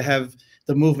great to have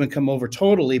the movement come over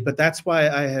totally. But that's why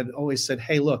I had always said,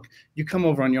 hey, look, you come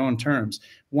over on your own terms.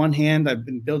 One hand, I've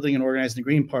been building and organizing the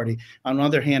Green Party. On the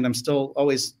other hand, I'm still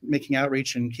always making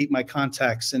outreach and keep my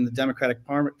contacts in the Democratic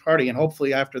Party. And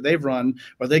hopefully after they've run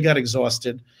or they got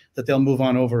exhausted, that they'll move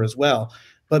on over as well.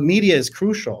 But media is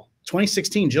crucial.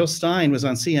 2016, Jill Stein was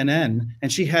on CNN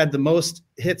and she had the most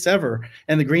hits ever.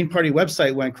 And the Green Party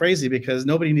website went crazy because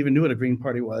nobody even knew what a Green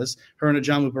Party was. Her and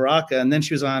Ajamu Baraka. And then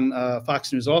she was on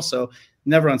Fox News also,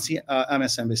 never on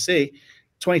MSNBC.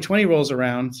 2020 rolls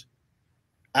around.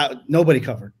 nobody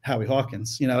covered Howie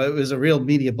Hawkins. You know, it was a real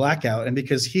media blackout, and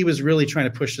because he was really trying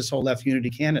to push this whole left unity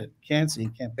candidacy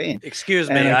campaign. Excuse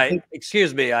me,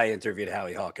 excuse me, I interviewed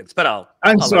Howie Hawkins, but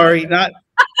I'm sorry, not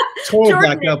total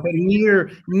blackout, but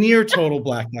near total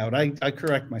blackout. I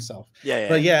correct myself.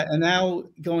 But yeah, and now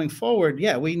going forward,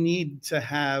 yeah, we need to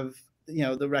have, you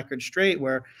know, the record straight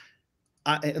where.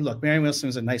 Look, Marianne Wilson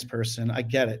is a nice person. I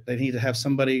get it. They need to have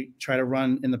somebody try to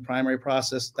run in the primary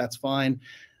process. That's fine.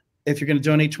 If you're going to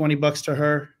donate $20 to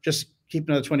her, just keep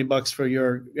another $20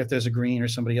 for if there's a Green or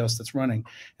somebody else that's running.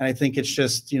 And I think it's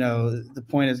just, you know, the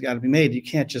point has got to be made. You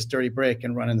can't just dirty break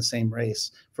and run in the same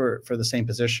race for the same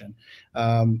position.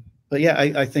 But yeah,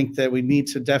 I think that we need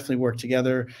to definitely work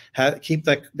together, keep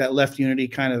that left unity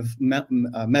kind of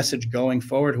message going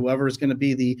forward. Whoever is going to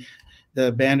be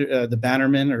the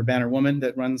bannerman or bannerwoman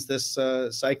that runs this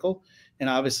cycle. And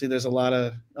obviously there's a lot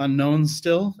of unknowns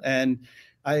still. And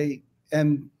I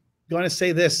am going to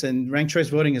say this, and ranked choice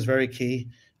voting is very key.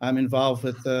 I'm involved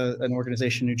with an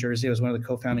organization in New Jersey. I was one of the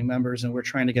co-founding members, and we're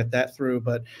trying to get that through.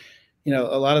 But, you know,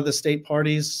 a lot of the state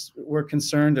parties were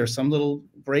concerned. There's some little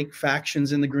break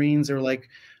factions in the Greens are like,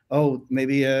 oh,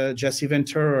 maybe Jesse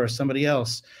Ventura or somebody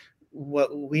else.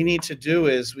 What we need to do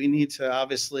is we need to,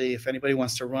 obviously, if anybody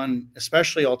wants to run,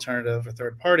 especially alternative or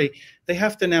third party, they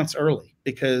have to announce early,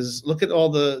 because look at all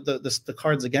the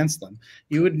cards against them.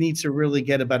 You would need to really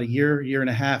get about a year and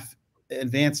a half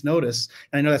advance notice.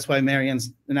 And I know that's why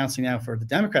Marianne's announcing now for the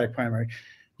Democratic primary.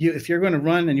 If you're going to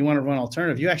run and you want to run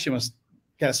alternative, you actually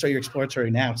got to start your exploratory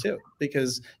now too,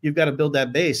 because you've got to build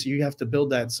that base. You have to build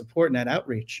that support and that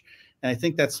outreach. And I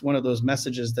think that's one of those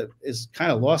messages that is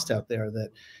kind of lost out there,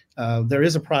 that there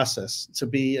is a process to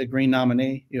be a Green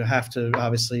nominee. You have to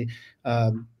obviously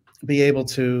be able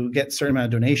to get a certain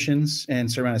amount of donations and a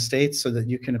certain amount of states so that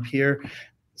you can appear.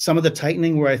 Some of the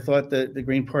tightening where I thought that the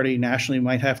Green Party nationally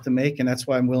might have to make, and that's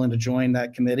why I'm willing to join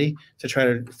that committee to try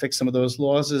to fix some of those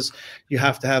laws, is you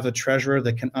have to have a treasurer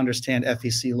that can understand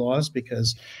FEC laws,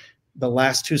 because the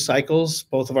last two cycles,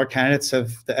 both of our candidates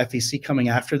have the FEC coming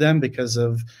after them because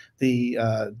of the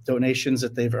donations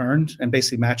that they've earned and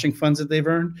basically matching funds that they've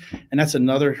earned. And that's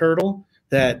another hurdle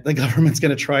that the government's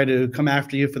going to try to come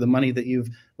after you for the money that you've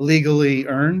legally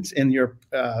earned in your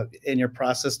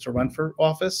process to run for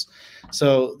office.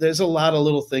 So there's a lot of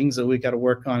little things that we've got to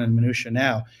work on in minutia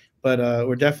now. But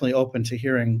we're definitely open to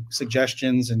hearing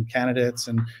suggestions and candidates,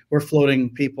 and we're floating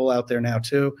people out there now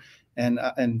too. And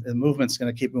the movement's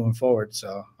going to keep moving forward.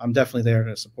 So I'm definitely there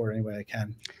to support any way I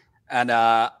can. And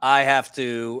I have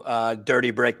to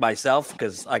dirty break myself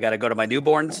because I got to go to my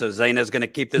newborn. So Zaina's going to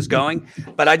keep this going.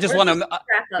 But I just want to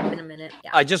wrap up in a minute.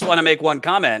 Yeah. I just want to make one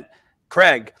comment,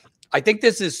 Craig. I think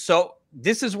this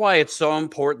is why it's so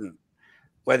important,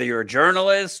 whether you're a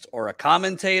journalist or a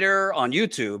commentator on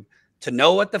YouTube, to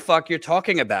know what the fuck you're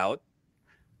talking about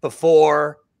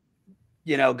before,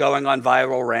 you know, going on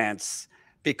viral rants.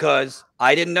 Because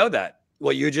I didn't know that,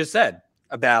 what you just said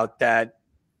about that.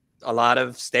 A lot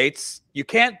of states, you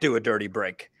can't do a dirty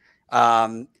break.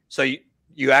 So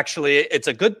you actually, it's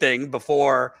a good thing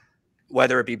before,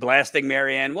 whether it be blasting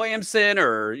Marianne Williamson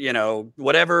or, you know,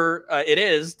 whatever it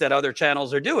is that other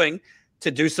channels are doing,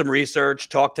 to do some research,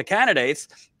 talk to candidates.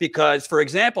 Because, for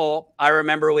example, I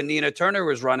remember when Nina Turner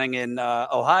was running in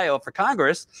Ohio for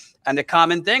Congress, and the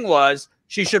common thing was,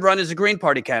 she should run as a Green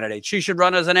Party candidate. She should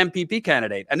run as an MPP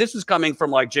candidate. And this was coming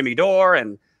from like Jimmy Dore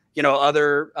and, you know,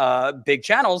 other big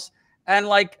channels. And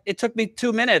like, it took me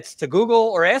 2 minutes to Google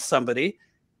or ask somebody.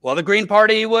 Well, the Green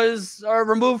Party was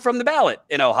removed from the ballot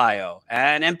in Ohio,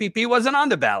 and MPP wasn't on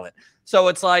the ballot. So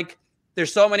it's like,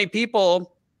 there's so many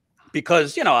people,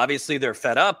 because, you know, obviously they're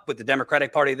fed up with the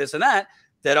Democratic Party, this and that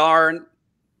aren't,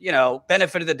 you know,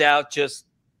 benefit of the doubt, just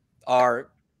are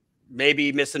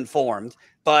maybe misinformed,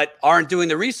 but aren't doing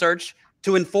the research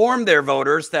to inform their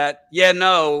voters that, yeah,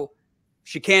 no,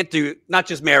 she can't do, not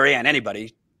just Marianne,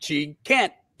 anybody, she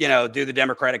can't, you know, do the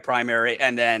Democratic primary.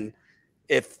 And then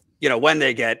if, you know, when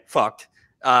they get fucked,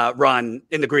 run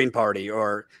in the Green Party.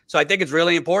 So I think it's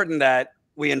really important that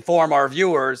we inform our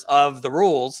viewers of the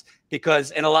rules,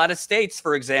 because in a lot of states,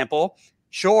 for example,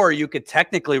 sure, you could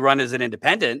technically run as an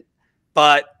independent,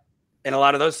 but in a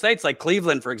lot of those states, like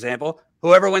Cleveland, for example,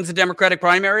 whoever wins the Democratic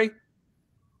primary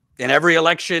in every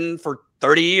election for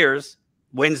 30 years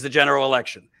wins the general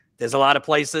election. There's a lot of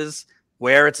places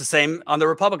where it's the same on the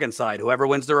Republican side. Whoever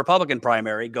wins the Republican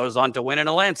primary goes on to win in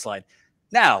a landslide.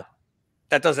 Now,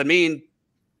 that doesn't mean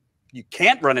you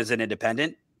can't run as an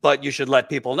independent, but you should let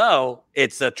people know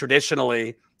it's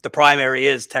traditionally, the primary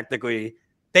is technically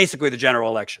basically the general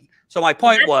election. So my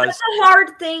point was, that's a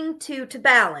hard thing to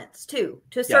balance too,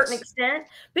 to a certain extent,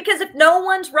 because if no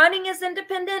one's running as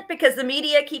independent, because the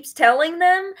media keeps telling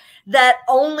them that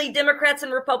only Democrats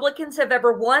and Republicans have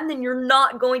ever won, then you're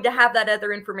not going to have that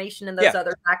other information and those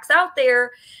other facts out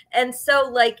there. And so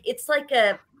like, it's like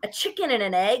a chicken and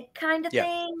an egg kind of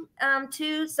thing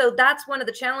too. So that's one of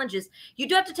the challenges you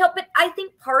do have to tell. But I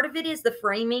think part of it is the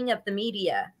framing of the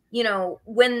media. You know,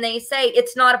 when they say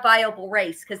it's not a viable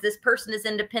race because this person is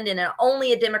independent and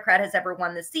only a Democrat has ever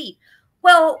won the seat.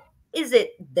 Well, is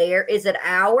it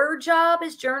our job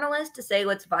as journalists to say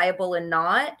what's viable and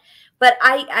not? But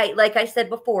I like I said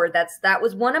before, that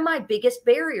was one of my biggest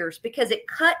barriers, because it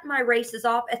cut my races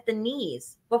off at the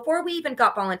knees before we even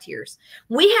got volunteers.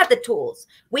 We had the tools,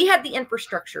 we had the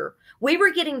infrastructure, we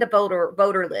were getting the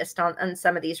voter list on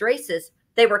some of these races.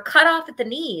 They were cut off at the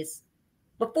knees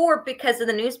before because of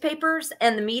the newspapers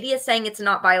and the media saying it's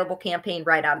not viable campaign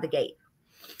right out of the gate.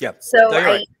 Yep. So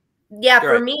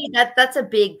for me, that's a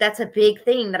big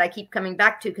thing that I keep coming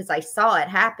back to, because I saw it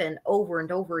happen over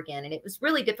and over again, and it was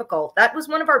really difficult. That was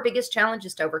one of our biggest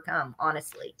challenges to overcome,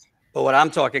 honestly. But what I'm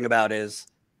talking about is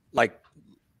like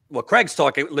what Craig's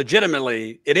talking.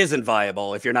 Legitimately, it isn't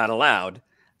viable if you're not allowed.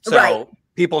 So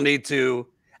people need to,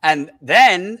 and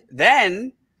then.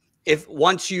 If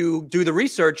once you do the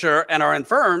research and are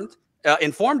informed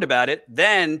about it,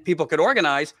 then people could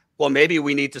organize. Well, maybe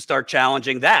we need to start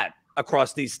challenging that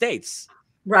across these states.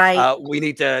 Right. We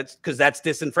need to, because that's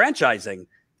disenfranchising,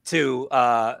 to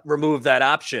remove that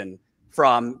option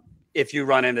from if you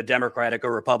run in a Democratic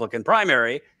or Republican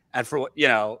primary, and for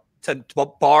to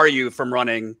bar you from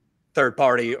running third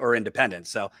party or independent.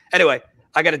 So anyway.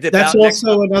 I got to dip That's out. That's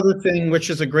also another thing, which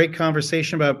is a great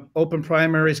conversation about open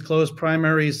primaries, closed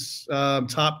primaries,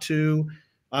 top two,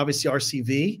 obviously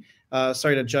RCV.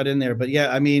 Sorry to jut in there, but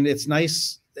yeah, I mean, it's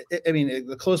nice. I mean,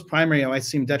 the closed primary might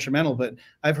seem detrimental, but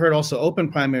I've heard also open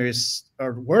primaries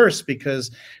are worse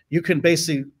because you can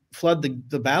basically flood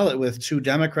the ballot with 2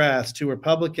 Democrats, 2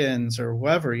 Republicans, or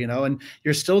whoever, and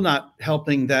you're still not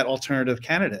helping that alternative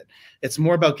candidate. It's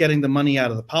more about getting the money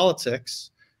out of the politics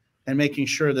and making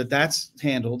sure that that's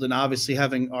handled, and obviously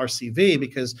having RCV,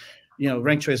 because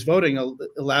ranked choice voting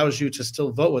allows you to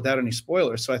still vote without any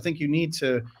spoilers. So I think you need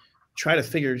to try to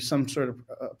figure some sort of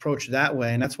approach that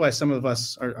way, and that's why some of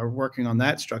us are working on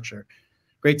that structure.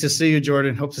 Great to see you,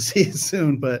 Jordan. Hope to see you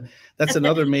soon. But that's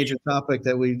another major topic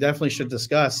that we definitely should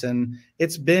discuss. And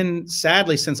it's been,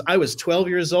 sadly, since I was 12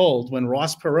 years old when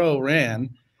Ross Perot ran,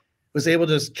 was able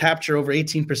to capture over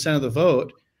 18% of the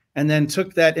vote, and then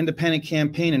took that independent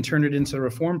campaign and turned it into the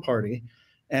Reform Party.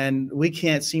 And we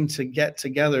can't seem to get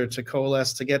together to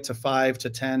coalesce to get to 5 to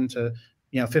 10 to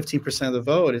 15% of the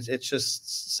vote. It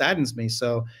just saddens me.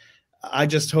 So I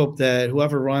just hope that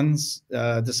whoever runs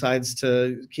decides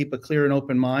to keep a clear and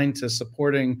open mind to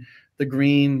supporting the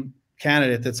Green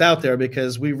candidate that's out there,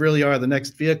 because we really are the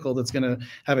next vehicle that's going to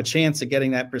have a chance at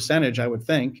getting that percentage, I would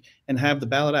think, and have the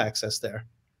ballot access there.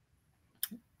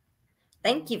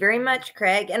 Thank you very much,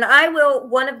 Craig. And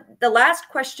one of the last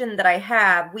question that I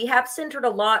have, we have centered a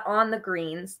lot on the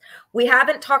Greens. We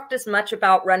haven't talked as much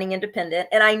about running independent.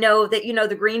 And I know that,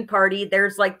 the Green Party,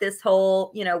 there's like this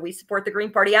whole, we support the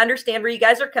Green Party. I understand where you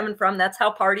guys are coming from. That's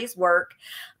how parties work.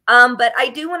 But I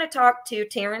do want to talk to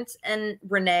Terrence and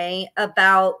Renee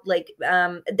about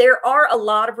there are a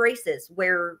lot of races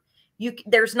where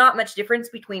there's not much difference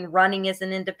between running as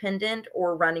an independent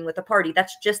or running with a party.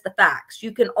 That's just the facts.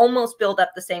 You can almost build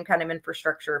up the same kind of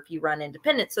infrastructure if you run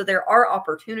independent. So there are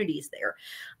opportunities there.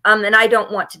 And I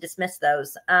don't want to dismiss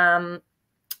those.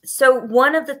 So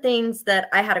one of the things that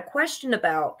I had a question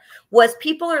about was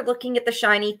people are looking at the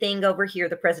shiny thing over here,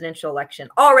 the presidential election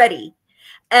already.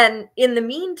 And in the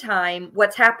meantime,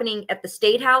 what's happening at the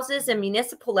state houses and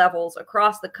municipal levels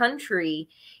across the country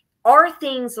are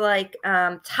things like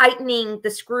tightening the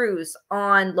screws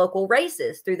on local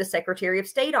races through the Secretary of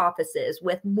State offices,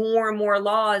 with more and more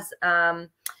laws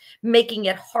making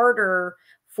it harder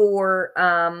for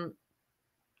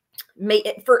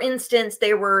instance,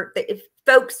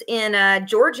 folks in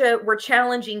Georgia were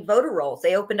challenging voter rolls.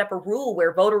 They opened up a rule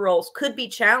where voter rolls could be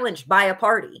challenged by a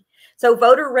party. So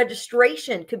voter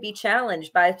registration could be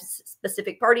challenged by a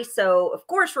specific party. So, of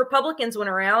course, Republicans went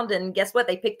around and guess what?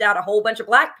 They picked out a whole bunch of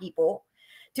black people,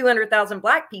 200,000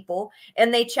 black people,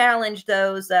 and they challenged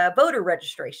those voter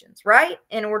registrations, right,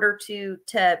 in order to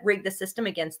rig the system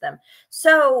against them.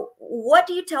 So what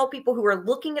do you tell people who are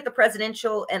looking at the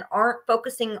presidential and aren't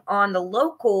focusing on the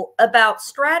local about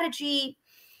strategy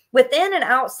within and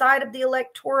outside of the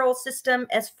electoral system,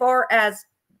 as far as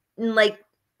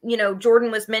you know,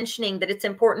 Jordan was mentioning that it's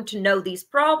important to know these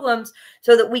problems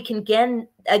so that we can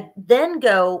then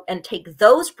go and take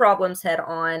those problems head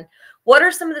on. What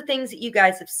are some of the things that you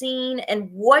guys have seen, and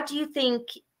what do you think,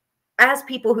 as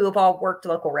people who have all worked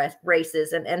local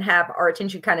races and have our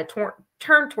attention kind of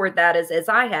turned toward that as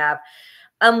I have,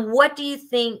 what do you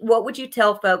think, what would you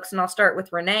tell folks? And I'll start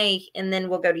with Renee, and then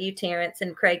we'll go to you, Terrence,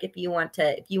 and Craig, if you want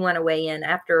to weigh in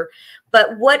after.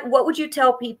 But what would you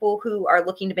tell people who are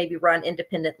looking to maybe run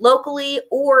independent locally,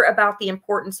 or about the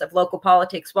importance of local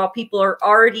politics while people are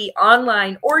already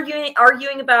online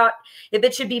arguing about if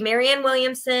it should be Marianne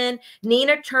Williamson,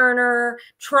 Nina Turner,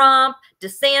 Trump,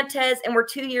 DeSantis, and we're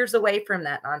 2 years away from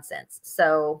that nonsense.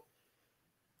 So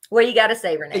what do you got to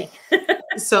say, Renee?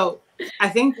 So I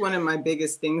think one of my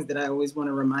biggest things that I always want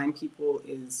to remind people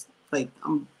is, like,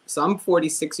 I'm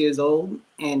 46 years old,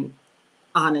 and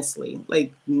honestly,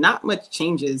 like, not much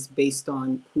changes based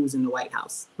on who's in the White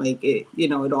House. Like, it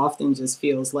often just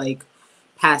feels like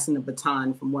passing the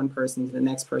baton from one person to the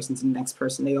next person to the next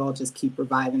person. They all just keep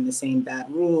reviving the same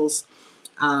bad rules.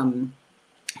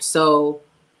 So,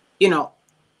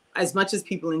 as much as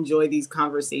people enjoy these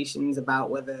conversations about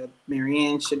whether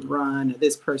Marianne should run or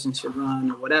this person should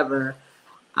run or whatever,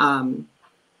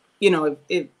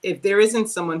 if there isn't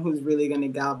someone who's really going to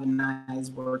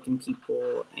galvanize working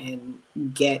people and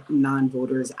get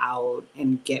non-voters out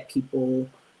and get people,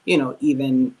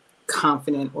 even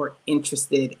confident or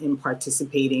interested in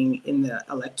participating in the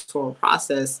electoral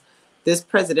process, this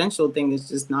presidential thing is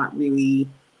just not really.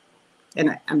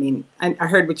 And I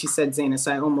heard what you said, Zaina,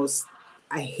 so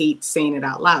I hate saying it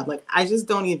out loud. Like, I just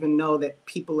don't even know that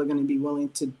people are going to be willing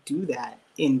to do that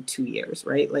in 2 years,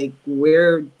 right? Like,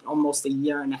 we're almost a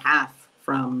year and a half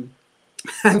from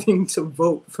having to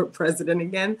vote for president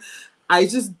again. I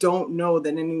just don't know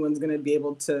that anyone's going to be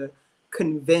able to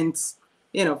convince,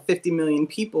 50 million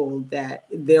people that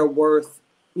they're worth,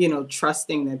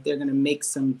 trusting that they're going to make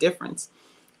some difference.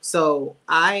 So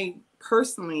I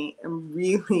personally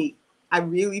I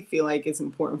really feel like it's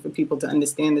important for people to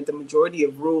understand that the majority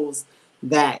of rules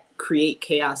that create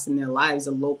chaos in their lives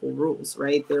are local rules,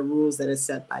 right? They're rules that are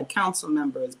set by council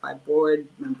members, by board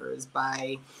members,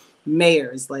 by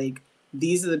mayors. Like,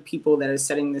 these are the people that are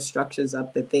setting the structures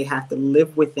up that they have to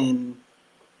live within,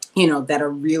 that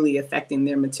are really affecting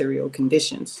their material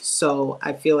conditions. So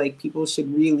I feel like people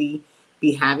should really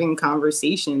be having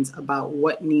conversations about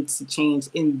what needs to change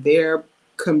in their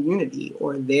community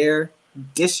or their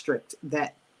district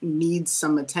that needs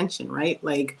some attention, right?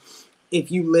 Like, if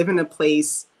you live in a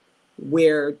place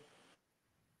where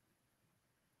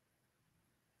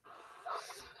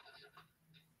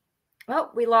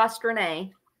we lost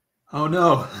Renee. Oh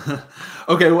no.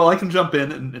 Okay, well, I can jump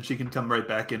in and she can come right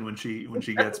back in when she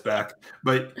gets back.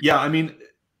 But yeah,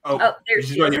 there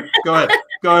she's right here. Go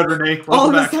ahead, Renee.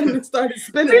 All of a sudden it started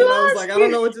spinning, and I was like, I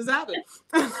don't know what just happened.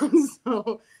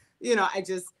 So,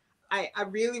 I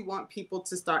really want people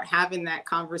to start having that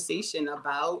conversation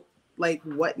about, like,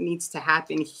 what needs to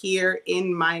happen here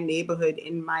in my neighborhood,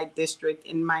 in my district,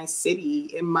 in my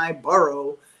city, in my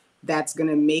borough, that's going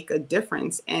to make a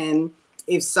difference. And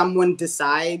if someone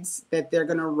decides that they're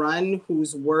going to run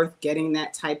who's worth getting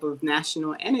that type of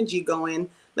national energy going,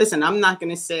 listen, I'm not going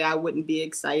to say I wouldn't be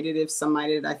excited if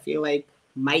somebody that I feel like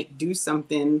might do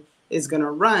something is going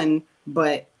to run.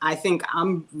 But I think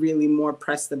I'm really more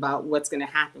pressed about what's going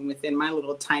to happen within my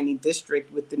little tiny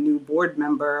district with the new board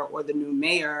member or the new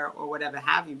mayor or whatever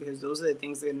have you, because those are the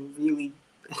things that are going to really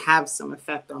have some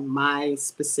effect on my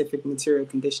specific material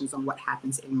conditions, on what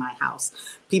happens in my house.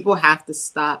 People have to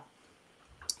stop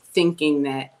thinking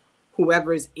that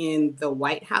whoever's in the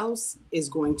White House is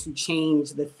going to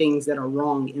change the things that are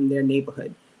wrong in their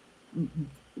neighborhood.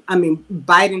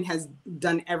 Biden has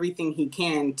done everything he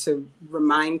can to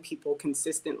remind people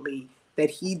consistently that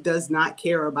he does not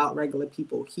care about regular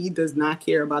people. He does not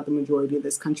care about the majority of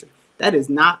this country. That is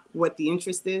not what the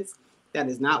interest is. That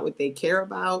is not what they care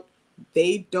about.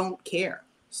 They don't care.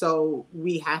 So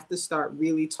we have to start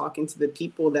really talking to the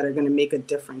people that are going to make a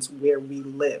difference where we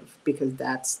live, because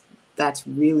that's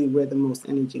really where the most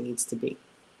energy needs to be.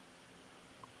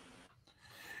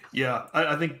 Yeah,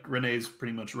 I think Renee's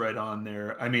pretty much right on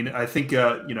there. I think,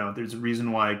 there's a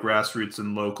reason why grassroots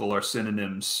and local are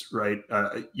synonyms, right?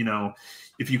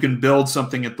 If you can build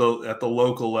something at the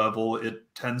local level, it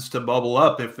tends to bubble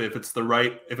up if it's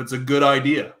a good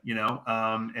idea,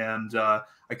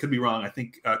 I could be wrong. I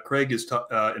think Craig is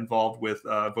involved with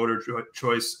Voter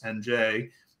Choice NJ,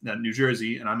 New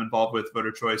Jersey, and I'm involved with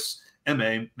Voter Choice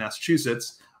MA,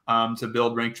 Massachusetts, to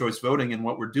build ranked choice voting. And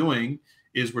what we're doing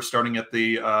is we're starting at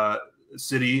the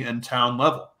city and town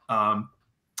level.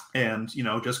 and, you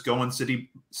know, just going city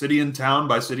and town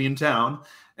by city and town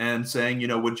and saying, you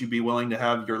know, would you be willing to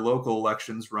have your local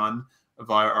elections run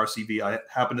via RCV? I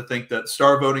happen to think that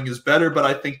star voting is better, but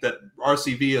I think that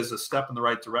RCV is a step in the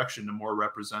right direction to more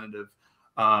representative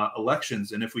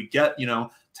elections. And if we get, you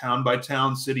know, town by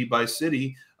town, city by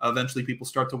city, eventually people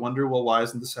start to wonder, well, why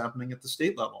isn't this happening at the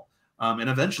state level? And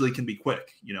eventually can be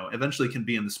quick, you know, eventually can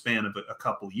be in the span of a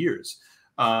couple years.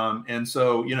 And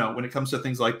so, you know, when it comes to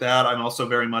things like that, I'm also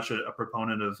very much a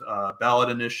proponent of ballot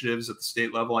initiatives at the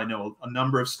state level. I know a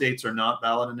number of states are not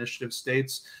ballot initiative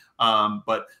states.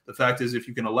 But the fact is, if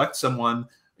you can elect someone,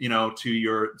 you know, to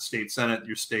your state senate,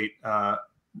 your state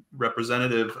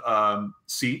representative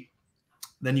seat,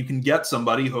 then you can get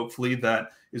somebody, hopefully,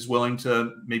 that is willing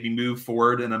to maybe move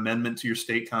forward an amendment to your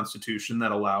state constitution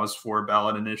that allows for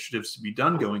ballot initiatives to be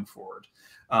done going forward.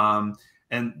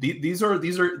 And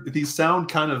these sound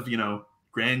kind of, you know,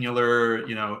 granular,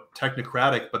 you know,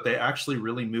 technocratic, but they actually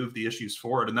really move the issues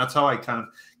forward. And that's how I kind of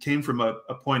came from a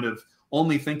point of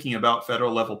only thinking about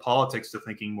federal level politics to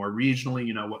thinking more regionally.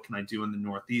 You know, what can I do in the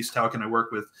Northeast? How can I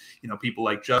work with, you know, people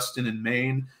like Justin in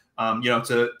Maine? You know,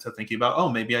 to thinking about, oh,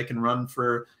 maybe I can run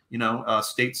for, you know,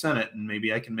 state senate, and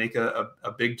maybe I can make a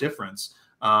big difference.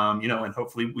 You know, and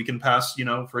hopefully we can pass, you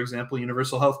know, for example,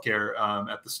 universal health care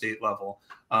at the state level,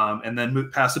 and then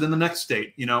pass it in the next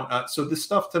state, you know. So this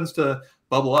stuff tends to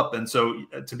bubble up. And so,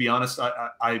 to be honest,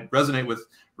 I resonate with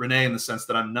Renee in the sense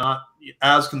that I'm not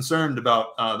as concerned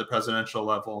about the presidential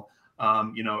level.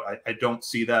 You know, I don't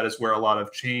see that as where a lot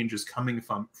of change is coming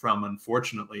from,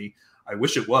 unfortunately. I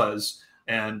wish it was.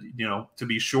 And, you know, to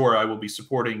be sure, I will be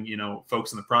supporting, you know,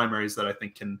 folks in the primaries that I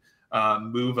think can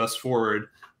move us forward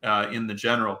in the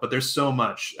general. But there's so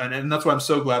much. And that's why I'm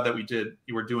so glad that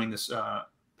you were doing this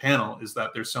panel, is that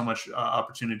there's so much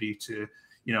opportunity to,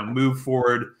 you know, move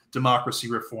forward democracy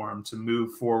reform, to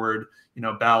move forward, you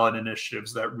know, ballot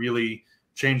initiatives that really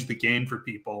change the game for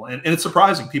people. And it's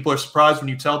surprising. People are surprised when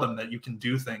you tell them that you can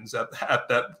do things at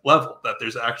that level, that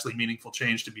there's actually meaningful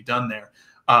change to be done there.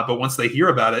 But once they hear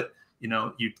about it, you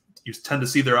know, you tend to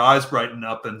see their eyes brighten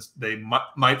up, and they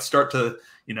might start to,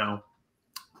 you know,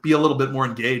 be a little bit more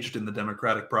engaged in the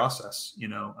democratic process, you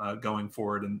know, going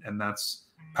forward. And that's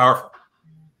powerful.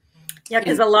 Yeah,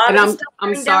 because a lot of stuff.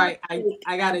 I'm sorry,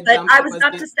 I got to jump. I was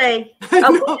about to say,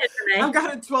 I've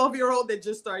got a 12-year-old that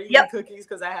just started eating cookies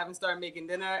because I haven't started making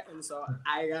dinner, and so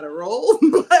I got to roll.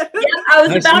 Yeah, I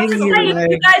was about to say,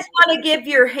 if you guys want to give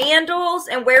your handles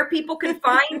and where people can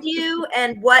find you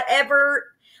and whatever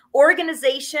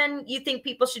organization you think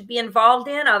people should be involved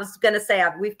in. I was going to say,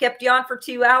 we've kept you on for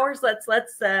 2 hours. Let's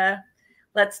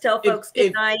tell folks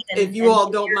good night. If you all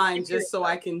don't mind, just so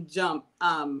I can jump.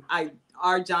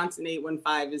 R Johnson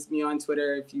 815 is me on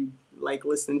Twitter. If you like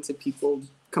listen to people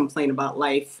complain about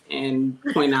life and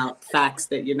point out facts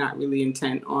that you're not really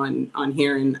intent on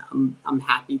hearing, I'm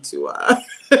happy to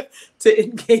to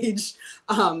engage.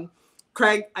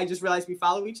 Craig, I just realized we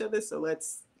follow each other, so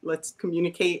let's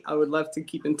communicate. I would love to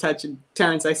keep in touch. And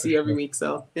Terrence, I see you every week,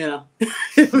 so you know,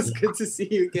 it was good to see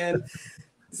you again.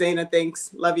 Zaina, thanks.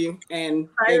 Love you. And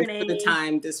thanks for the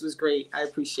time. This was great. I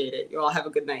appreciate it. You all have a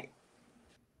good night.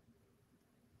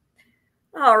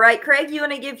 All right, Craig, you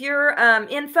want to give your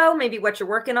info, maybe what you're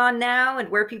working on now and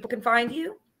where people can find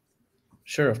you?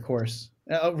 Sure, of course.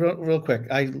 Real quick,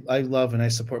 I love and I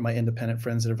support my independent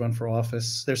friends that have run for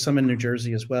office. There's some in New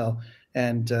Jersey as well.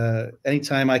 And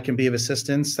anytime I can be of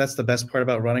assistance, that's the best part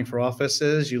about running for office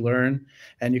is you learn,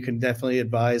 and you can definitely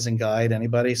advise and guide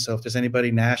anybody. So if there's anybody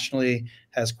nationally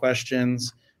has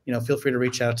questions, you know, feel free to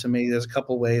reach out to me. There's a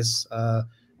couple ways.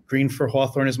 Green for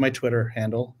Hawthorne is my Twitter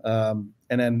handle.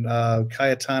 And then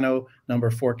Cayetano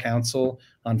 #4 Council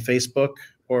on Facebook,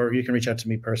 or you can reach out to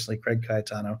me personally, Craig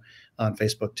Cayetano, on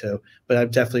Facebook too. But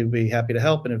I'd definitely be happy to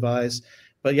help and advise.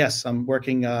 But yes, I'm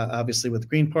working obviously with the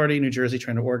Green Party, New Jersey,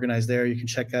 trying to organize there. You can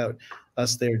check out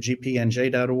us there,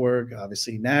 gpnj.org,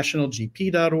 obviously national,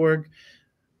 gp.org.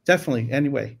 Definitely,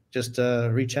 anyway, just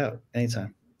reach out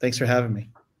anytime. Thanks for having me.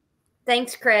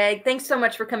 Thanks, Craig. Thanks so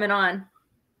much for coming on.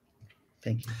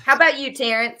 Thank you. How about you,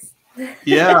 Terrence?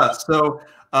 Yeah. So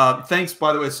thanks,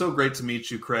 by the way. So great to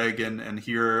meet you, Craig, and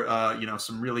hear you know,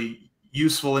 some really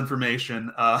useful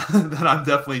information that I'm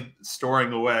definitely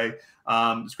storing away.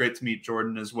 It's great to meet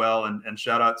Jordan as well, and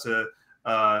shout out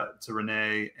to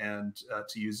Renee and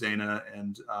to you, Zaina,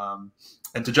 and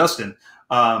to Justin.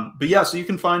 But yeah, so you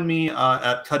can find me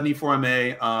at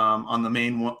Cudney4MA on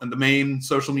the main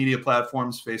social media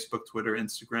platforms: Facebook, Twitter,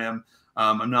 Instagram.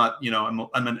 I'm not, you know,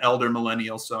 I'm an elder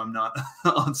millennial, so I'm not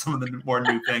on some of the more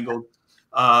newfangled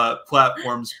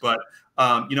platforms. But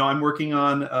you know, I'm working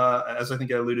on, as I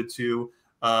think I alluded to,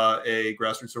 a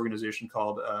grassroots organization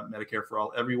called Medicare for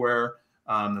All Everywhere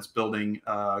that's building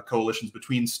coalitions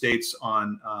between states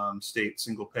on state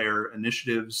single-payer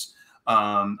initiatives.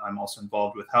 I'm also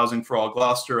involved with Housing for All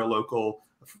Gloucester, a local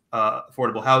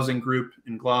affordable housing group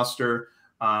in Gloucester.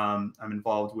 I'm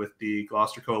involved with the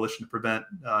Gloucester Coalition to Prevent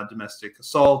Domestic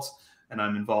Assault, and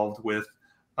I'm involved with,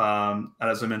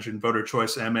 as I mentioned, voter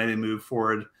choice MA to move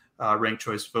forward ranked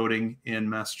choice voting in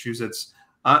Massachusetts.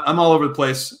 I'm all over the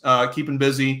place, keeping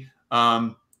busy.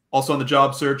 Also on the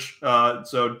job search,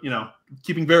 so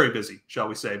keeping very busy, shall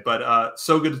we say. But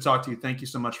so good to talk to you. Thank you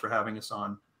so much for having us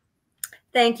on.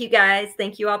 Thank you, guys.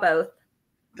 Thank you all both.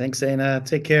 Thanks, Anna.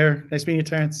 Take care. Nice meeting you,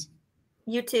 Terrence.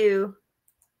 You too.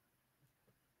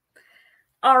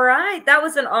 All right. That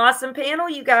was an awesome panel,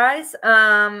 you guys.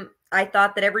 I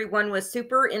thought that everyone was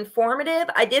super informative.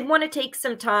 I did want to take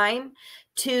some time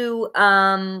to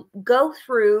go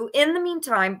through, in the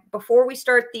meantime, before we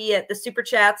start the super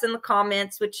chats and the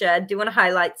comments, which I do want to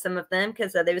highlight some of them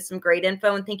because there was some great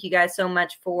info. And thank you guys so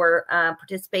much for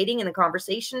participating in the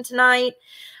conversation tonight.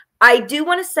 I do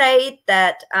want to say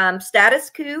that Status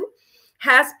Coup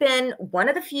has been one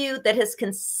of the few that has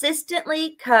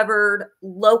consistently covered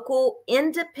local,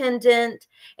 independent,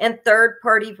 and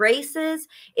third-party races.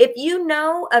 If you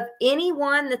know of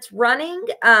anyone that's running,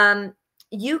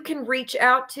 you can reach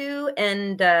out to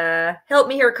and help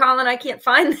me here, Colin. I can't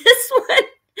find this one.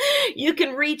 You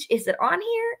can reach, is it on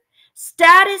here?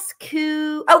 Status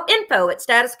Coup, info at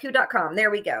StatusCoup.com. There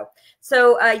we go.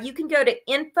 So you can go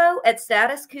to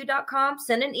info@StatusCoup.com,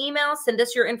 send an email, send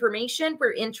us your information.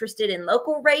 We're interested in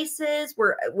local races.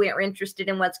 We're interested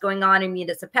in what's going on in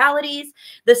municipalities.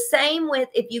 The same with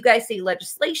if you guys see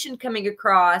legislation coming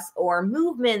across or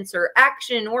movements or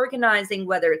action organizing,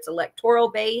 whether it's electoral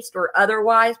based or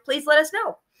otherwise, please let us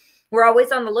know. We're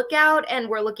always on the lookout, and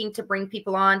we're looking to bring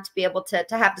people on to be able to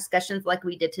have discussions like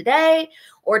we did today,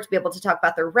 or to be able to talk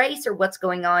about their race or what's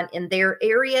going on in their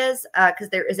areas, because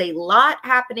there is a lot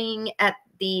happening at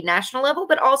the national level,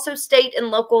 but also state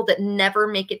and local that never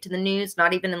make it to the news,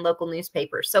 not even in local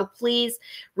newspapers. So please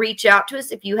reach out to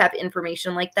us if you have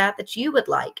information like that you would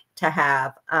like to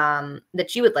have,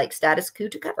 that you would like Status Coup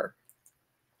to cover.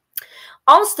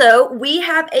 Also, we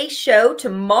have a show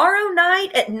tomorrow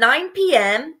night at 9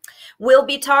 p.m. We'll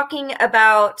be talking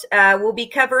about, we'll be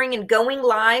covering and going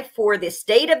live for the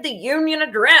State of the Union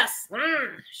address.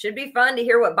 Should be fun to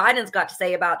hear what Biden's got to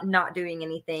say about not doing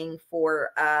anything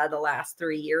for the last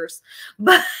 3 years.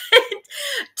 But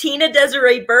Tina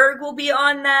Desiree Berg will be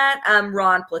on that.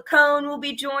 Ron Placone will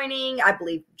be joining. I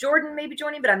believe Jordan may be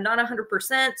joining, but I'm not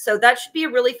 100%. So that should be a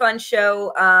really fun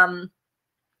show.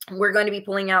 We're going to be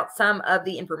pulling out some of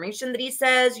the information that he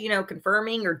says,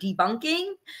 confirming or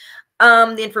debunking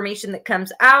the information that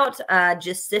comes out,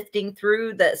 just sifting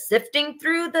through the,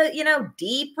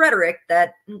 deep rhetoric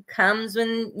that comes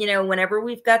when, whenever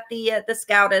we've got the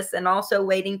SCOTUS, and also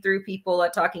wading through people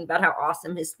talking about how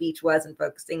awesome his speech was and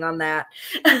focusing on that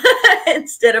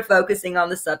instead of focusing on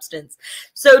the substance.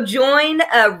 So join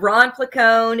Ron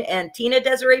Placone and Tina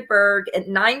Desiree Berg at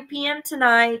 9 p.m.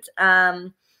 tonight.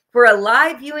 For a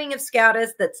live viewing of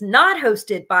SCOTUS that's not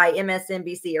hosted by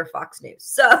MSNBC or Fox News.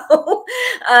 So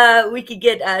we could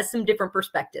get some different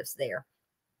perspectives there.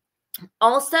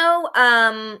 Also,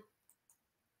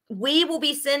 we will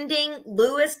be sending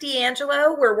Louis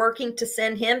D'Angelo. We're working to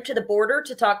send him to the border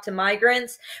to talk to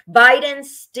migrants. Biden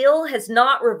still has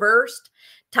not reversed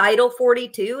Title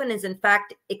 42 and has in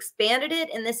fact expanded it.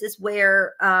 And this is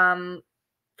where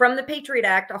from the Patriot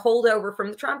Act, a holdover from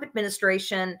the Trump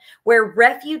administration, where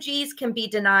refugees can be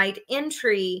denied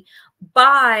entry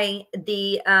by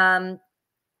the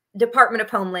Department of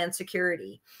Homeland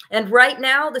Security. And right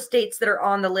now, the states that are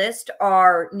on the list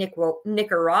are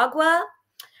Nicaragua,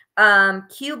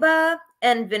 Cuba,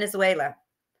 and Venezuela.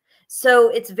 So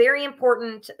it's very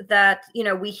important that,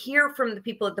 we hear from the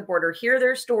people at the border, hear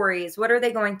their stories. What are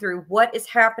they going through? What is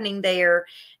happening there?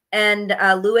 And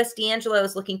Louis D'Angelo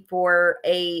is looking for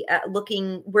we're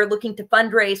looking to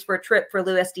fundraise for a trip for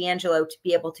Louis D'Angelo to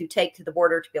be able to take to the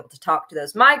border, to be able to talk to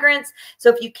those migrants.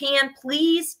 So if you can,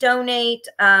 please donate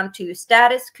to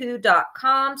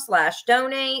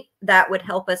statuscoup.com/donate. That would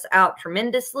help us out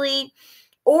tremendously.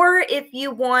 Or if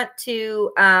you want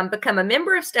to become a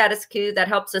member of Status Coup, that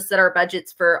helps us set our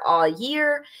budgets for all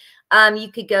year.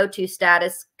 You could go to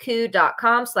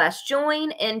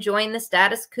statuscoup.com/join and join the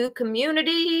Status Coup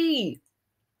community.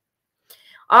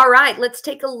 All right, let's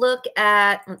take a look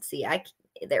at, let's see,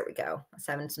 there we go. I was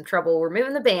having some trouble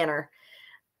removing the banner.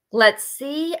 Let's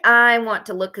see. I want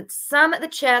to look at some of the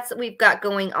chats that we've got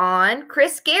going on.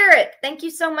 Chris Garrett, thank you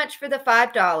so much for the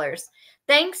 $5.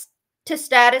 Thanks to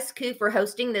Status Coup for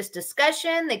hosting this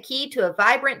discussion. The key to a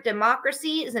vibrant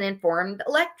democracy is an informed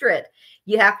electorate.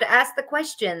 You have to ask the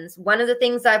questions. One of the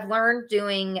things I've learned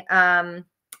doing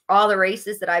all the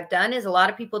races that I've done is a lot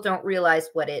of people don't realize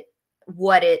what it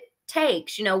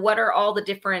takes. You know, what are all the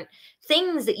different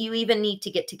things that you even need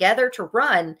to get together to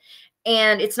run?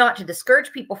 And it's not to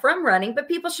discourage people from running, but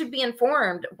people should be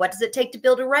informed. What does it take to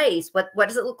build a race? What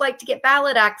does it look like to get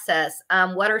ballot access?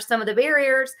 What are some of the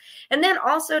barriers? And then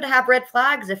also to have red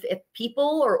flags. If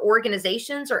people or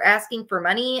organizations are asking for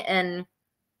money and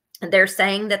they're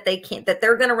saying that they can't, that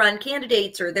they're going to run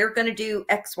candidates or they're going to do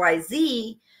X, Y,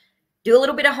 Z, do a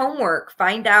little bit of homework,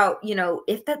 find out, you know,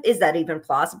 if that is that even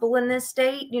plausible in this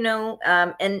state, you know,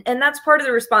 and that's part of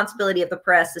the responsibility of the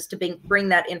press is to bring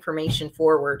that information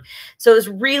forward. So it was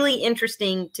really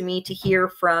interesting to me to hear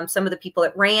from some of the people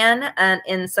that ran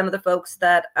and some of the folks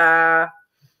that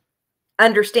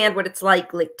understand what it's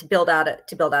like to build out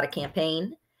a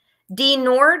campaign. D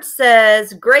Nord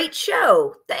says, great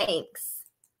show. Thanks.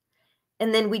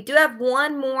 And then we do have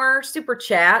one more super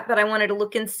chat, but I wanted to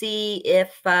look and see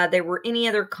if there were any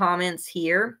other comments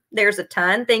here. There's a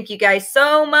ton. Thank you guys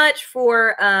so much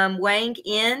for weighing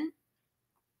in.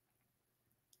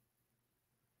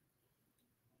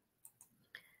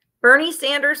 Bernie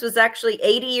Sanders was actually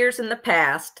 80 years in the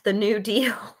past, the New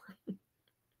Deal.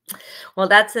 Well,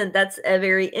 that's a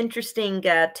very interesting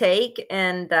take,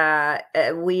 and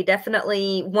we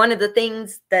definitely, one of the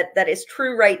things that is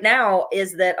true right now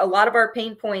is that a lot of our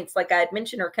pain points, like I had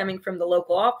mentioned, are coming from the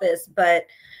local office, but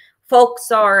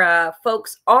folks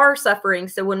are suffering.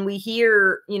 So when we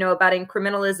hear, you know, about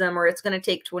incrementalism, or it's going to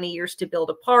take 20 years to build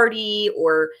a party,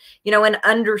 or, you know, an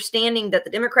understanding that the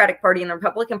Democratic Party and the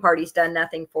Republican Party's done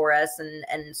nothing for us.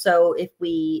 And so if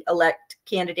we elect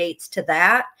candidates to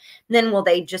that, then will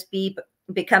they just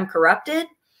become corrupted?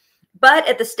 But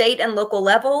at the state and local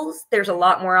levels, there's a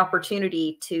lot more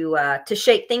opportunity to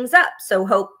shake things up. So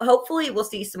hopefully we'll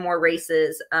see some more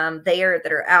races there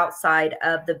that are outside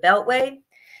of the Beltway.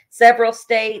 Several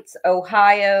states,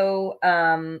 Ohio,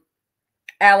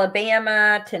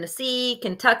 Alabama, Tennessee,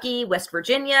 Kentucky, West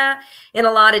Virginia, in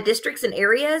a lot of districts and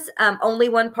areas, only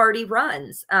one party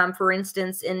runs. For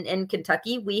instance, in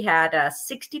Kentucky, we had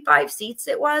 65 seats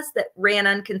that ran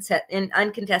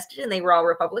uncontested, and they were all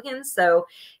Republicans. So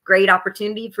great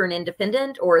opportunity for an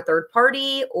independent or a third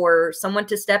party or someone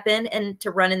to step in and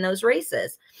to run in those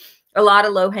races. A lot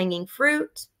of low-hanging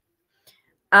fruit.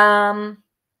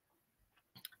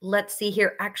 Let's see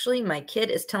here. Actually, my kid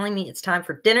is telling me it's time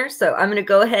for dinner, so I'm going to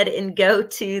go ahead and go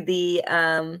to the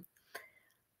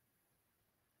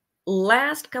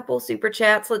last couple super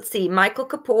chats. Let's see. Michael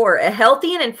Kapoor, a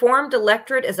healthy and informed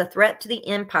electorate is a threat to the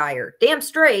empire. Damn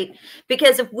straight,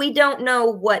 because if we don't know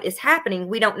what is happening,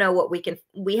 we don't know what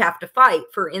we have to fight.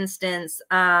 For instance,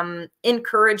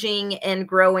 encouraging and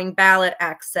growing ballot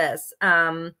access,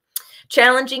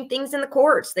 challenging things in the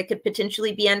courts that could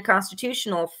potentially be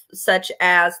unconstitutional, such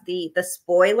as the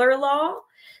spoiler law.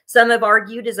 Some have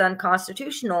argued is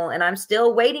unconstitutional, and I'm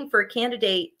still waiting for a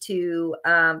candidate to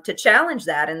challenge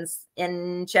that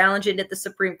and challenge it at the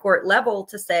Supreme Court level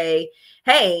to say,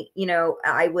 hey, you know,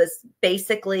 I was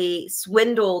basically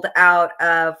swindled out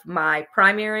of my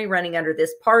primary running under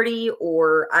this party,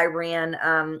 or I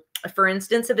ran, for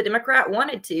instance, if a Democrat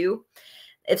wanted to.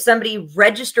 If somebody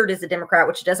registered as a Democrat,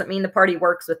 which doesn't mean the party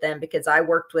works with them, because I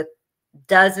worked with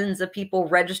dozens of people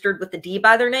registered with the D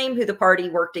by their name who the party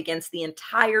worked against the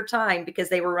entire time because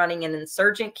they were running an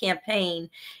insurgent campaign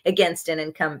against an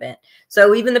incumbent.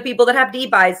 So even the people that have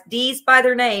Ds by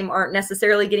their name aren't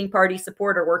necessarily getting party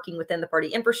support or working within the party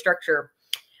infrastructure.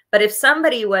 But if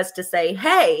somebody was to say,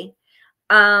 hey,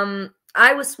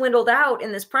 I was swindled out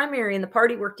in this primary and the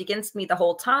party worked against me the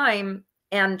whole time,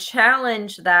 and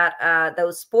challenge that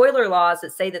those spoiler laws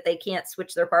that say that they can't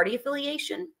switch their party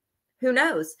affiliation, who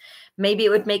knows? Maybe it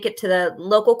would make it to the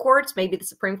local courts, maybe the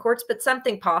Supreme Courts, but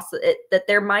something possible that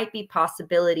there might be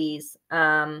possibilities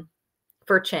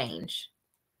for change.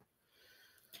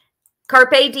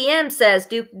 Carpe Diem says,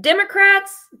 do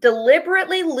Democrats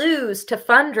deliberately lose to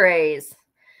fundraise?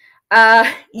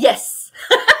 Yes,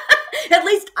 at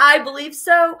least I believe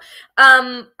so.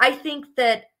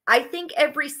 I think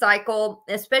every cycle,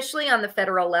 especially on the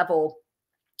federal level,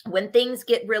 when things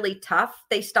get really tough,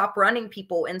 they stop running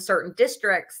people in certain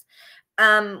districts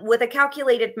with a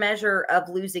calculated measure of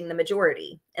losing the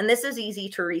majority. And this is easy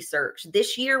to research.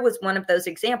 This year was one of those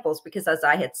examples because, as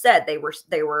I had said, they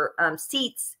were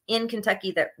seats in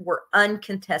Kentucky that were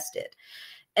uncontested.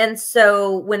 And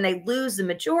so when they lose the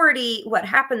majority, what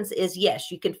happens is, yes,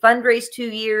 you can fundraise 2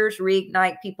 years,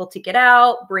 reignite people to get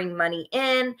out, bring money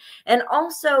in, and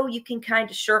also you can kind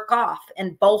of shirk off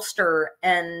and bolster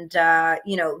and,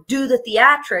 you know, do the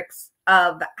theatrics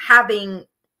of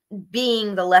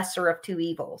being the lesser of two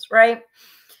evils, right?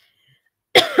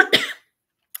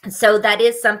 So that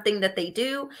is something that they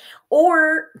do.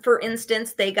 Or, for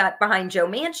instance, they got behind Joe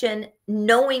Manchin,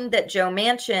 knowing that Joe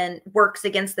Manchin works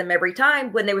against them every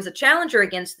time. When there was a challenger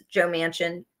against Joe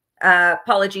Manchin,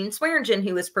 Paula Jean Swearengin,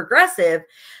 who was progressive,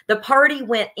 the party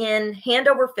went in hand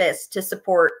over fist to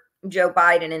support Joe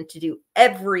Biden and to do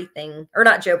everything, or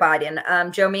not Joe Biden,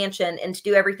 Joe Manchin, and to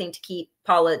do everything to keep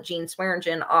Paula Jean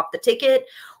Swearengin off the ticket,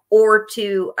 or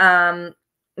to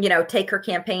you know, take her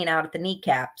campaign out at the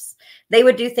kneecaps. They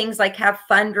would do things like have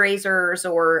fundraisers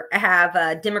or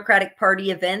have Democratic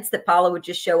Party events that Paula would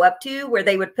just show up to, where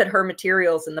they would put her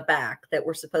materials in the back that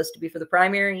were supposed to be for the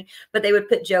primary, but they would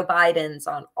put Joe Biden's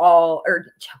on all,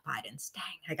 or Joe Biden's, dang,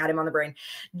 I got him on the brain,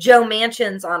 Joe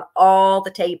Manchin's on all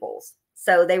the tables.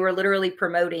 So they were literally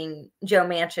promoting Joe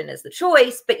Manchin as the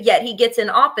choice, but yet he gets in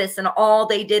office and all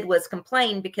they did was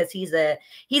complain because he's a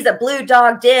blue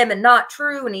dog Dem and not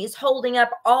true, and he's holding up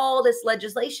all this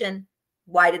legislation.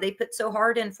 Why did they put so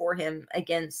hard in for him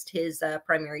against his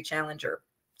primary challenger?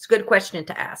 It's a good question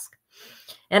to ask.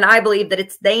 And I believe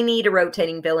that they need a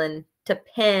rotating villain to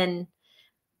pin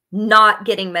not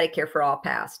getting Medicare for All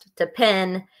passed, to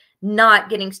pin not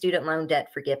getting student loan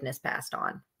debt forgiveness passed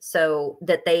on, so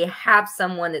that they have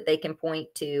someone that they can point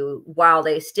to while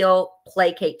they still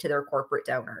placate to their corporate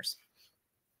donors.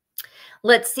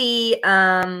 Let's see.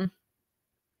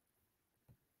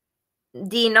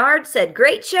 Denard said,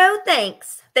 great show.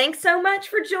 Thanks. Thanks so much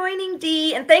for joining,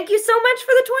 D. And thank you so much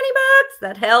for the $20.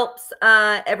 That helps.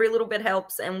 Every little bit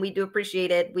helps, and we do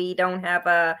appreciate it. We don't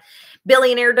have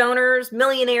billionaire donors,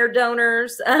 millionaire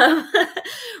donors.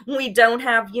 We don't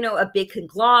have, you know, a big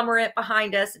conglomerate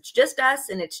behind us. It's just us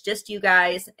and it's just you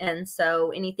guys. And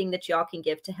so anything that y'all can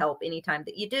give to help anytime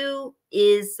that you do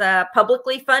is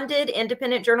publicly funded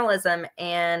independent journalism,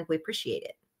 and we appreciate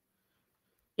it.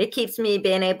 It keeps me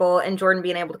being able, and Jordan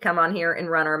being able to come on here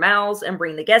and run our mouths and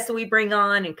bring the guests that we bring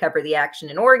on and cover the action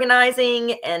and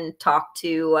organizing and talk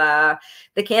to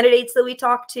the candidates that we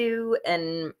talk to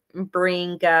and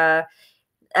bring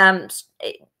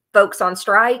folks on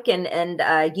strike and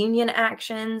union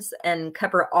actions and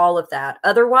cover all of that.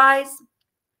 Otherwise,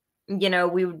 you know,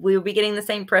 we would be getting the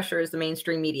same pressure as the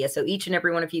mainstream media. So each and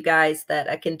every one of you guys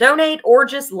that can donate or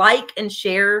just like and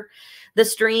share the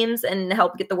streams and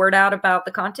help get the word out about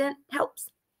the content helps.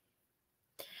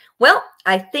 Well,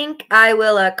 I think I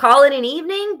will call it an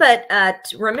evening, but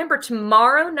remember,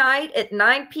 tomorrow night at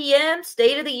 9 p.m.,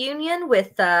 State of the Union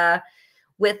with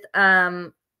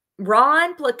Ron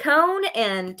Placone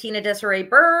and Tina Desiree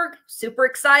Berg. Super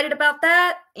excited about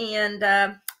that. And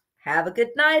have a good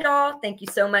night, all. Thank you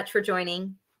so much for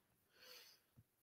joining.